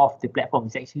backbone of the platform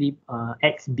is actually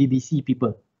ex-BBC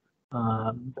people,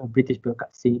 British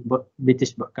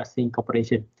Broadcasting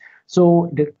Corporation. So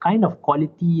the kind of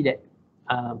quality that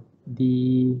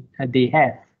they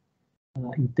have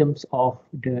in terms of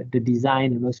the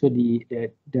design and also the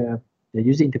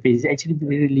user interface is actually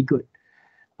really good.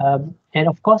 And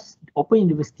of course, Open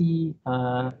University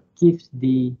gives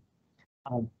the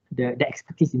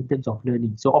expertise in terms of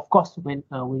learning. So of course, when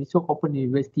you talk Open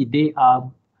University, they are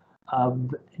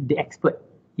the expert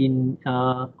in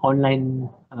online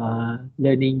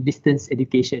learning, distance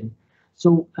education.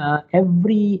 So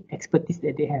every expertise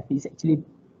that they have is actually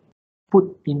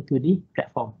put into the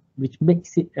platform, which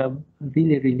makes it a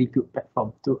really good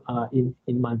platform to in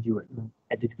my view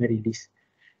at the very least.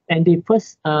 And they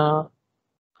first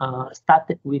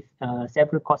started with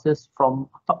several courses from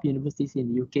top universities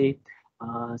in the UK,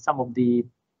 some of the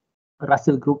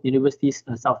Russell Group universities,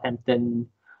 Southampton,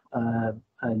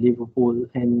 Liverpool,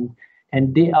 and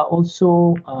they are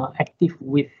also active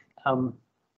with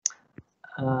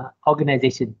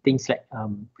organization, things like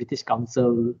British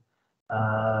Council,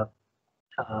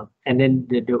 and then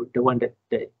the one that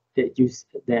use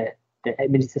that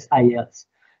administers IELTS.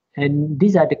 And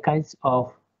these are the kinds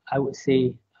of, I would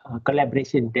say,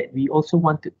 collaboration that we also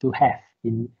wanted to have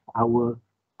in our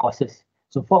courses.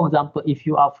 So for example, if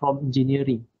you are from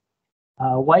engineering,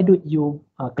 why don't you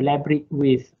collaborate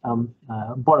with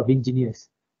Board of Engineers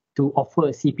to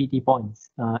offer CPT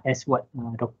points, as what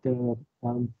Dr.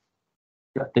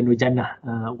 Nurjana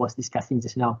was discussing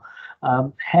just now.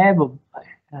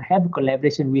 Have a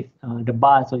collaboration with the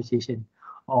Bar Association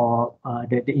or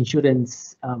the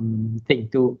insurance thing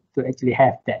to actually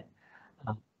have that.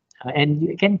 And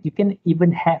you can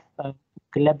even have a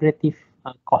collaborative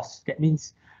course. That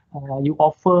means you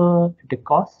offer the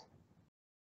course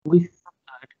with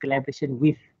collaboration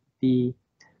with the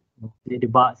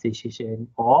Bar Association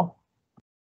or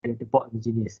the Board of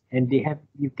Engineers, and they have,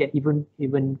 you can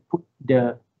even put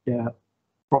the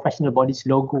professional body's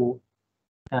logo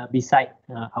beside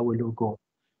our logo,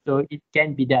 so it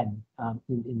can be done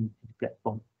in the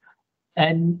platform.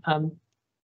 And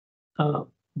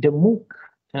the MOOC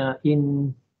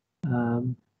in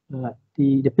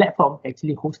the platform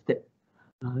actually hosted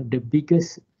the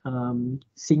biggest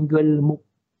single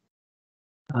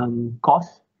MOOC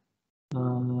course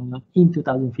in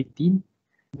 2015,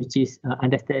 which is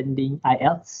understanding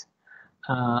IELTS.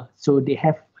 So they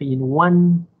have, in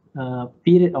one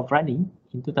period of running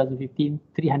in 2015,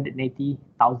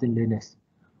 380,000 learners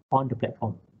on the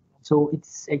platform. So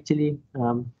it's actually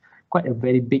quite a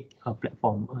very big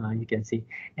platform, you can say.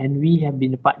 And we have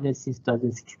been a partner since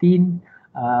 2016.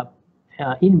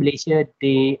 In Malaysia,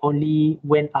 they only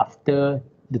went after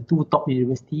the two top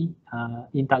university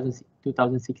in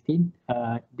 2016.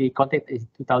 They contacted in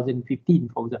 2015,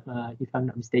 for example, if I'm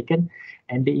not mistaken,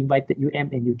 and they invited UM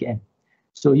and UKM.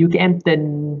 So UKM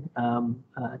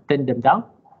turned them down.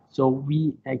 So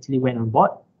we actually went on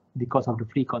board because of the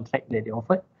free contract that they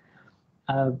offered,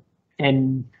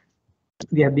 and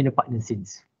we have been a partner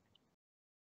since.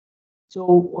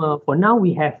 So for now,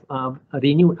 we have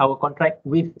renewed our contract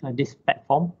with this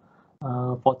platform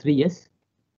for 3 years.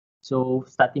 So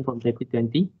starting from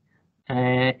 2020,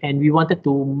 and we wanted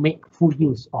to make full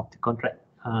use of the contract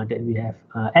that we have.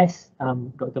 As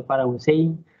Dr. Farrah was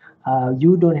saying,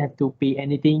 you don't have to pay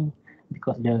anything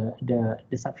because the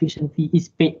sufficient fee is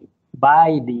paid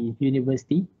by the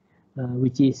university,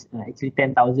 which is actually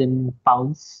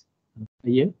 £10,000 a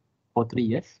year for 3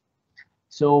 years.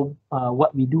 So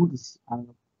what we do is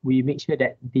we make sure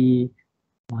that the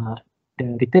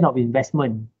return of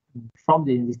investment from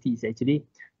the university is actually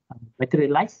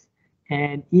materialized,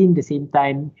 and in the same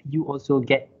time you also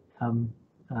get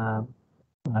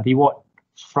reward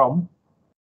from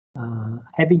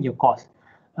having your course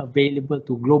available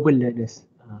to global learners.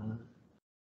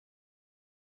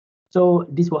 So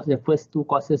this was the first 2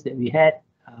 courses that we had,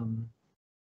 and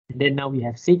then now we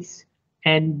have 6.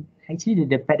 And actually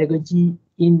the pedagogy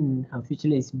in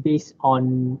FutureLearn is based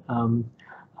on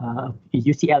a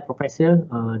UCL professor,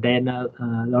 Dina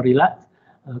Lorilat,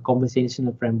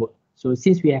 conversational framework. So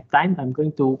since we have time, I'm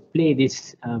going to play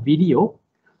this video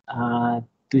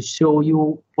to show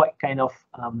you what kind of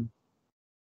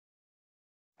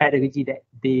pedagogy that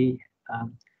they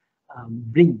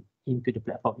bring into the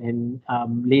platform, and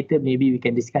later maybe we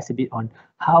can discuss a bit on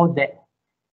how that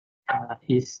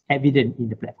is evident in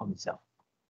the platform itself.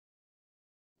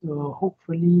 So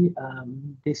hopefully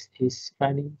this is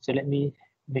running. So let me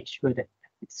make sure that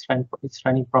it's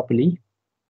running properly.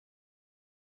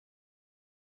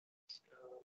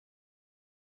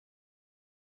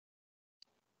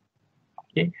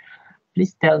 Okay,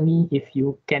 please tell me if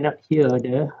you cannot hear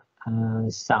the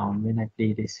sound when I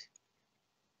play this.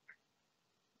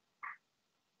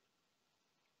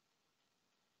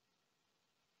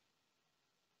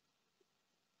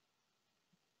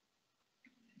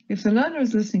 If the learner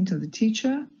is listening to the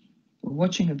teacher, or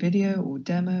watching a video or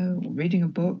demo, or reading a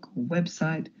book or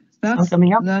website, that's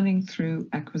learning through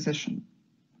acquisition.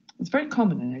 It's very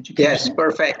common in education. Yes,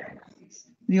 perfect.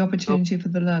 The opportunity for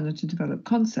the learner to develop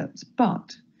concepts,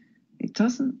 but it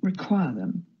doesn't require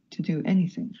them to do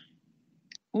anything.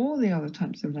 All the other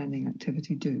types of learning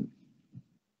activity do.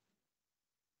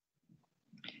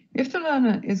 If the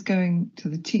learner is going to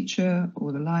the teacher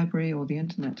or the library or the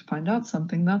internet to find out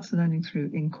something, that's learning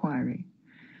through inquiry.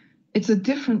 It's a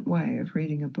different way of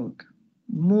reading a book,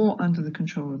 more under the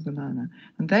control of the learner.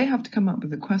 And they have to come up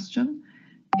with a question,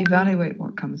 evaluate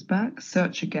what comes back,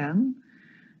 search again.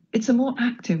 It's a more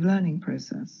active learning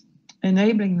process,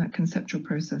 enabling that conceptual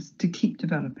process to keep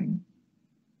developing.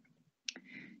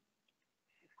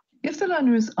 If the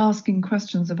learner is asking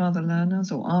questions of other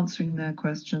learners or answering their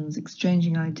questions,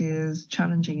 exchanging ideas,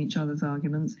 challenging each other's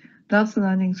arguments, that's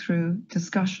learning through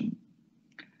discussion.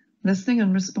 Listening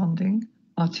and responding,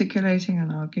 articulating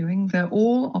and arguing, they're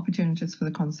all opportunities for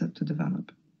the concept to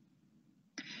develop.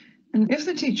 And if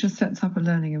the teacher sets up a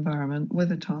learning environment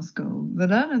with a task goal, the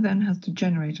learner then has to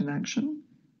generate an action,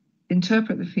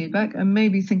 interpret the feedback, and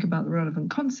maybe think about the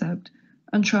relevant concept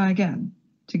and try again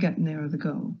to get nearer the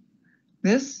goal.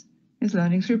 This is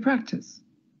learning through practice.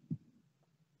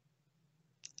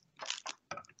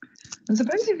 And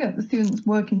suppose you get the students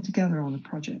working together on a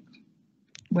project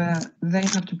where they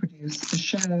have to produce a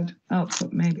shared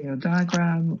output, maybe a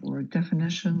diagram or a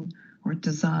definition or a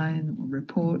design or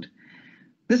report.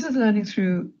 This is learning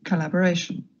through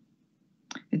collaboration.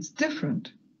 It's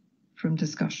different from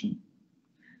discussion.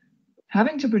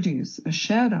 Having to produce a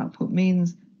shared output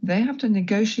means they have to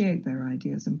negotiate their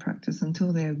ideas in practice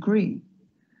until they agree.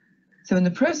 So in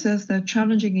the process, they're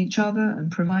challenging each other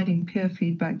and providing peer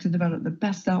feedback to develop the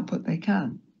best output they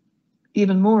can.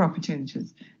 Even more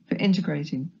opportunities for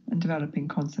integrating and developing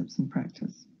concepts in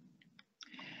practice.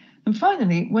 And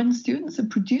finally, when students are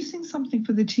producing something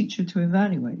for the teacher to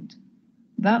evaluate,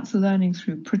 that's learning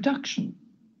through production.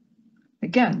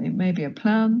 Again, it may be a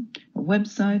plan, a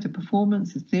website, a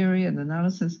performance, a theory, an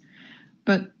analysis,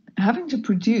 but having to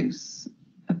produce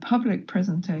a public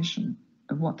presentation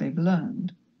of what they've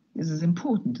learned is as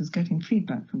important as getting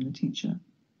feedback from the teacher.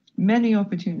 Many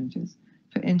opportunities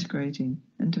for integrating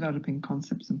and developing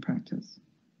concepts in practice.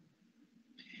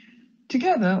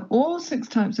 Together, all 6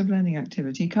 types of learning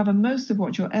activity cover most of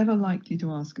what you're ever likely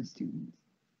to ask a student.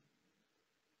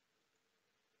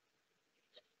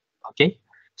 Okay,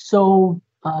 so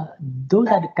those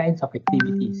are the kinds of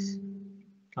activities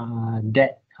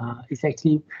that is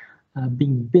actually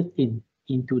being built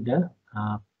into the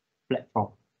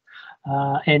platform.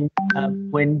 And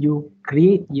when you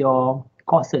create your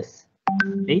courses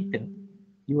later,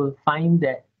 you will find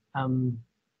that,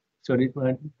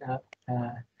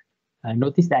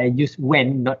 notice that I use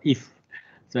when, not if.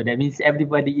 So that means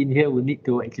everybody in here will need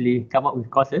to actually come up with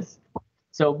courses.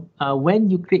 So when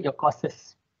you create your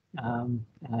courses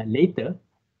later,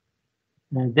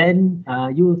 then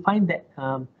you will find that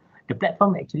the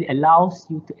platform actually allows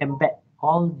you to embed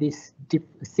all these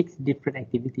 6 different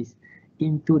activities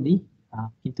into the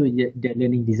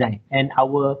learning design, and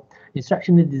our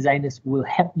instructional designers will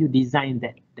help you design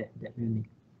that learning.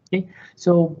 Okay,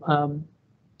 so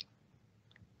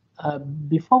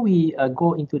before we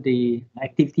go into the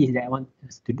activities that I want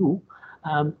us to do,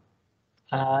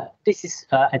 this is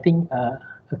I think a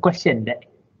question that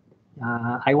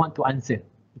I want to answer.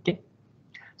 Okay,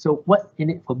 so what's in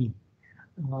it for me?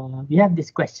 We have this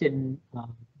question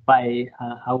by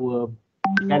our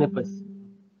developers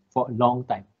for a long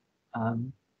time,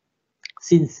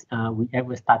 since we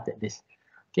ever started this.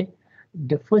 Okay,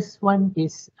 the first one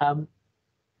is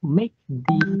make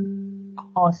the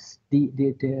course,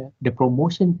 the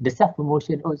promotion, the self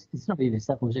promotion. Oh, it's not really the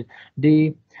self promotion.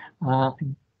 The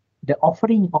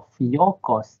offering of your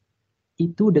course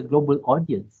into the global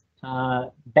audience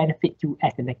benefit you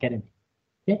as an academic.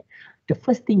 Okay, the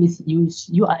first thing is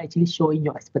you are actually showing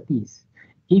your expertise.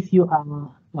 If you are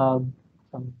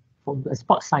from a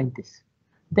sports scientist,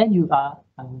 then you are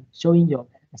showing your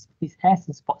expertise as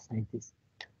a sports scientist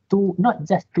to not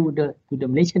just to the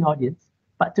Malaysian audience,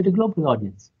 but to the global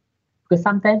audience. Because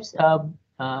sometimes our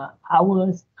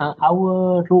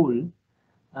role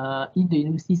in the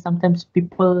university, sometimes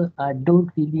people don't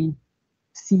really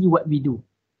see what we do.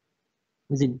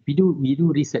 As in, we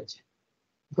do research,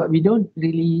 but we don't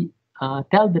really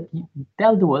tell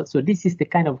the world. So this is the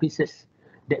kind of research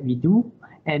that we do,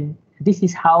 and this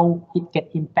is how it can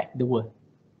impact the world.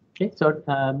 Okay, so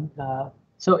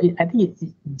I think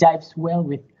it jives well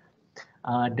with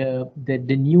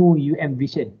the new UM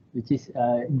vision, which is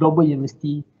global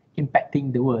university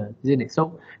impacting the world, isn't it?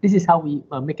 So this is how we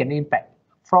make an impact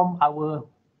from our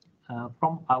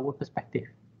perspective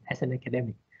as an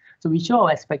academic. So we show our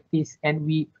expertise and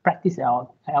we practice our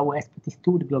expertise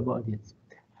to the global audience.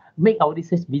 Make our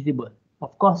research visible.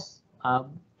 Of course,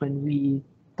 when we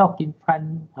talk in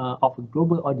front of a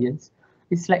global audience,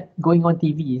 it's like going on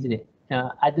TV, isn't it?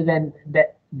 Other than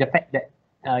that, the fact that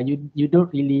you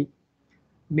don't really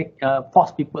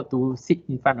force people to sit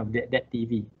in front of that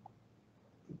TV.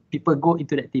 People go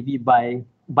into that TV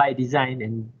by design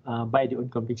and by their own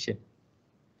conviction.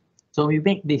 So we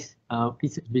make this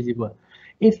research visible.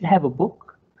 If you have a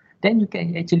book, then you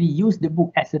can actually use the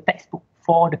book as a textbook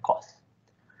for the course.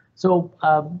 So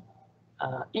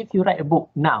if you write a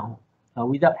book now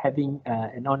without having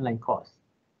an online course,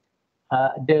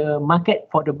 the market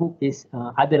for the book is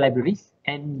other libraries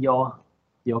and your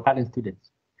current students.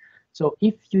 So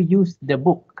if you use the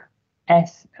book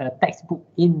as a textbook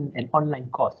in an online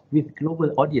course with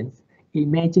global audience,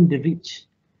 imagine the reach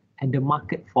and the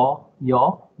market for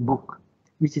your book,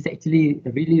 which is actually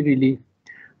really, really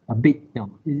big now,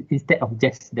 instead of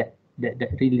just that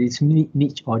really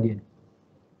niche audience.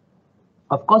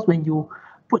 Of course, when you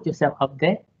put yourself out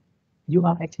there, you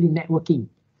are actually networking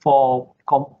for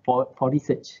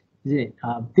research, isn't it?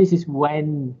 This is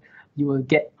when you will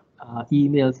get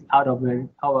emails out of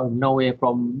nowhere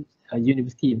from a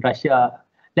university in Russia.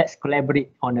 Let's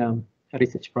collaborate on a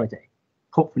research project,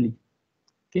 hopefully.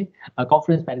 Okay, a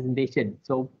conference presentation.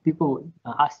 So people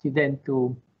ask you then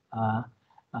to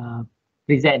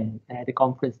present at the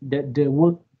conference the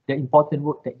work, the important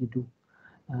work that you do,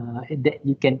 that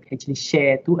you can actually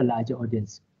share to a larger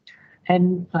audience.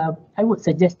 And I would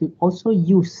suggest to also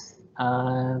use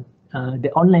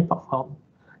the online platform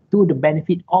to the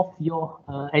benefit of your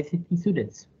existing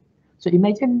students. So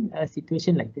imagine a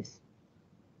situation like this.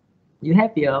 You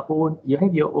have your own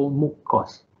MOOC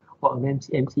course or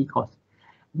MC course,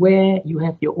 where you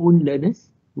have your own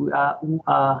learners who are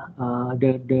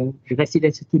the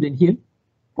residential student here,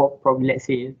 or probably let's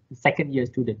say second year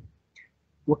student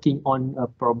working on a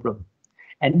problem,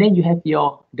 and then you have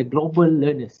the global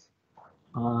learners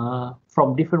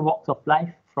from different walks of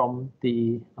life, from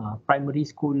the primary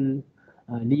school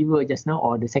leaver just now,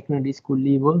 or the secondary school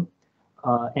leaver,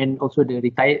 and also the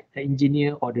retired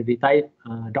engineer or the retired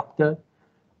doctor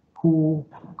who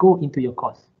go into your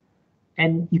course.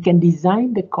 And you can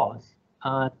design the course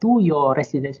to your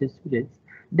residential students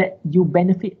that you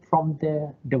benefit from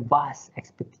the vast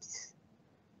expertise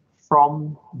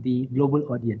from the global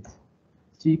audience.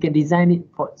 So you can design it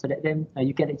so that then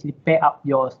you can actually pair up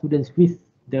your students with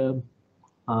the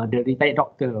retired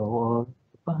doctor or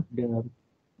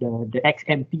the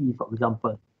ex-MP, for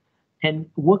example, and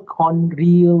work on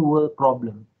real world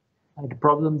problem, the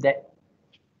problem that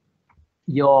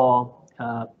your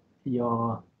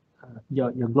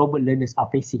global learners are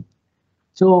facing.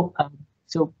 So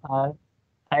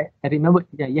I remember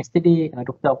yesterday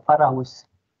Dr. Farrah was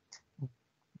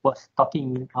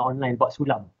talking online about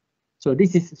Sulam. So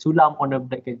this is Sulam on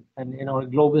a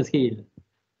global scale.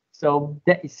 So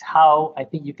that is how I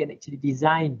think you can actually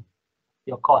design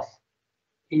your course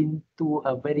into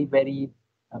a very, very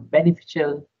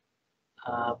beneficial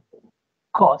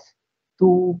course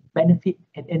to benefit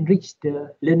and enrich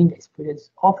the learning experience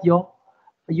of your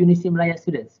University Malaya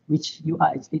students, which you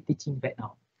are actually teaching right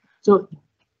now. So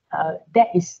that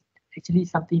is actually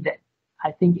something that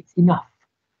I think it's enough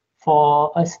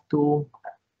for us to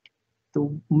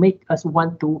to make us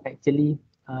want to actually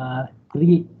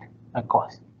create a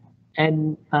course.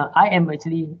 And I am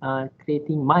actually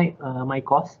creating my my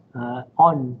course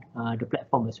on the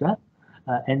platform as well.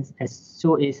 And as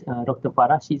so is Dr.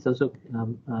 Farrah, she's also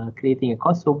creating a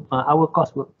course. So our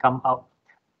course will come out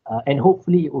and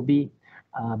hopefully it will be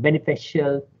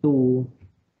beneficial to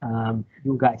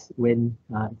you guys when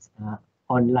it's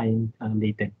online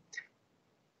later.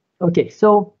 Okay,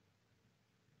 so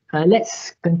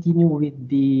let's continue with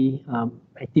the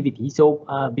activity. So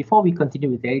before we continue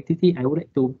with the activity, I would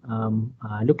like to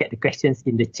look at the questions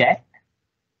in the chat.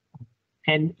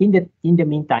 And in the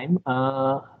meantime,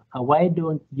 why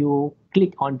don't you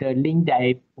click on the link that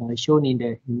I've shown in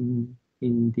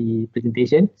the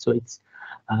presentation? So it's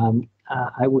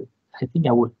I think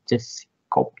I would just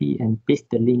copy and paste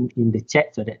the link in the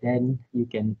chat so that then you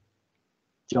can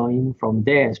join from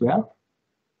there as well.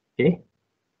 Okay.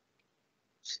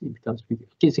 It becomes okay.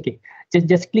 It's okay.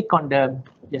 Just click on the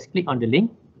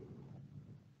link,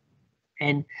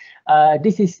 and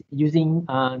this is using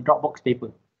Dropbox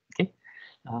paper. Okay.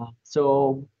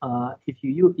 So if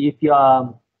you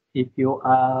are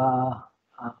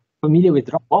familiar with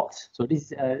Dropbox, so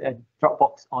this is a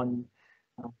Dropbox on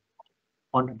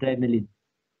Adrenaline.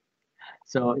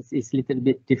 So it's a little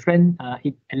bit different.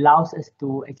 It allows us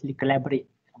to actually collaborate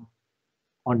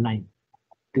online,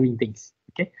 doing things.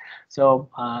 Okay, so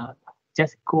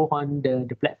just go on the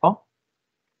platform.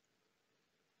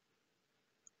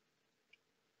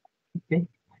 Okay,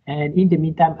 and in the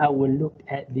meantime, I will look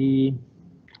at the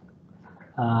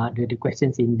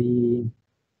questions in the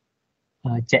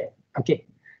chat. Okay,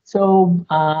 so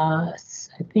I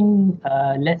think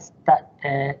let's start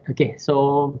at, okay,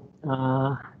 so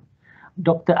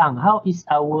Dr. Ang, how is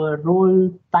our role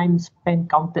time spent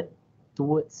counted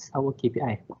towards our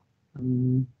KPI?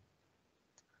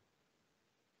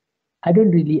 I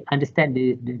don't really understand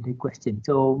the question.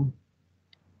 So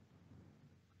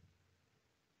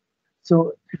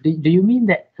do you mean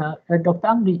that Dr.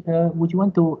 Ang, would you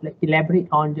want to like elaborate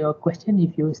on your question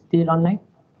if you're still online?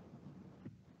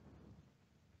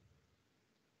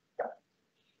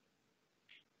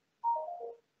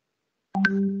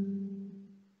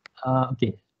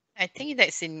 Okay. I think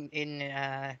that's in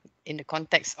the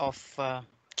context of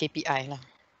KPI lah.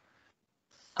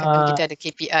 Kita ada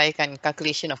KPI kan,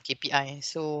 calculation of KPI.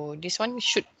 So this one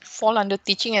should fall under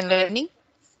teaching and learning.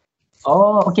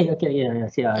 Oh, okay, yeah,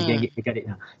 I get it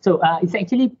now. So it's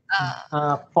actually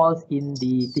falls in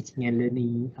the teaching and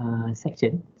learning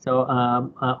section. So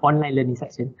online learning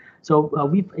section. So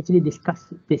we've actually discussed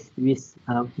this with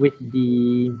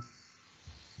the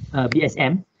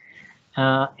BSM,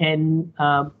 and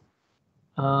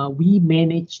we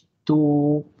managed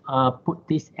to put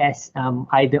this as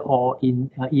either or in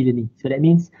e-learning. So that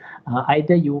means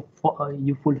either you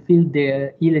fulfill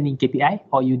the e-learning KPI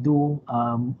or you do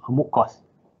a MOOC course.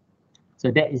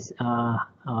 So that is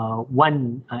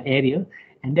one area,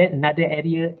 and then another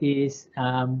area is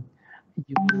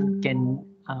you can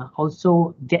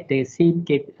also get the same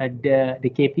the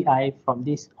KPI from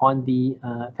this on the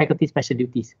faculty special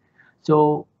duties.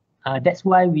 So that's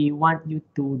why we want you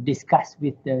to discuss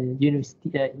with the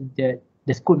university,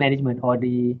 the school management or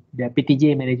the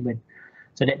PTJ management,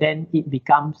 so that then it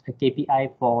becomes a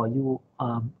KPI for you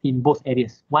in both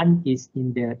areas. One is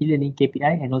in the e-learning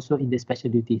KPI and also in the special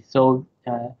duties. So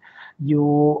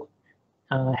you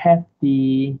have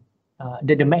the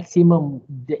maximum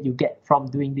that you get from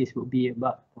doing this would be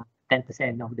about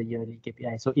 10% of the yearly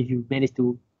KPI. So if you manage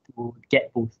to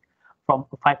get both, from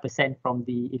 5% from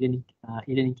the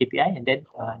e-learning KPI and then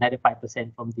another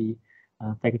 5% from the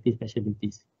faculty special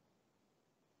duties.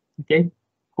 Okay,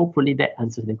 hopefully that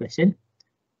answers the question.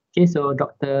 Okay, so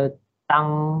Dr.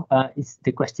 Tang,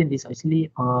 the question is actually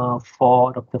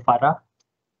for Dr. Farrah.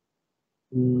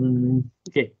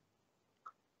 Okay.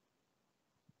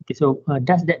 Okay, so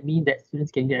does that mean that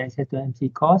students can get access to MC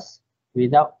course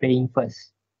without paying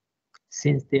first,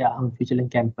 since they are on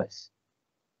FutureLearn campus?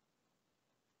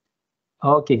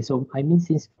 Okay, so I mean,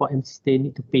 since for MCs they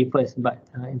need to pay first, but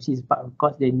MCs, but of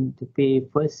course they need to pay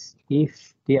first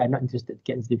if they are not interested to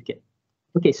get a certificate.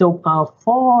 Okay, so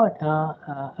for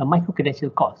a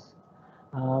micro-credential course,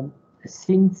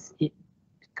 since it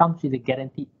comes with a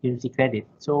guaranteed university credit,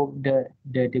 so the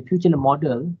FutureLearn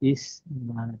model is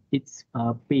it's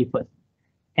pay first,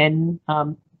 and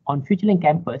on FutureLearn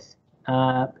campus,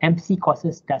 MC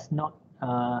courses is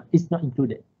not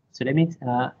included. So that means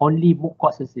only MOOC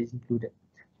courses is included.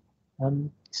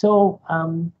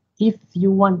 If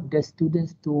you want the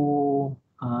students to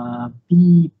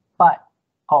be part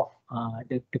of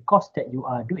the course that you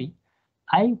are doing,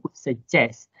 I would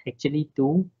suggest actually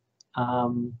to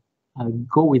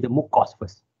go with the MOOC course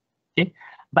first. Okay,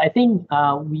 but I think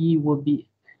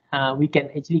we can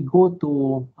actually go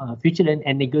to FutureLearn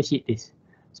and negotiate this.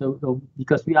 So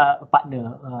because we are a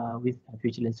partner with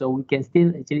FutureLearn, so we can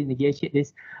still actually negotiate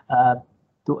this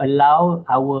to allow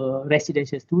our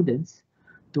residential students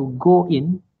to go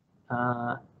in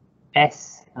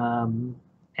as a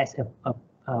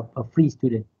free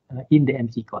student in the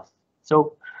MC course.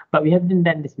 So, but we haven't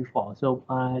done this before. So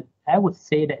I would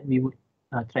say that we would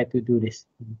try to do this.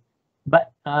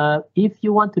 But if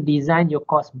you want to design your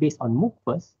course based on MOOC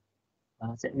first,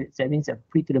 that means a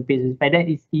free to the basis. By that,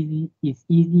 it's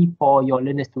easy for your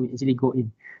learners to actually go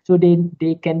in. So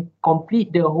they can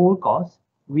complete the whole course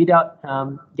without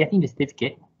getting the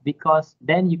certificate, because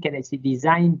then you can actually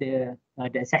design the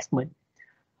assessment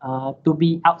to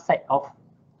be outside of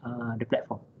the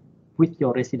platform with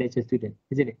your residential student,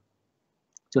 isn't it?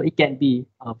 So it can be,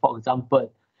 for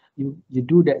example, you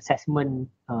do the assessment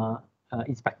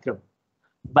in Spectrum,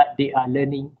 but they are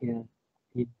learning in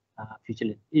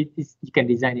FutureLearn. You can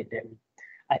design it that way.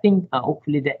 I think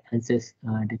hopefully that answers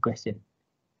the question.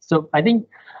 So I think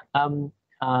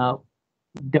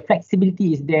the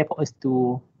flexibility is there for us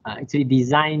to actually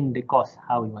design the course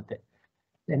how we want it.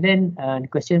 And then the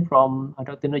question from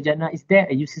Dr. Nurjana, is there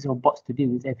a usage of bots to deal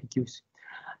with FAQs?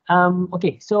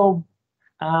 Okay, so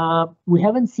we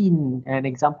haven't seen an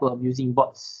example of using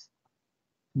bots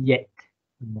yet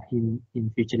in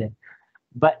FutureLearn,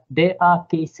 but there are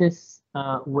cases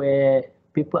where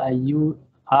people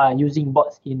are using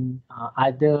bots in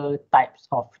other types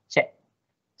of chat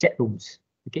rooms.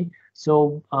 Okay,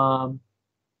 so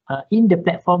in the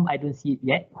platform, I don't see it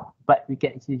yet, but we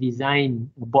can actually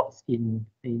design bots in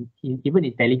even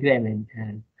in Telegram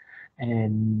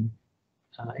and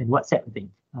WhatsApp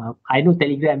thing. I know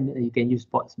Telegram you can use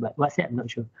bots, but WhatsApp I'm not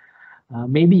sure.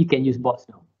 Maybe you can use bots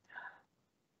now.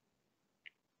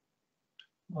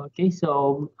 Okay,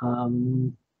 so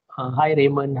hi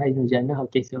Raymond, hi Nurjana.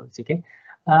 Okay, so it's okay.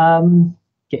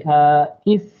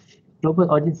 If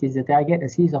global audience is the target, a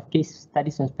series of case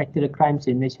studies on spectacular crimes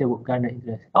in Malaysia would garner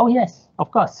interest. Oh yes,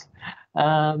 of course.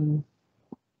 That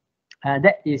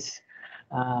is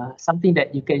something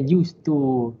that you can use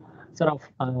to sort of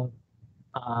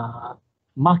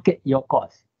market your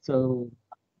course. So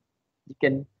you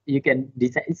can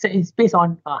design. It's based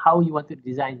on how you want to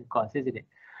design the course, isn't it?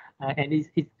 And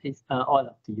it's all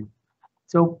up to you.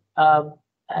 So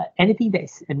anything that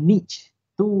is a niche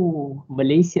to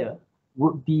Malaysia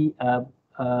would be a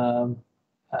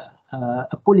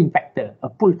pull factor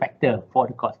for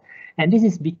the course. And this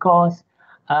is because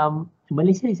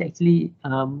Malaysia is actually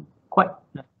quite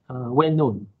well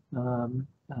known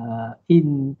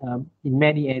in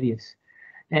many areas,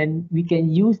 and we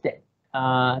can use that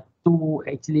to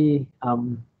actually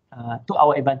to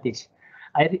our advantage.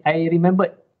 I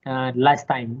remember last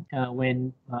time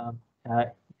when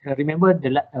remember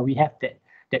we have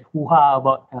that hoo-ha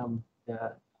about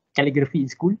the calligraphy in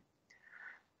school.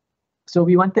 So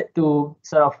we wanted to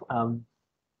sort of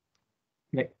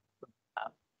like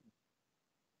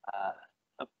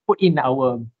put in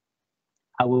our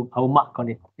mark on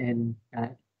it, and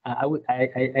I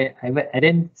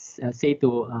then say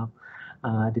to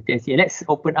the TNC, let's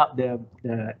open up the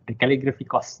calligraphy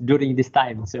course during this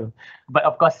time. So, but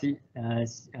of course, she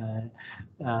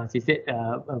said,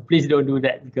 please don't do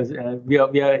that, because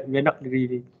we're not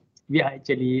really, we are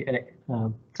actually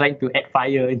trying to add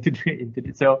fire into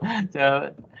the so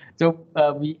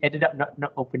we ended up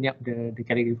not opening up the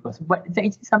calligraphy course. But it's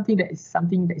actually something that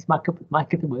is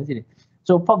marketable, isn't it?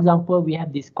 So, for example, we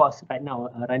have this course right now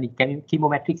running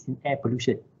chemometrics in air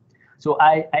pollution. So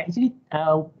I actually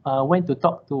went to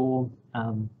talk to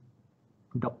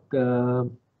Dr.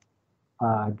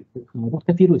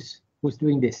 Firuz, who's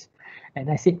doing this, and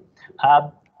I said,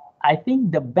 I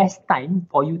think the best time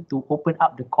for you to open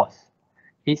up the course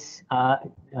is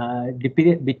the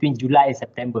period between July and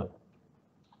September.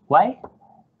 Why?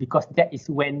 Because that is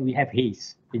when we have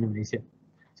haze in Malaysia.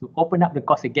 So open up the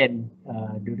course again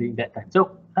during that time.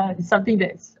 So it's something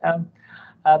that's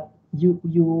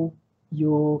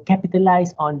you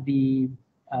capitalize on the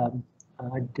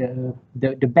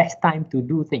best time to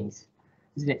do things,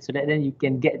 isn't it? So that then you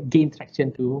can gain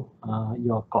traction to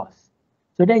your course.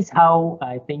 So that is how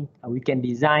I think we can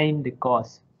design the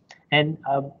course. And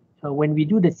when we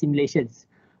do the simulations,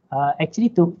 actually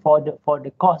for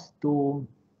the course to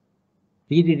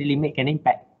really make an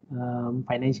impact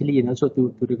financially and also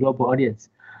to the global audience,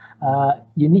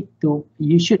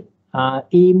 you should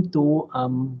aim to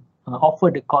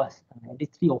offer the course at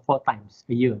least 3 or 4 times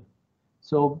a year.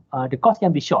 So the course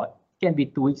can be short, it can be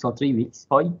 2 weeks or 3 weeks,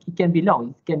 or it can be long,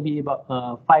 it can be about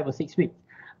 5 or 6 weeks.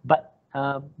 But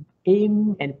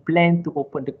aim and plan to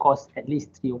open the course at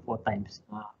least 3 or 4 times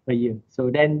per year. So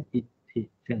then it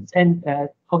runs. And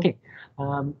okay,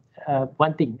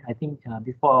 one thing I think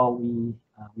before we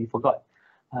forgot,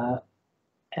 the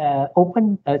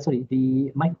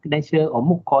micro-credential or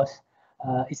MOOC course,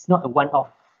 it's not a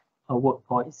one-off work,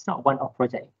 or it's not one-off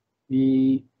project.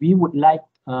 We would like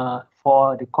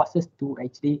for the courses to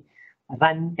actually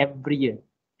run every year,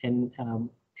 and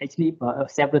actually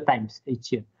several times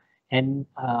each year. And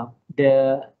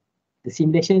the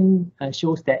simulation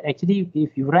shows that actually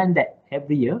if you run that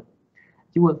every year,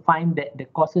 you will find that the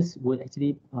courses will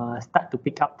actually start to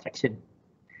pick up traction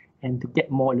and to get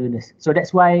more learners. So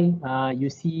that's why you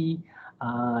see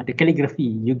the calligraphy,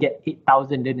 you get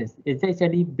 8,000 learners. It's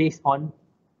actually based on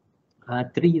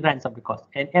 3 runs of the course.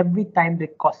 And every time the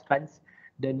course runs,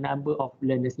 the number of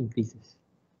learners increases.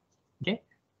 Okay.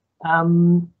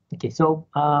 Okay, so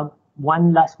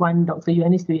one last one, Dr.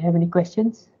 Yohanis, do you have any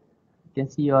questions? You can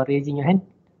see you're raising your hand.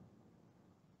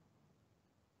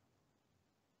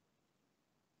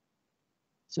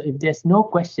 So if there's no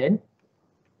question,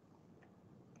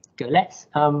 okay, let's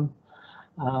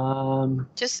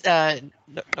just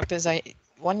Dr. Zai,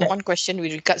 one question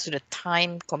with regards to the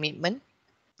time commitment.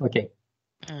 Okay.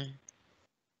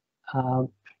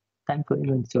 Time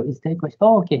commitment. So is there a question?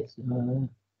 Oh, okay.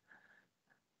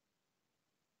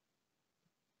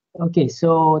 Okay,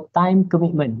 so time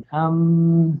commitment.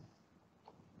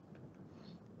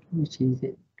 Which is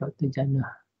it, Dr.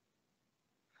 Jana?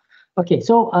 Okay,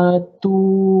 so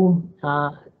to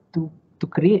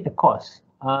create a course,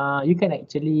 you can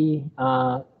actually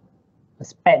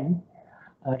spend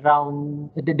around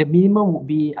the minimum would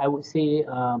be, I would say,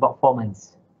 about 4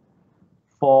 months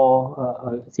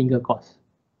for a single course.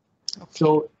 Okay.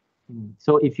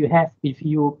 So if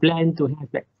you plan to have,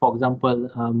 like, for example,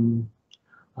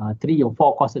 3 or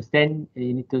 4 courses, then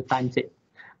you need to times it.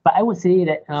 But I would say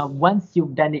that once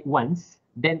you've done it once,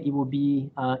 then it will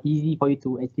be easy for you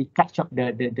to actually catch up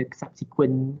the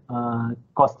subsequent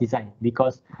course design,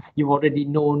 because you've already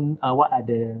known what are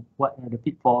the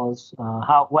pitfalls,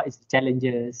 what is the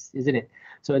challenges, isn't it?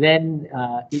 So then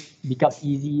it becomes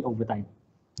easy over time.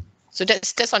 So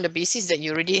that's on the basis that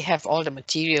you already have all the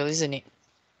material, isn't it?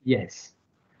 Yes.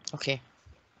 Okay.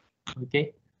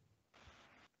 Okay.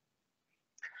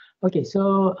 Okay,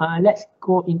 so let's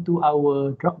go into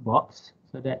our Dropbox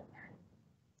so that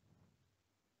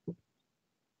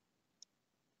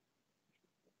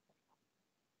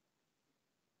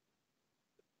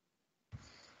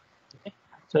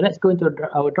so let's go into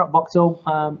our Dropbox. So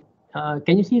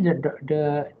can you see the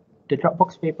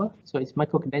Dropbox paper? So it's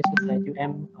Microcredentials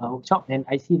UM workshop, and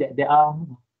I see that there are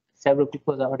several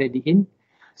people that are already in.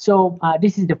 So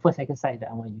this is the first exercise that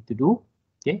I want you to do,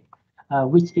 okay?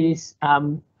 Which is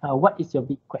what is your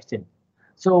big question?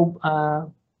 So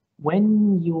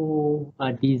when you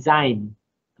design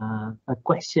a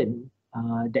question,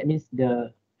 that means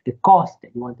the course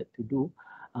that you wanted to do,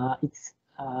 it's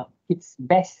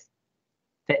best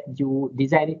that you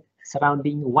design it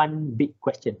surrounding one big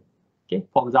question. Okay,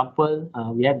 for example,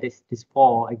 we have these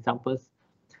 4 examples.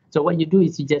 So what you do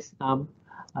is you just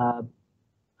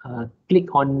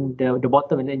click on the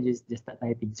bottom and then just start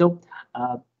typing. So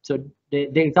so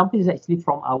the example is actually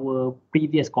from our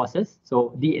previous courses.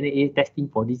 So DNA testing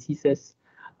for diseases,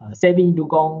 saving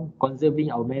dugong,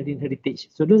 conserving our marine heritage.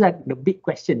 So those are the big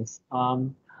questions.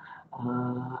 The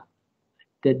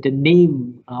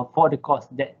name for the course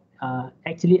that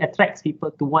actually attracts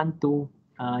people to want to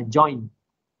join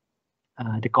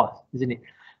the course, isn't it?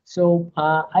 So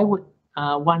I would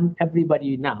want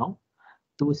everybody now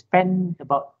to spend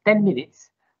about 10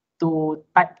 minutes to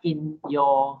type in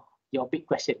your big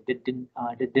question,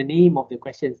 the name of the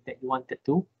questions that you wanted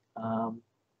to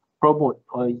promote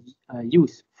or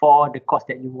use for the course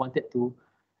that you wanted to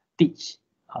teach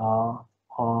or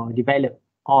develop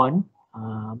on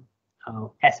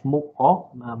as MOOC or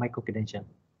micro-credential.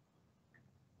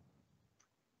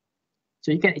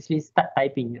 So you can actually start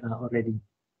typing already.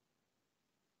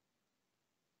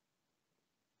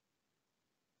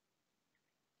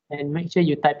 And make sure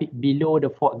you type it below the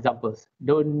 4 examples.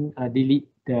 Don't delete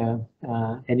the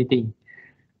anything.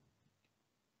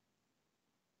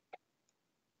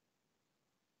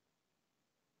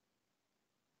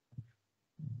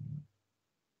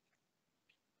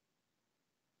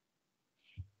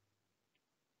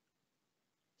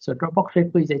 So Dropbox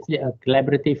paper is actually a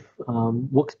collaborative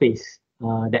workspace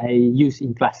that I use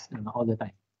in class all the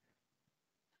time.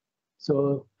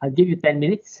 So I'll give you 10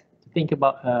 minutes to think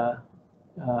about a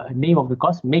name of the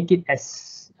course. Make it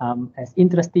as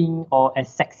interesting or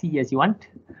as sexy as you want.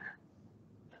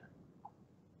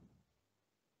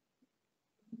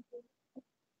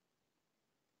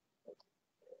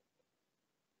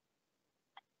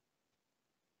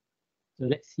 So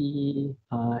let's see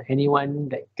anyone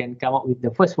that can come up with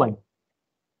the first one.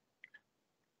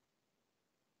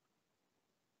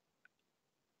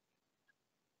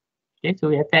 Okay, so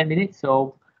we have 10 minutes.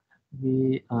 So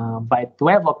we by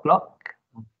 12 o'clock,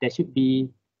 there should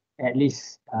be at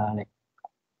least like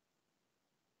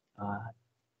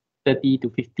 30 to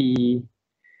 50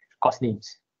 course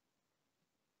names.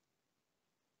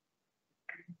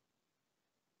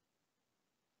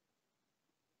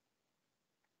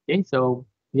 Okay, so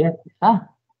we have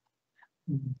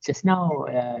just now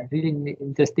really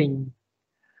interesting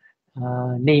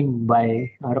name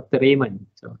by Dr. Raymond.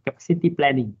 So capacity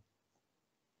planning,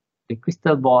 the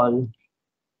crystal ball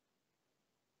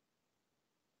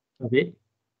of it,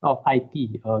 of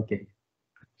IT. Okay.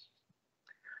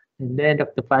 And then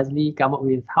Dr. Fazli come up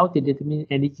with how to determine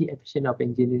energy efficient of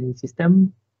engineering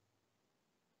system.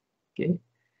 Okay.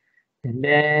 And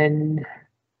then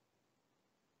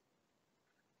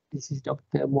this is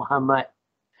Dr. Muhammad,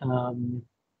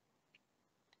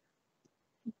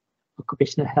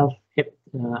 occupational health,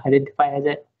 identify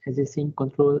hazard, assessing,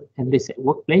 control, and risk at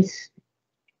workplace.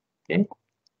 Okay.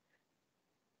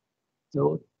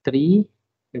 So 3,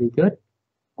 very good.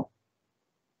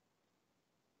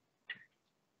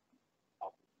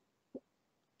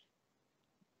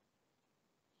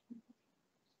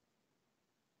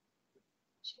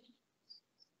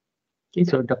 Okay,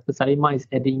 so Dr. Salima is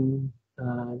adding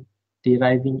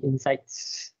deriving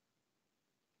insights.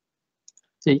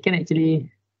 So you can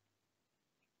actually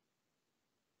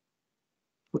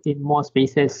put in more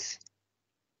spaces.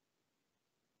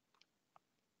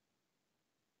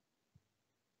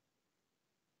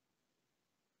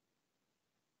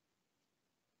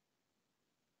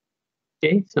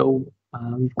 Okay, so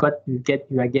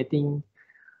we are getting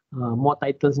more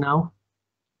titles now.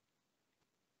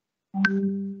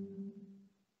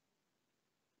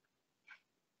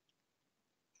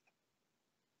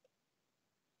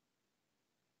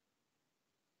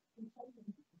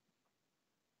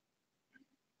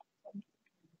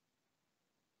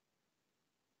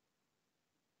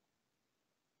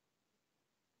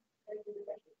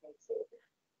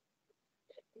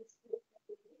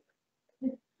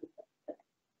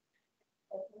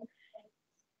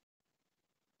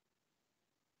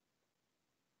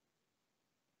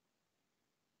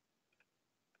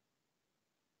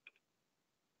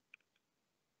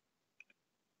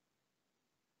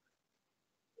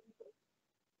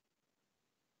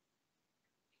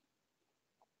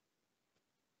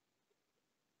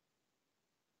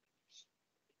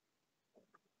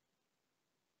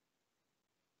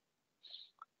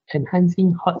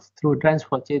 Enhancing HOTS through Trans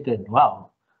for Children.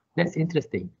 Wow, that's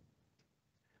interesting.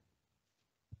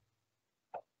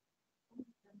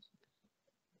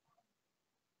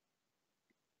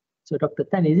 So Dr.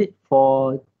 Tan, is it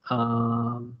for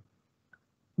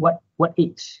what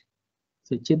age?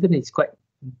 So children is quite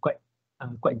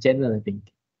general, I think.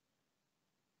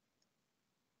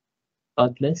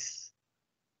 Toddlers,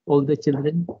 older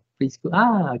children, preschool.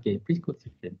 Okay, preschool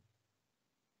children.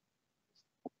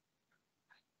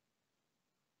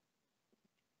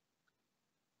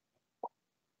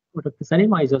 Dr.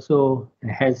 Salima is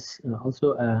has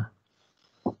also an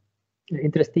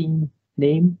interesting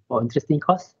name or interesting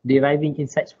course, deriving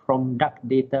insights from dark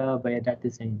data via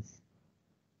data science.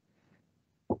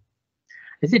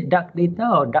 Is it dark data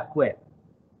or dark web?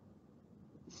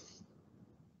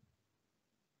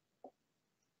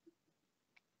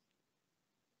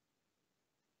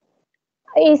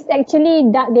 It's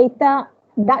actually dark data.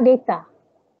 Dark data.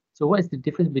 So what is the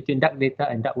difference between dark data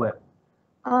and dark web?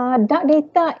 Dark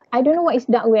data, I don't know what is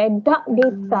dark web. Dark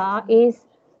data is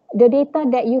the data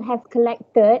that you have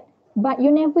collected but you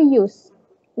never use.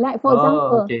 Like for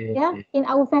example, okay. in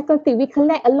our faculty, we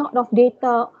collect a lot of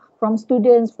data from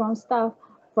students, from staff,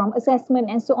 from assessment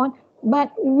and so on,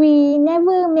 but we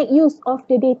never make use of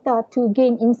the data to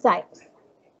gain insights.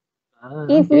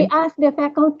 If we ask the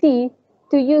faculty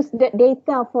to use that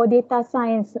data for data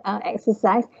science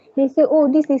exercise, they say,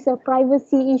 oh, this is a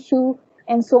privacy issue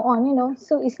and so on, you know,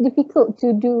 so it's difficult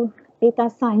to do data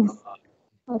science.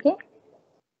 Okay.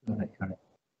 All right.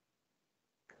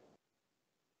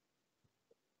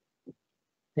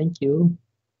 Thank you.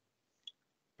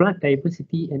 Plant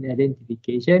diversity and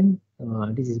identification.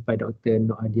 This is by Dr.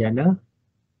 Diana.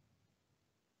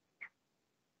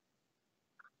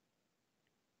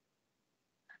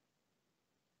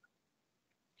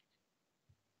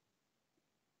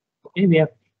 Okay, we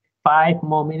have 5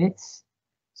 more minutes.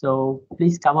 So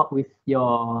please come up with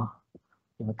your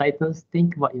titles.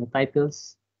 Think about your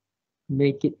titles.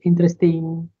 Make it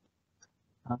interesting.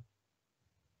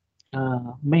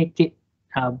 Make it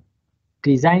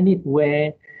design it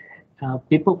where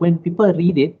when people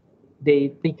read it, they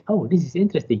think, oh, this is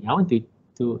interesting. I want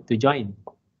to join.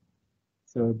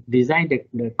 So design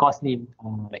the course name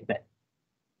like that.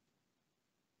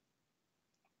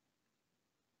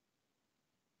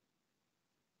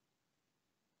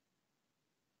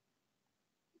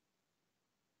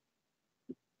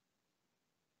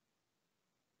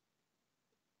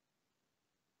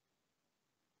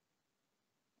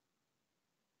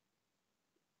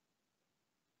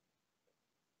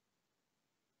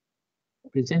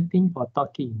 Presenting or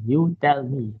talking, you tell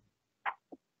me.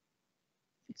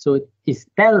 So is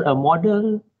tell a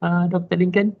model, Dr.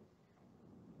 Lincoln?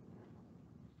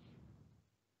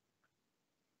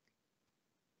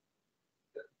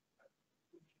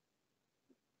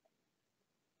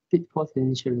 Pitfalls in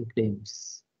insurance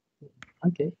claims.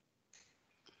 Okay,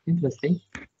 interesting.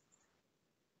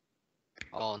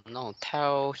 Oh no,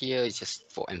 tell here is just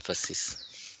for emphasis.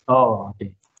 Oh,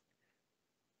 okay.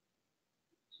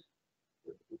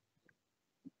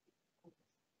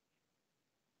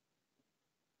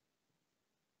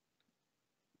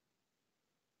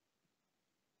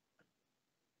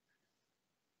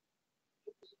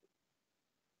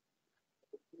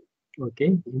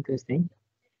 Okay, interesting.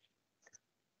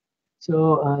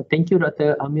 So thank you,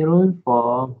 Dr. Amirul,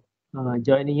 for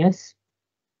joining us.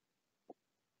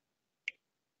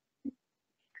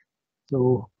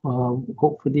 So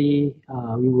hopefully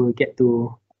we will get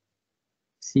to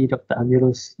see Dr.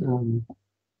 Amirul's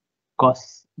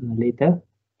course later.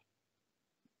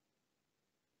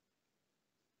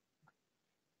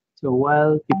 So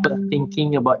while people are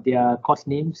thinking about their course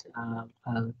names,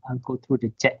 I'll go through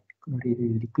the chat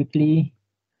really quickly.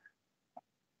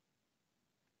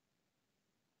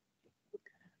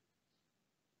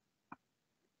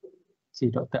 See,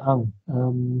 Dr. Ang,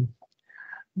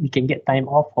 we can get time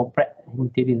off for prep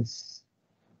materials.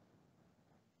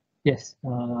 Yes,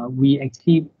 we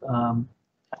actually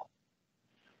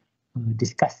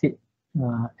discuss it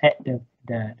at the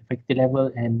faculty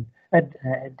level and at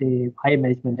the higher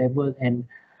management level, and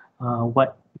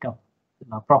what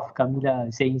Prof Kamila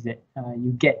is saying is that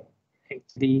you get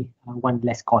actually one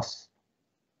less cost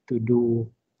to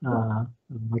do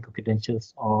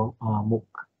microcredentials or MOOC.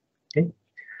 Okay,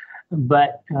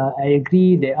 but I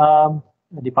agree there are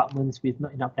departments with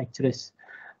not enough lecturers.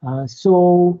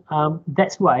 So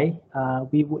that's why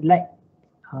we would like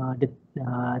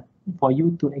for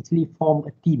you to actually form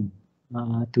a team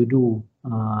to do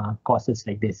courses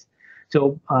like this.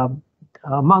 So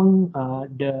among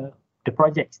the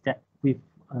projects that we've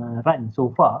run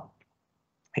so far,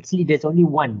 actually there's only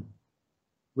one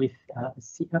with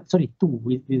two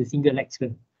with a single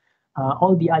lecturer.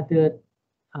 All the other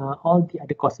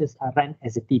courses are run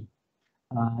as a team.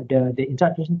 The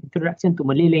introduction to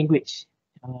Malay language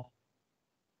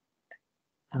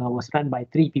was run by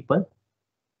 3 people.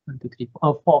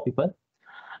 4 people.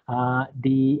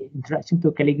 The introduction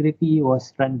to calligraphy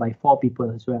was run by 4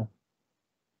 people as well.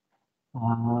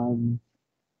 And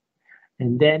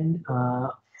then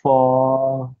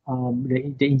for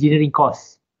the engineering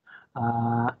course,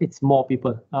 it's more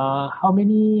people. How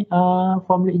many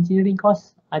from the engineering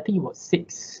course? I think it was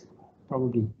 6,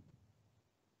 probably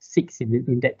 6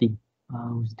 in that team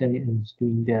who's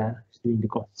doing the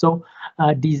course. So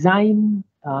design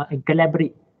and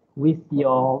collaborate with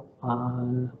your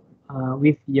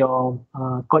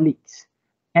colleagues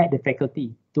at the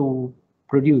faculty to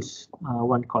produce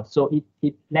one course. So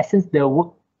it lessens the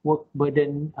work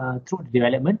burden through the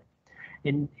development,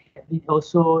 and it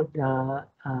also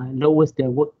lowers the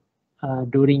work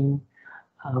during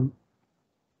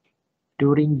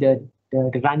the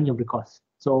running of the course.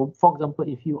 So for example,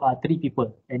 if you are 3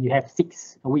 people and you have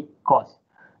 6 a week course,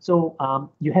 so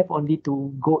you have only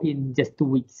to go in just 2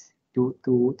 weeks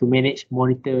to manage,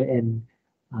 monitor, and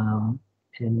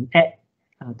add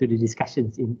to the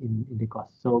discussions in the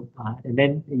course. So and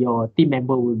then your team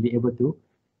member will be able to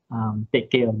take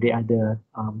care of the other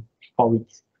 4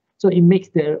 weeks. So it makes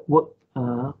the work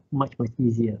much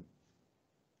easier.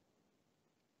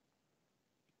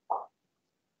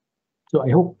 So I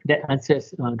hope that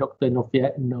answers Dr.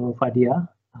 Nofadia.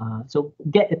 So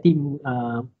get a team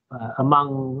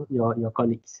among your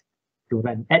colleagues to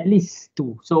run at least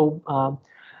 2. So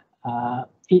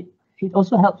it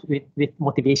also helps with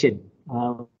motivation.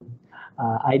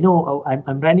 I know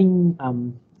I'm running.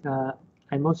 I'm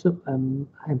also I'm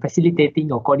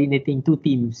facilitating or coordinating 2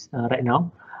 teams right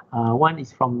now. One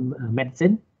is from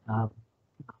medicine,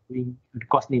 doing the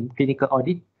course name clinical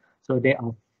audit. So there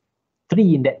are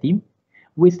 3 in that team,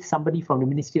 with somebody from the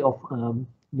Ministry of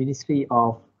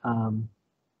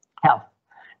Health,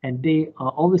 and they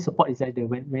always support each other.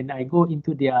 When I go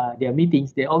into their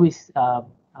meetings, they always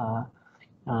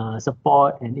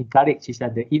support and encourage each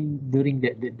other during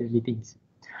the meetings.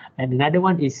 And another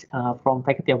one is from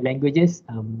Faculty of Languages,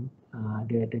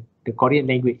 the Korean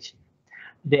language.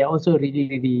 They are also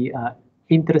really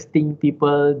interesting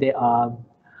people. They are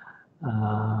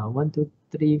 1, 2,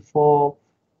 3, 4,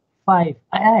 5.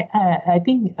 I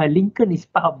think Lincoln is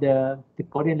part of the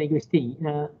Korean language team.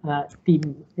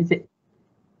 Is it?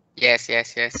 Yes.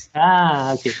 Okay.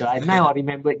 So I now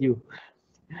remembered you.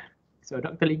 So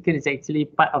Dr. Lincoln is actually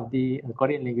part of the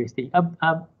Korean language team.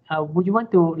 Would you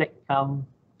want to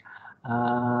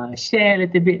share a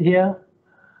little bit here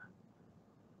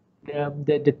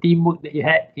the teamwork that you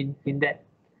had in that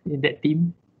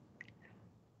team?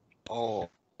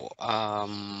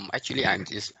 Actually, I'm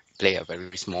just play a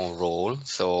very small role.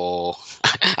 So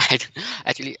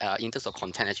actually, in terms of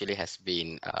content, actually has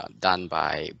been done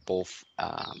by both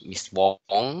Miss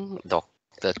Wong,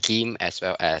 Dr. Kim, as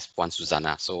well as Puan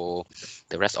Susanna. So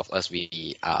the rest of us,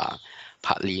 we are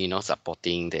partly,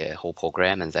 supporting the whole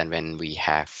program. And then when we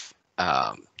have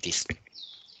this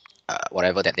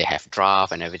whatever that they have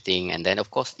draft and everything. And then,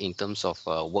 of course, in terms of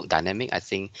work dynamic, I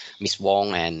think Miss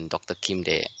Wong and Dr. Kim,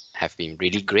 they have been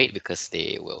really great because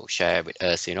they will share with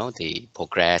us, the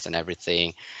progress and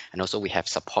everything. And also we have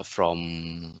support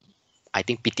from, I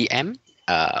think, PTM.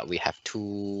 We have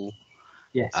two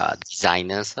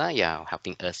designers,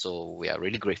 helping us. So we are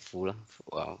really grateful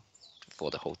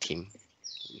for the whole team.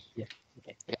 Yeah.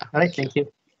 Okay. Yeah. All right. Thank you.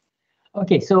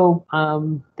 Okay, so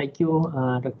thank you,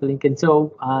 Dr. Lincoln.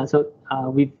 So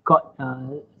we've got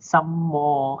some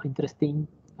more interesting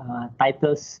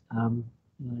titles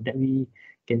that we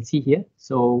can see here.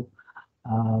 So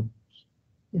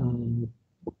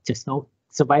just now,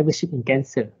 survivorship in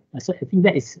cancer. So I think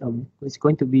that is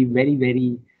going to be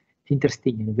very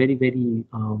interesting and very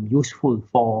useful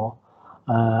for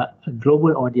a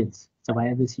global audience.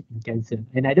 Survivorship in cancer,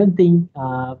 and I don't think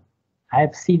I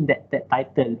have seen that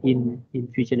title in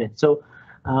FutureLearn. So,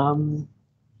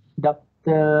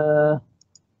 Dr.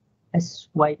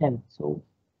 SYL. So,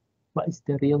 what is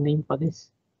the real name for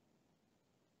this?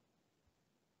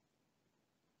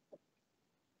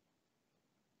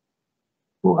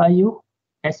 Who are you?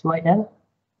 SYL?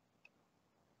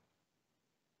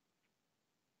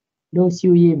 Know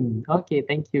Yim. Okay,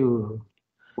 thank you.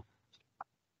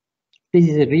 This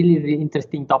is a really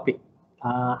interesting topic.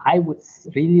 I would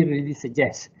really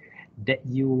suggest that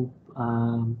you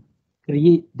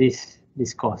create this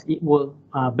course. It will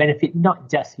benefit not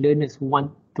just learners who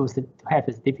want to have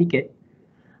a certificate,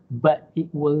 but it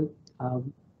will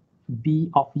be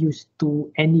of use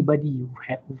to anybody who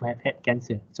have had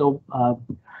cancer. So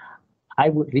I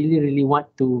would really want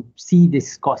to see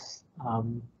this course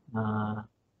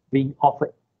being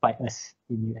offered by us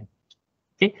in UM.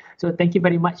 Okay, so thank you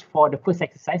very much for the first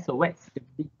exercise. So what's the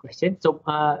big question? So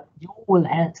you will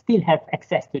still have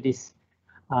access to this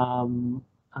Dropbox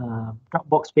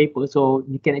paper, so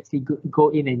you can actually go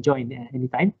in and join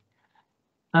anytime.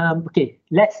 Okay,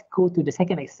 let's go to the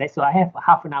second exercise. So I have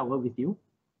half an hour with you.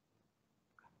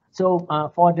 So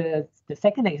for the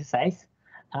second exercise,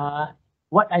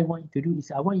 what I want you to do is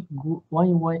I want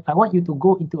you to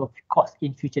go into a course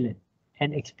in FutureLearn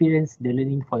and experience the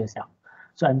learning for yourself.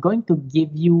 So I'm going to give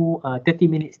you 30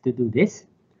 minutes to do this.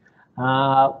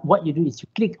 What you do is you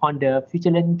click on the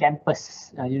FutureLearn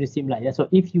campus University Malaya. So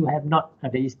if you have not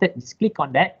registered, just click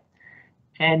on that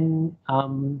and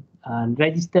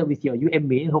register with your UM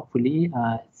mail. Hopefully,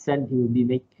 Hassan will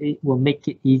make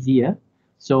it easier.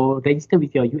 So register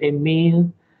with your UM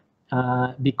mail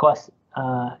because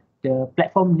the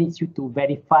platform needs you to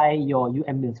verify your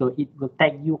UM mail. So it will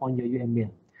tag you on your UM mail.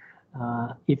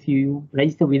 If you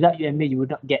register without UM mail, you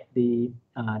will not get the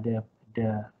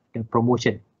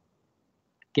promotion.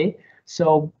 Okay,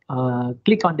 so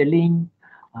click on the link,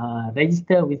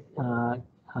 register with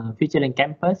FutureLearn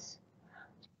campus,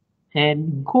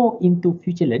 and go into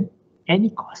FutureLearn, any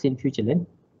course in FutureLearn,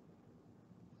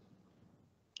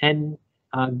 and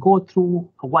go through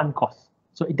one course.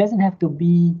 So it doesn't have to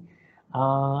be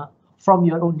from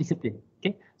your own discipline.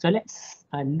 Okay, so let's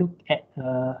look at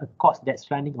a course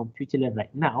that's running on FutureLearn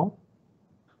right now.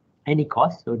 Any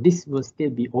course, so this will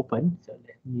still be open. So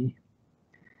let me.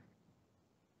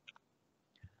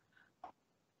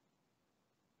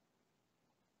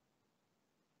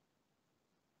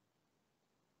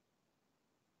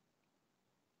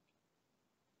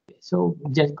 So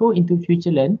just go into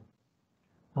FutureLearn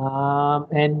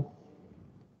and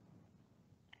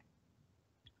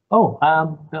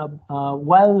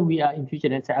while we are in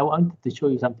FutureLearn, I wanted to show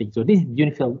you something. So this is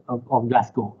University of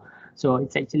Glasgow. So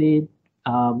it's actually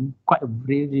quite a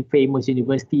really famous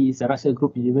university. It's a Russell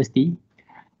Group university.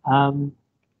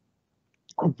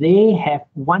 they have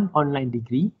 1 online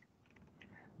degree,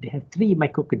 they have 3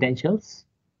 micro-credentials,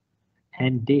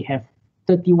 and they have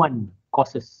 31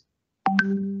 courses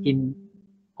in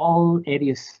all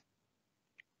areas.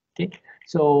 Okay,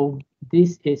 so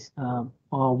this is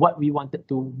what we wanted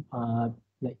to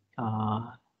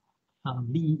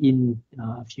be in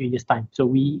a few years' time. So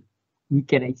we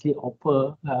can actually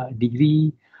offer a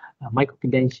degree,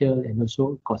 micro-credential, and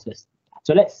also courses.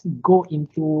 So let's go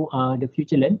into the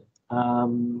FutureLearn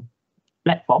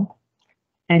platform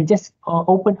and just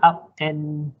open up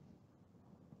and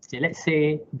say, let's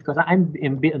say, because I'm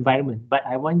in built environment, but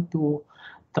I want to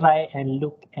try and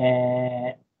look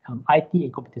at IT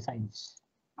and computer science.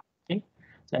 Okay,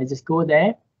 so I just go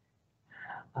there.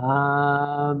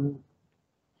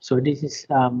 So this is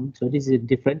a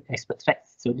different expert track.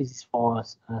 So this is for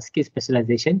skill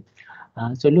specialization.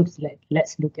 So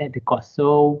let's look at the course.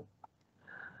 So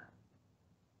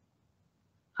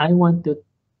I want to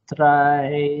try,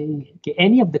 okay,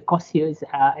 any of the course here is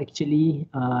actually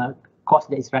course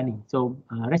that is running. So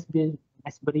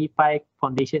Raspberry Pi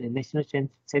Foundation and National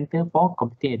Center for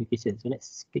Computing Education. So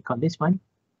let's click on this one.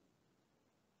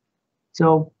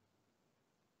 So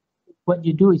what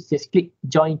you do is just click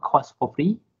join course for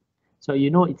free. So you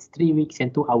know it's 3 weeks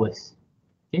and 2 hours.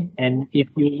 Okay, and if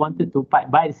you wanted to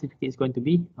buy the certificate, it's going to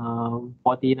be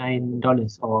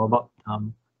 $49 or about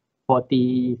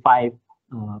 45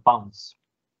 pounds.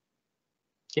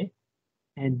 Okay,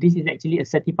 and this is actually a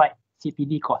certified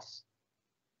CPD course.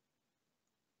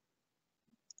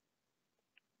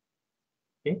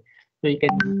 Okay, so you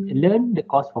can learn the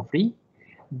course for free,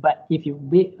 but if you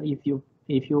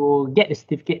get the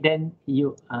certificate, then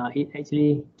it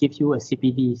actually gives you a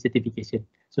CPD certification.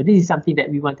 So this is something that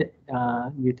we wanted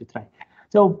you to try.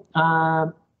 So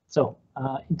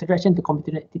introduction to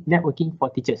computer networking for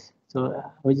teachers. So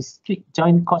we just click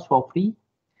join course for free,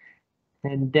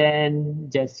 and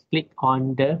then just click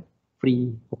on the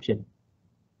free option.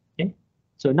 Okay,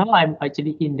 so now I'm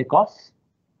actually in the course.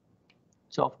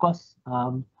 So of course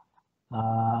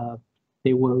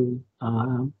they will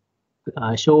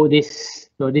show this.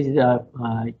 So this is a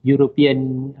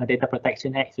European Data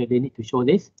Protection Act, so they need to show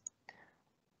this.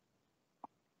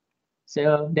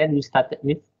 So then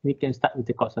we can start with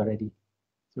the course already.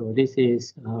 So this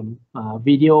is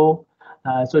video.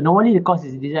 So normally the course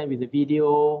is designed with a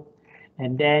video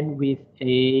and then with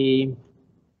a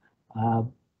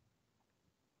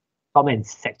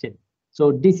comments section.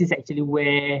 So this is actually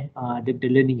where the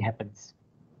learning happens.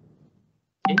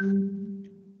 Okay.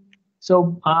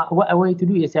 So what I want you to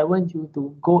do is I want you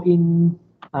to go in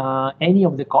any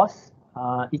of the course.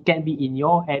 It can be in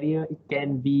your area, it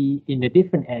can be in a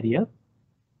different area,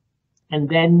 and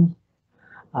then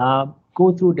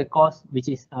go through the course which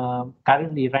is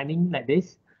currently running like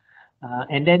this,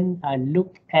 and then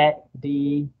look at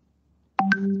the,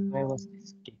 where was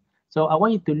this? Okay. So I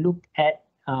want you to look at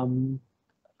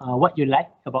what you like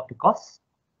about the course.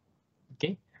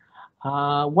 Okay,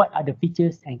 what are the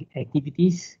features and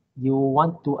activities you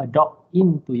want to adopt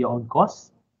into your own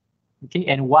course? Okay,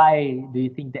 and why do you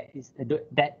think that is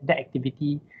that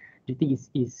activity do you think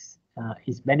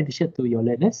is beneficial to your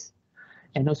learners?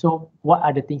 And also, what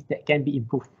are the things that can be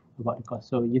improved about the course?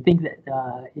 So you think that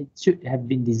it should have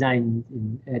been designed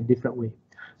in a different way.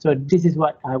 So this is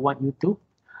what I want you to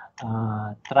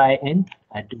try and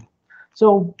do.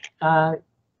 So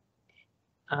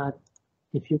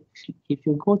if you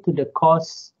go to the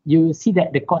course, you see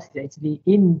that the course is actually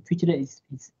in FutureLearn is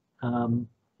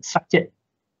structured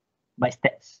by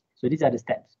steps. So these are the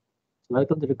steps. So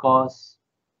welcome to the course,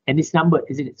 and it's numbered,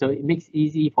 isn't it? So it makes it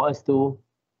easy for us to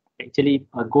actually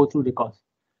go through the course.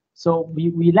 So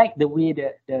we like the way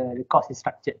the course is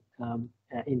structured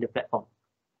in the platform.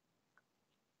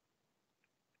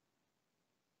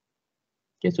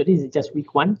 Okay, so this is just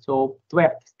week 1. So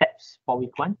 12 steps for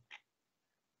week 1.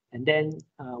 And then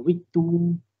week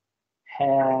 2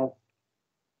 have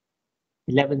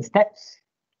 11 steps.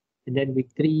 And then week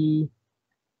 3,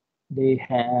 they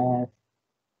have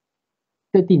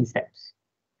 13 steps.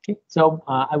 Okay, so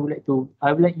I would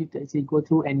like you to actually go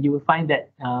through, and you will find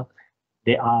that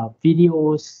there are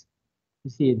videos. You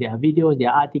see, there are videos, there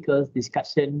are articles,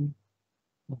 discussion,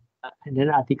 and then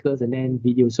articles, and then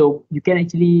videos. So you can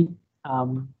actually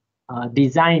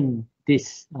design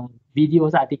this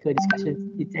videos, article,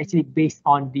 discussions. It's actually based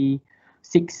on the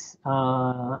 6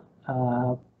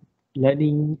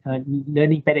 learning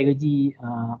pedagogy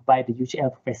by the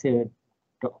UCL professor,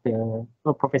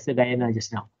 Professor Diana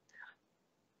just now.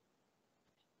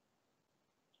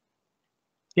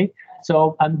 Okay,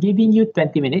 so I'm giving you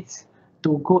 20 minutes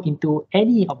to go into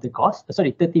any of the course.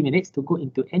 Sorry, 30 minutes to go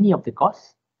into any of the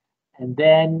course, and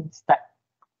then start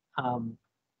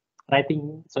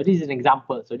writing. So this is an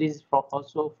example. So this is from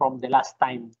also from the last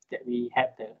time that we have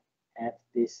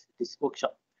this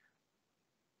workshop.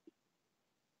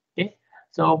 Okay,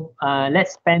 so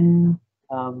let's spend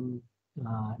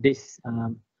this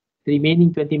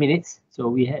remaining 20 minutes. So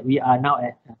we are now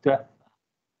at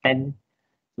 12:10.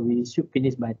 So we should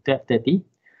finish by 12:30.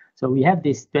 So we have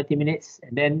this 20 minutes,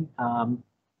 and then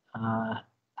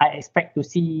I expect to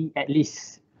see at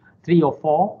least 3 or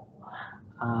 4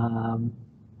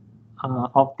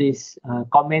 of these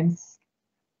comments,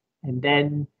 and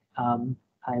then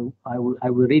I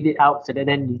will read it out, so that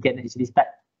then you can actually start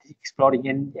exploring.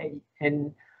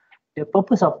 And the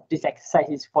purpose of this exercise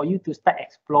is for you to start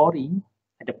exploring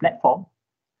the platform,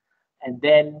 and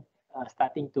then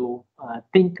starting to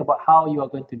think about how you are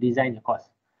going to design your course.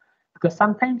 Because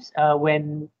sometimes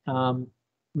when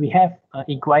we have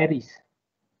inquiries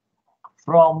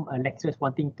from lecturers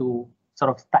wanting to sort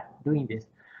of start doing this,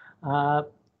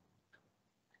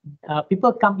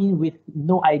 people come in with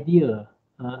no idea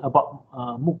about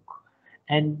MOOC,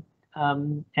 and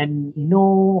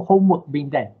no homework being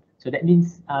done. So that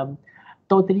means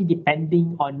totally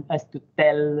depending on us to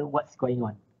tell what's going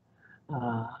on.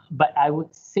 But I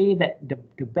would say that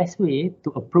the best way to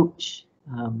approach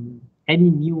any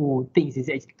new things is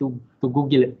actually to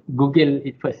Google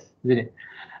it first, isn't it?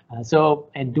 So,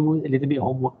 and do a little bit of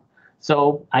homework.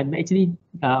 So I'm actually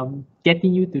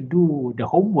getting you to do the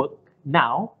homework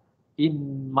now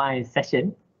in my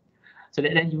session, so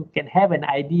that then you can have an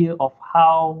idea of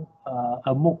how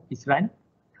a MOOC is run,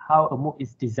 how a MOOC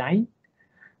is designed,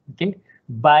 okay,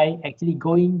 by actually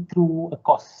going through a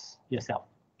course yourself.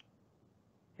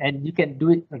 And you can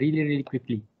do it really, really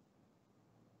quickly.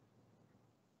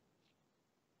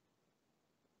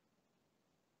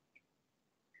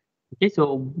 Okay,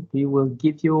 so we will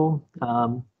give you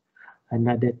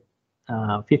another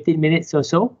 15 minutes or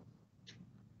so.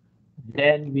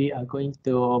 Then we are going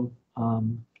to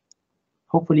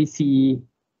hopefully see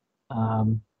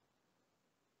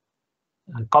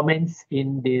comments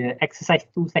in the exercise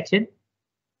 2 section.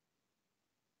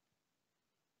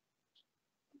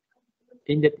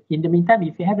 In the meantime,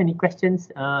 if you have any questions,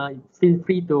 feel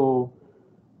free to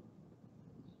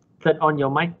turn on your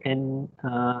mic and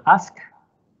ask.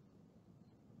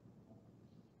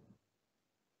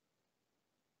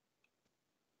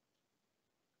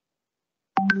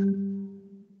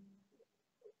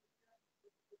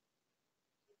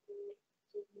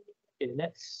 Okay,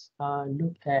 let's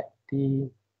look at the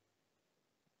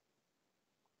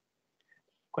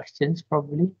questions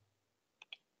probably.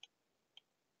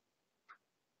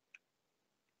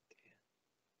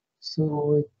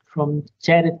 So from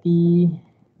Charity,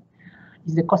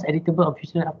 is the course editable on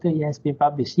FutureLearn after it has been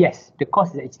published? Yes, the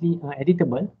course is actually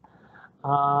editable.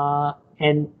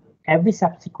 And every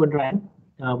subsequent run,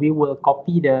 we will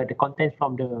copy the content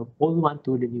from the old one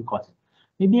to the new course.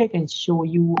 Maybe I can show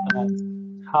you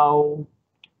how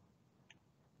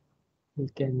we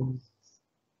can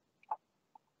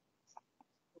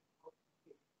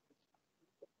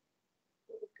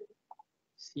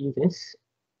see this.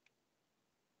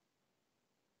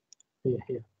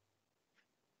 Here.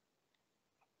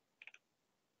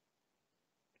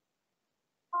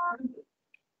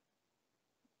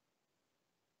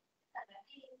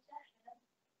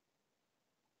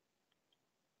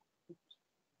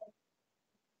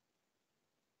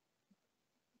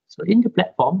 So in the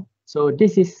platform, so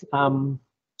this is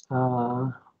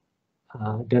the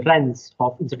runs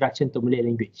of Introduction to Malay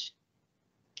Language.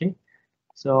 Okay,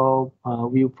 so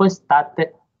we first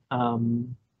started.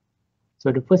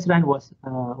 So the first run was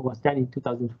done in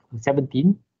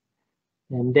 2017,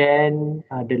 and then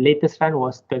the latest run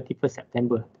was 21st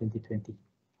September 2020.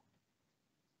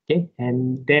 Okay,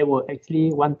 and there were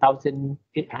actually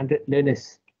 1,800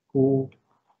 learners who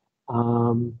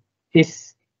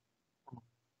is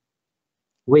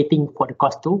waiting for the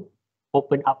course to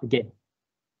open up again.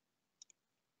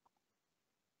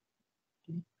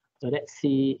 So let's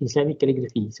see Islamic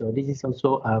calligraphy. So this is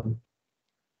also a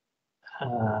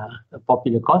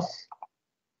popular course.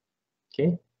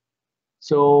 Okay,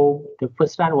 so the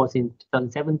first run was in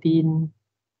 2017,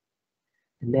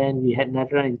 and then we had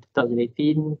another run in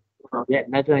 2018. We had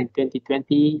another run in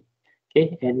 2020.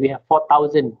 Okay, and we have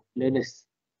 4,000 learners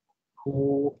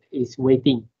who is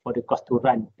waiting for the course to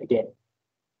run again.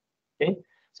 Okay,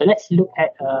 so let's look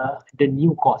at the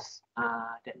new course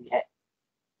that we had.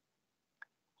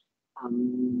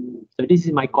 So this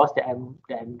is my course that I'm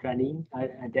running,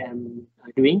 that I'm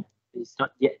doing. It's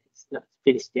not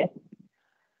finished yet.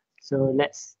 So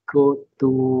let's go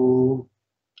to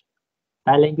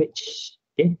Thai language.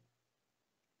 Okay.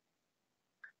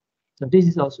 So this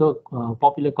is also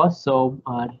popular course. So,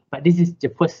 but this is the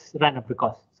first run of the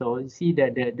course. So you see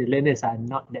that the learners are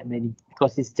not that many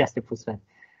because it's just the first run.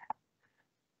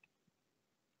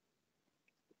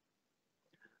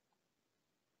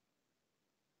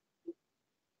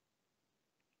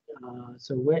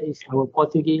 So where is our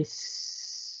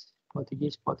Portuguese?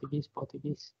 Portuguese.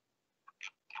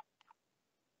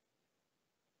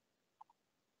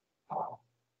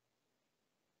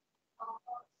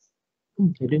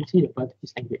 I didn't see the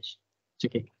Portuguese language. It's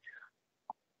okay.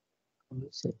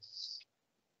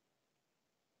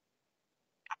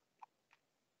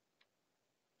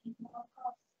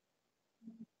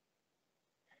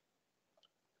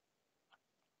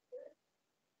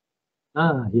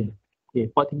 Yeah. Okay,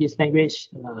 Portuguese language.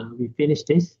 We finished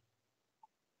this.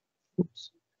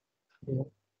 Oops. Yeah.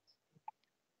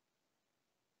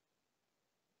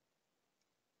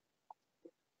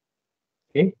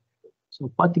 Okay, so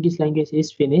Portuguese language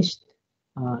is finished.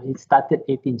 It started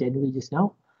 18 January just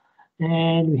now,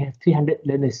 and we have 300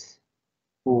 learners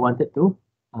who wanted to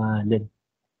learn.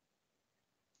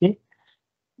 Okay.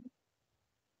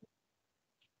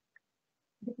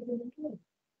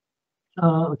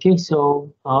 Okay,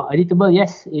 so editable,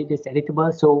 yes, it is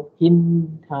editable. So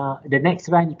in the next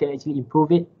run, you can actually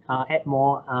improve it, add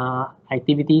more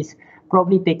activities,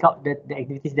 probably take out the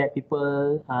activities that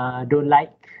people don't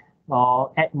like,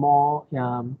 or add more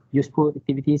useful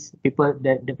activities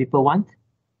that people want.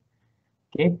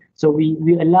 Okay, so we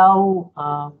allow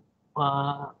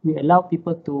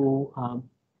people to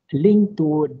link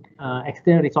to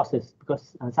external resources,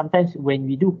 because sometimes when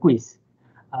we do quiz,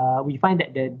 we find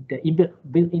that the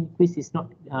built-in quiz is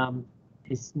not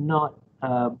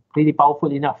really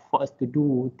powerful enough for us to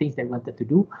do things that we wanted to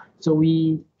do. So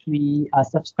we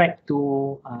subscribe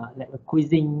to like a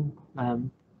quizzing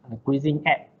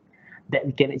app that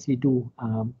we can actually do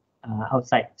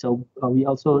outside. So we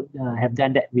also have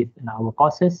done that with our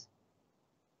courses.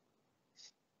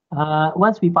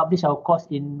 Once we publish our course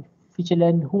in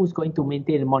FutureLearn, who's going to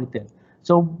maintain and monitor?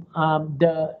 So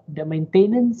the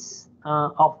maintenance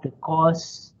of the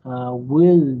course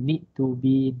will need to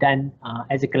be done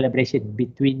as a collaboration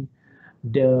between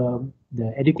the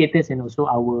educators and also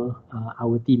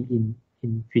our team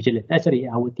in FutureLearn.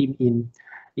 Our team in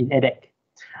ADeC.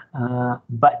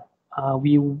 But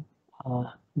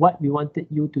what we wanted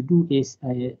you to do is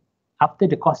after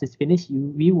the course is finished,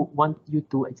 we want you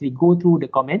to actually go through the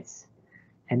comments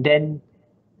and then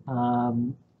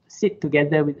sit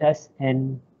together with us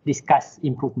and discuss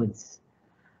improvements.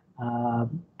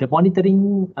 The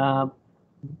monitoring,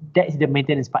 that is the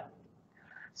maintenance part.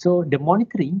 So the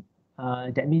monitoring,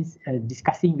 that means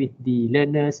discussing with the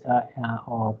learners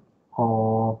or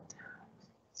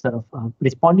sort of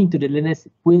responding to the learners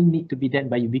will need to be done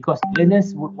by you, because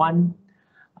learners would want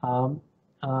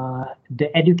the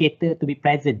educator to be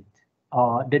present,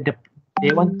 or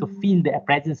they want to feel the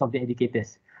presence of the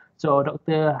educators. So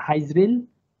Dr. Haizril,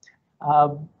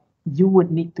 you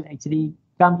would need to actually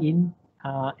come in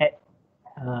at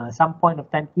some point of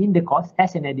time in the course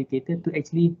as an educator to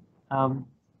actually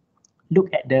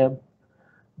look at the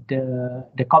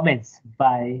comments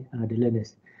by the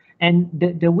learners. And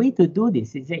the way to do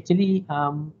this is actually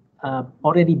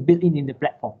already built in the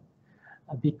platform.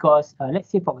 Because let's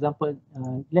say, for example,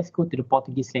 let's go to the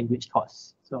Portuguese language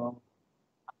course. So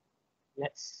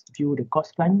let's view the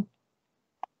course plan.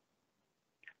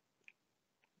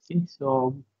 Okay,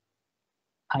 so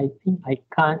I think I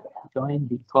can't join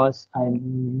because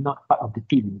I'm not part of the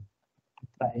team.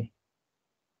 Try.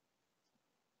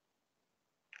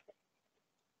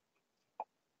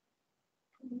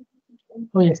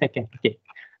 Oh yes, I can. Okay.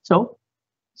 So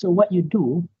what you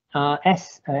do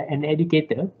as an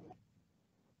educator,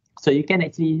 so you can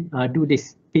actually do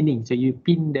this pinning. So you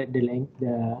pin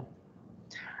the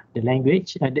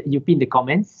language, you pin the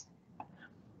comments.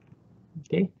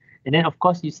 Okay, and then of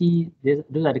course you see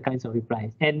those are the kinds of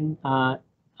replies. And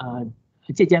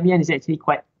Cik Jamian is actually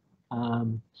quite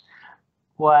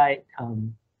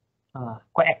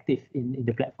active in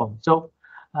the platform. So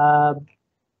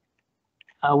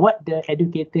what the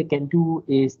educator can do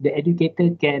is the educator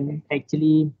can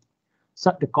actually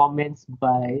sort the comments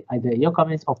by either your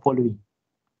comments or following.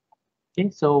 Okay,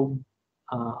 so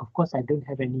of course I don't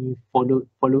have any followed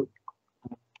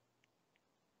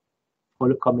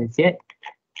comments yet.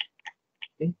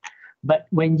 Okay, but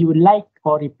when you like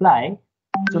or reply,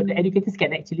 so the educators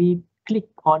can actually click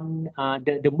on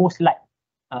the most liked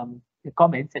the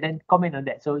comments and then comment on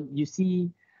that. So you see,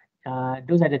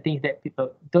 those are the things that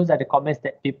those are the comments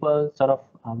that people sort of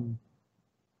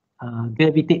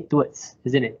gravitate towards,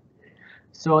 isn't it?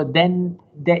 So then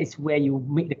that is where you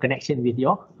make the connection with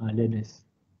your learners.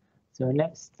 So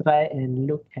let's try and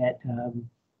look at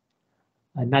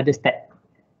another step.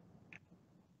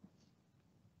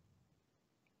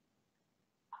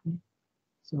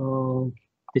 So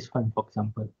this one, for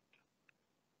example.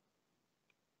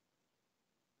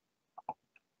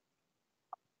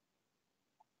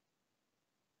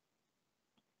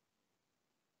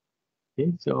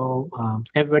 Okay, so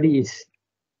everybody is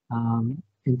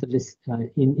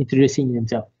introducing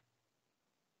themselves.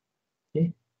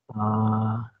 Okay,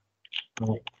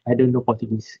 right. I don't know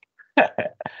Portuguese.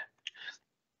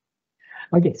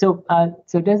 Okay, so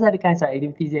so those are the kinds of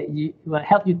activities that will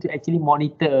help you to actually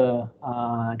monitor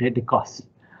the cost,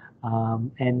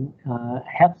 and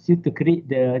helps you to create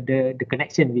the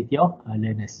connection with your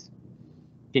learners.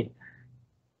 Okay.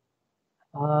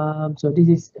 So this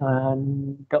is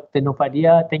Dr.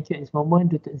 Novadia. Thank you at this moment.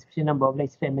 Due to insufficient number of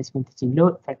lecture and management teaching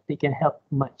load, faculty can help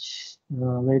much.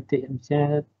 Oh,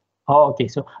 okay.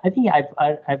 So I think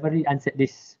I've already answered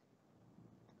this.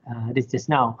 This just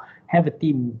now. Have a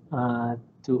team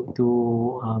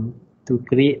to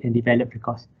create and develop the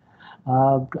course.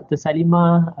 Dr.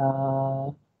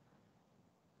 Salima,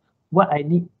 what I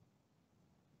need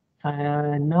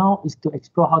now is to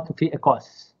explore how to create a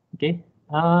course. Okay.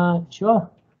 Sure,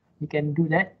 you can do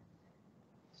that.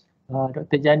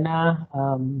 Dr. Jana,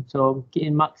 so key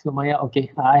in marks for Maya.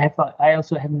 Okay, I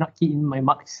also have not key in my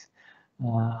marks.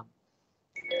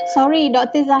 Sorry,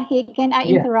 Dr. Zahir, can I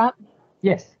interrupt?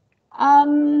 Yes.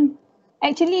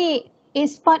 Actually,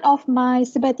 it's part of my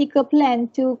sabbatical plan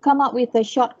to come up with a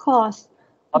short course.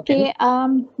 Okay.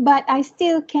 But I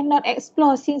still cannot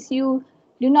explore since you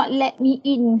do not let me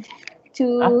in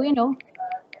to, you know,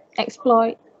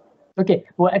 explore. Okay.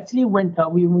 Well, actually, when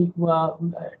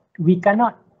we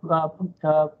cannot.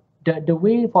 The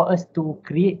way for us to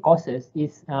create courses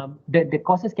is the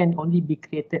courses can only be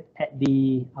created at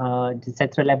the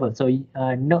central level. So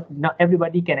not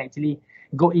everybody can actually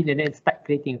go in and then start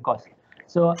creating a course.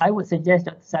 So I would suggest,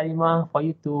 Dr. Salima, for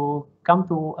you to come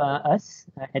to us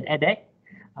at ADeC,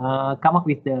 come up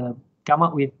with the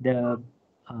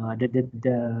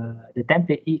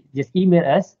template. Just email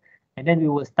us, and then we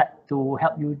will start to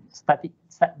help you start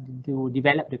to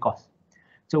develop the course.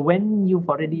 So when you've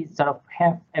already sort of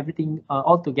have everything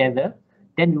all together,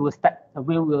 then we will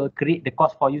create the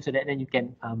course for you so that then you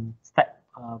can start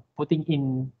putting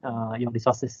in your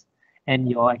resources and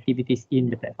your activities in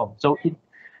the platform. So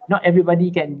not everybody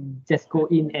can just go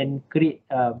in and create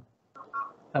a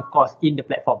course in the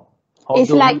platform.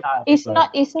 It's like it's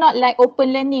not like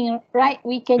open learning, right?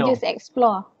 We can just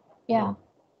explore. Yeah.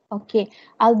 Okay,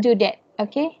 I'll do that.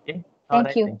 Okay. Okay.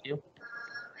 Thank you. Thank you.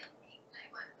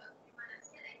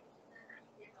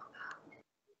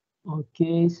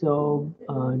 Okay, so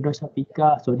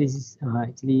Dosapika, so this is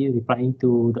actually replying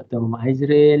to Dr. Muhammad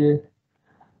Azrael.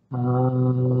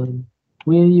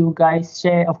 Will you guys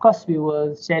share? Of course, we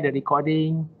will share the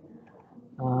recording.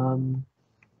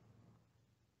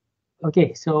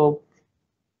 Okay, so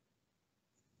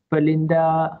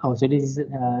Belinda, so this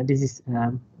is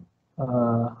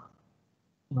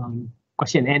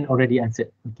question and already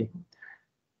answered. Okay.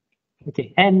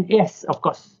 Okay, and yes, of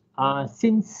course,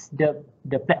 since the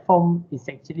platform is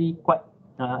actually quite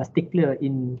a stickler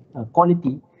in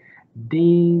quality,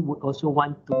 they would also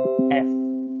want to have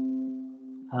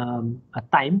a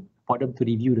time for them to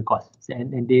review the course,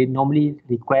 and they normally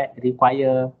require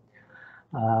 1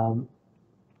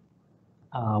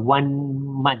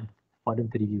 month for them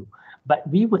to review. But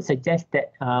we would suggest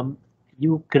that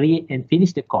you create and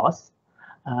finish the course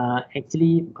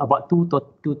actually about 2 to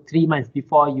 3 months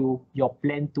before your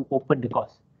plan to open the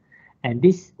course, and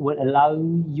this will allow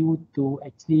you to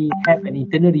actually have an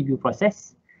internal review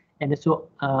process, and also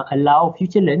allow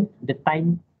FutureLearn the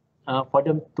time for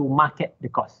them to market the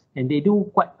course. And they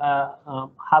do quite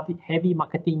heavy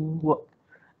marketing work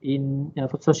in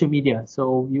social media.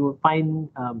 So you will find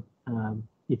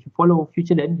if you follow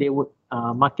FutureLearn, they would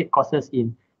market courses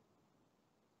in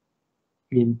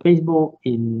Facebook,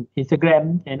 in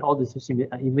Instagram, and all the social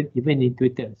media, even in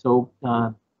Twitter. So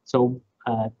 3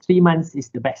 months is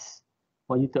the best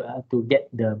for you to get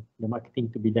the marketing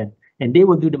to be done, and they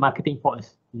will do the marketing for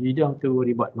us. You don't have to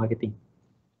worry about marketing.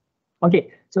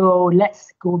 Okay, so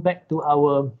let's go back to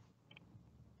our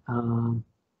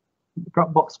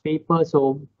Dropbox paper.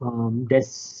 So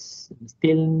there's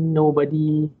still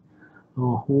nobody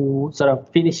who sort of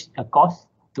finished a course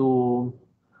to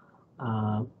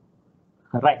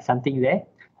write something there,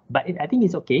 but I think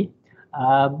it's okay.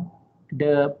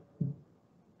 The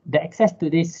access to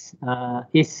this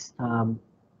is not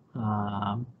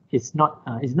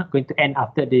going to end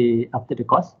after the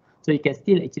course, so you can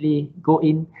still actually go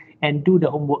in and do the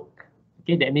homework.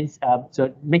 Okay, that means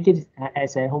so make it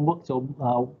as a homework.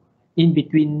 So in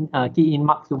between key in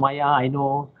marks to Maya, I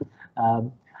know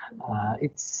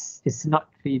it's not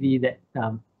really that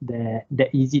that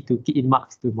easy to key in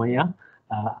marks to Maya.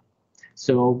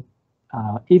 So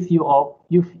if you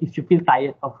feel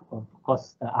tired of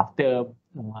course after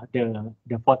the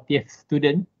 40th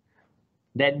student,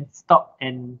 then stop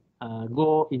and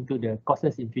go into the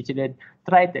courses in FutureLearn,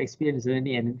 try to experience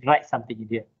learning and write something in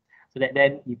here, so that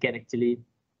then you can actually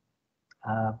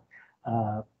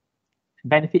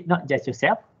benefit not just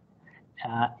yourself,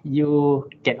 you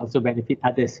can also benefit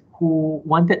others who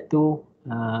wanted to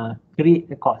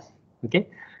create a course. Okay,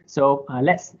 so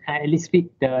let's at least read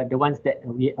the ones that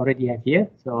we already have here.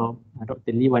 So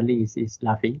Dr. Lee Wan Lee is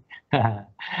laughing.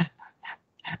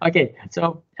 Okay,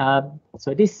 so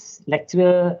so this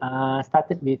lecture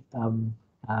started with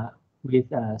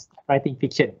writing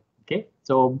fiction. Okay,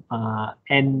 so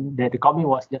and the comment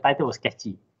was, the title was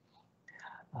catchy.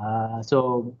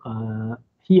 So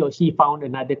he or she found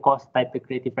another course titled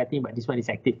creative writing, but this one is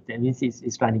active. That means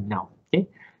it's running now. Okay,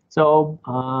 so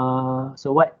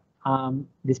so what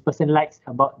this person likes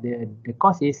about the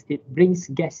course is it brings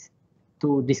guests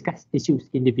to discuss issues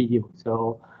in the video.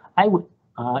 So I would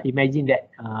imagine that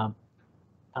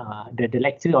the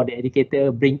lecturer or the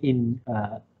educator bring in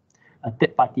a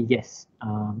third-party guest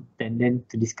and then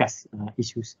to discuss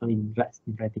issues in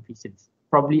writing fictions,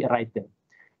 probably a writer.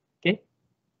 Okay.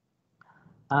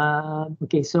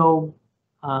 Okay, so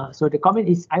so the comment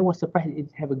is, I was surprised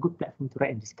it have a good platform to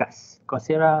write and discuss.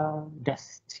 Coursera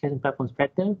does discussion platforms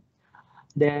better.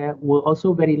 There were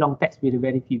also very long texts with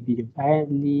very few videos. I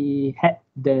only had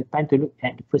the time to look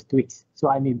at the first 2 weeks, so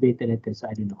I may better later, so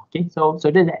I don't know. Okay, so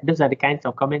those are the kinds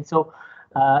of comments. So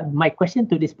my question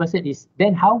to this person is,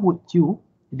 then how would you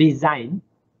design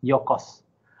your course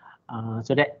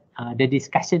so that the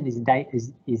discussion is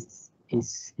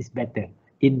better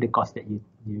in the course that you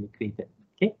created?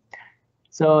 Okay,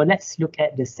 so let's look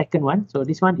at the second one. So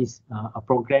this one is a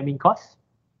programming course.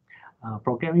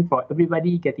 Programming for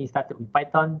everybody getting started with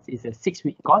Python is a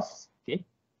 6-week course. Okay,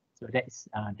 so that's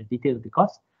the detail of the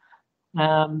course.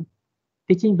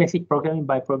 Teaching basic programming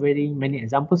by providing many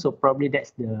examples. So probably that's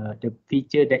the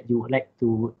feature that you would like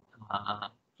to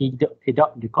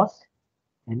adopt the course.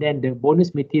 And then the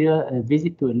bonus material, a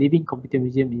visit to a living computer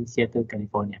museum in Seattle,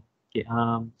 California. Okay,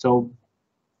 so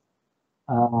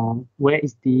where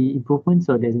is the improvement?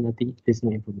 So there's no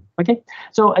improvement. Okay,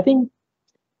 so I think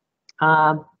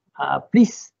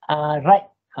please write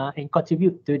and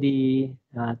contribute to the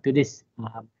to this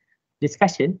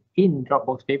discussion in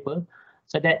Dropbox paper,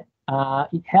 so that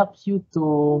it helps you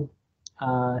to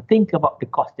think about the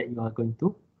course that you are going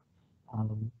to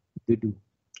do.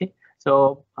 Okay,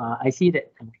 so I see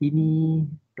that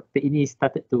Dr. Ini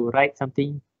started to write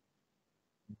something.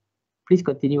 Please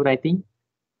continue writing.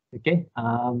 Okay.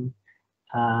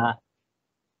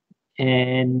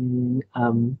 And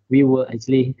we will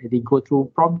actually go through.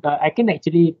 I can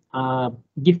actually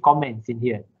give comments in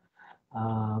here.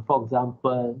 For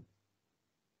example,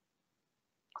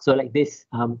 so like this.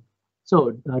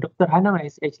 So Dr. Hannah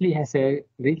actually has a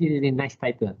really nice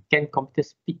title. Can computers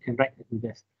speak and write with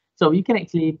us? So you can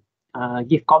actually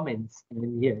give comments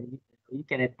in here. You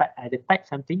can either type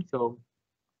something. So,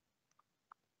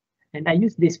 and I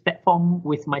use this platform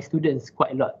with my students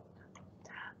quite a lot.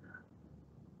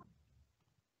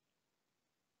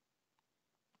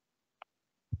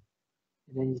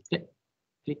 And then you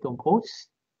click on post,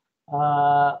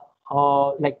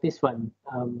 or like this one,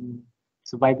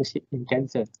 survivorship in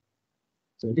cancer.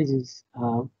 So this is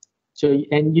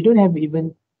and you don't have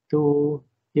even to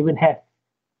have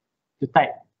to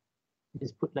type.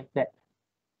 Just put like that.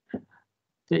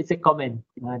 So it's a comment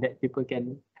that people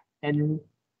can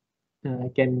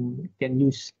can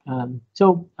use.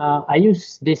 So I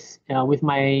use this with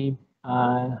my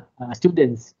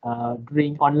students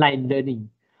during online learning,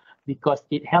 because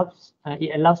it helps,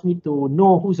 it allows me to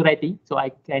know who's writing. So I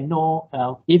can know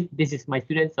if this is my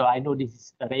student, so I know this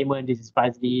is Raymond, this is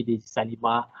Fazli, this is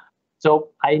Salima. So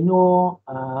I know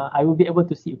I will be able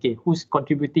to see, okay, who's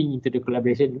contributing into the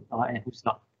collaboration and who's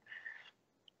not.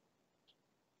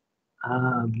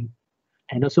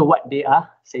 And also what they are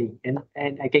saying,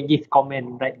 and I can give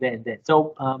comment right there and then.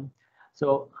 So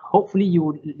so hopefully you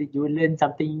will learn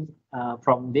something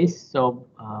from this. So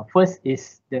first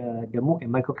is the MOOC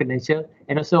and microcredential,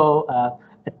 and also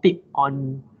a tip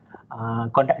on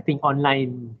conducting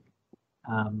online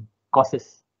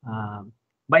courses,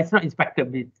 but it's not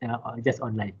inspected with just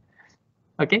online.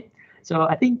 Okay, so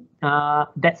I think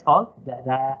that's all that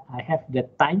I have the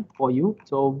time for you.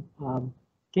 So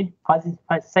Okay,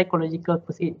 psychological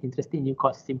first aid, interesting new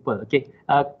course, simple. Okay,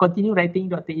 continue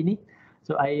writing, Dr. Ini.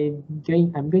 So I'm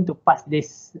going to pass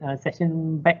this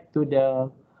session back to the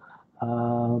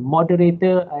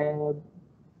moderator.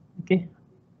 Okay,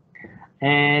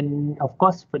 and of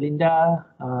course, Belinda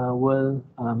will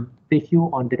brief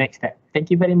you on the next step. Thank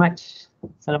you very much.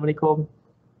 Assalamualaikum.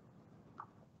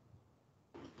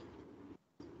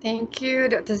 Thank you,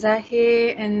 Dr.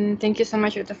 Zahir, and thank you so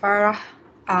much, Dr. Farrah.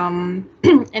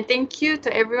 And thank you to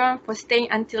everyone for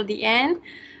staying until the end.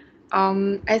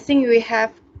 I think we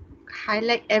have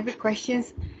highlight every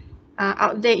questions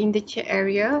out there in the chat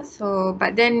area. So,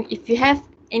 but then if you have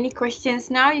any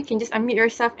questions now, you can just unmute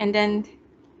yourself and then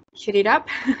shoot it up.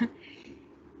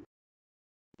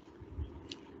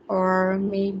 Or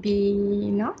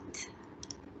maybe not.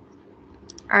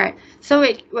 All right, so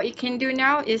what you can do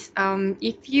now is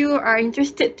if you are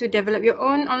interested to develop your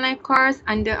own online course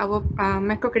under our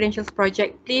micro-credentials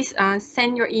project, please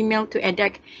send your email to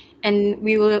ADeC and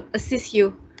we will assist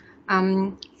you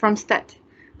from start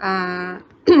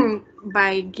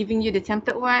by giving you the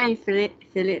template one, you fill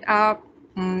it up,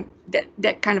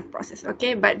 that kind of process,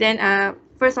 okay? But then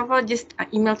first of all, just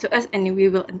email to us and we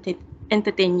will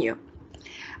entertain you.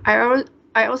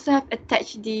 I also have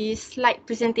attached the slide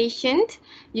presentation.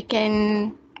 You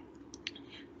can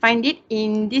find it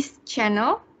in this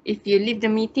channel. If you leave the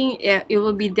meeting, it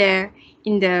will be there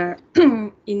in the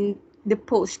in the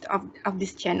post of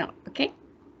this channel. Okay.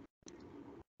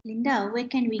 Linda, where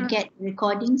can we get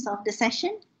recordings of the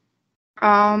session?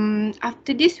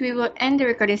 After this, we will end the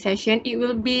recording session. It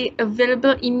will be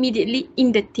available immediately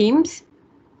in the Teams.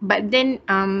 But then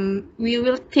we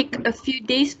will take a few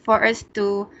days for us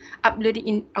to upload it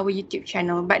in our YouTube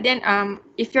channel. But then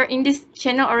if you're in this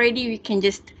channel already, we can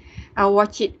just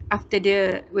watch it after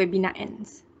the webinar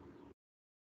ends.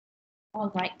 All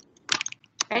right.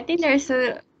 I think there's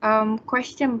a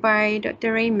question by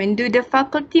Dr. Raymond. Do the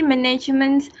faculty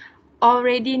management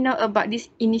already know about this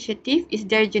initiative? Is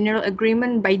there general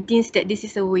agreement by deans that this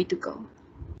is a way to go?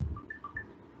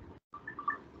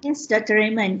 Yes, Dr.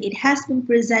 Raymond, it has been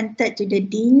presented to the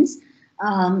deans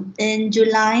in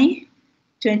July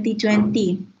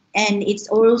 2020, and it's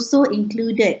also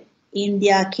included in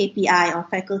their KPI or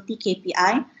faculty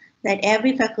KPI that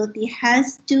every faculty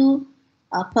has to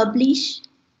publish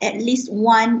at least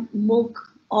one MOOC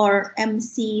or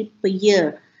MC per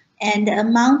year, and the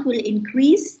amount will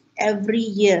increase every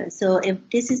year. So if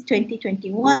this is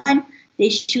 2021, they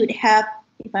should have,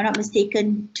 if I'm not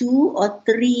mistaken, 2 or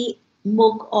 3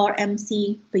 MOOC or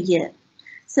MC per year.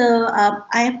 So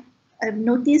I've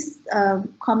noticed a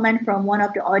comment from one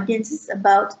of the audiences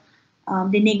about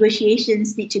the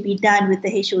negotiations need to be done with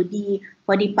the HOD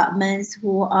for departments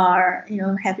who are,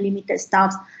 have limited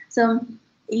staffs. So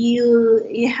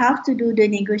you have to do the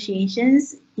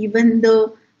negotiations, even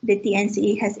though the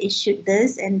TNCA has issued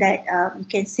this, and that you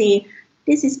can say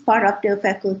this is part of the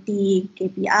faculty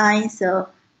KPI. So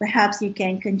perhaps you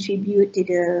can contribute to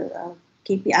the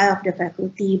KPI of the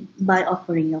faculty by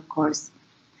offering your course.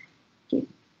 Okay.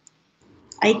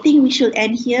 I think we should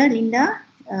end here, Linda.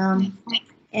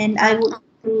 And I would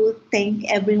like to thank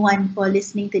everyone for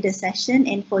listening to the session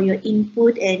and for your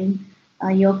input and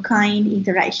your kind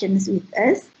interactions with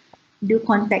us. Do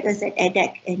contact us at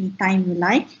ADeC anytime you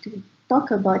like to talk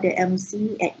about the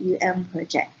MC at UM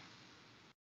project.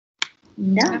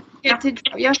 Linda? To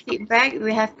drop your feedback,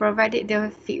 we have provided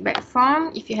the feedback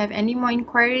form. If you have any more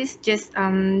inquiries, just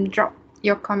drop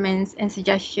your comments and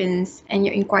suggestions and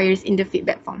your inquiries in the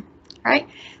feedback form. All right.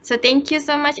 So thank you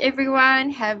so much,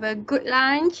 everyone. Have a good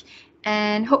lunch,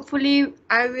 and hopefully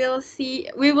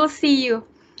we will see you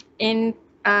in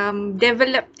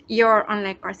develop your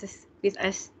online courses with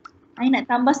us. I nak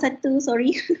tambah satu,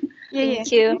 sorry.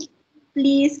 Thank you.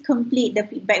 Please complete the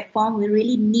feedback form. We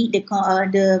really need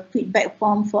the feedback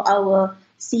form for our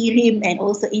CRIM and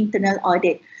also internal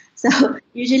audit. So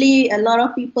usually a lot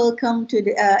of people come to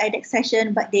the ADeC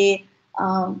session, but they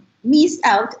miss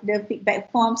out the feedback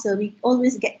form. So we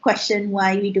always get questioned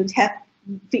why we don't have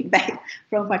feedback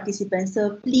from participants.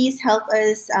 So please help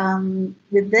us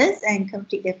with this and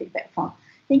complete the feedback form.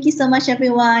 Thank you so much,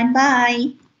 everyone.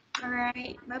 Bye. All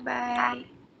right. Bye-bye.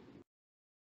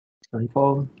 Sorry,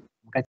 form.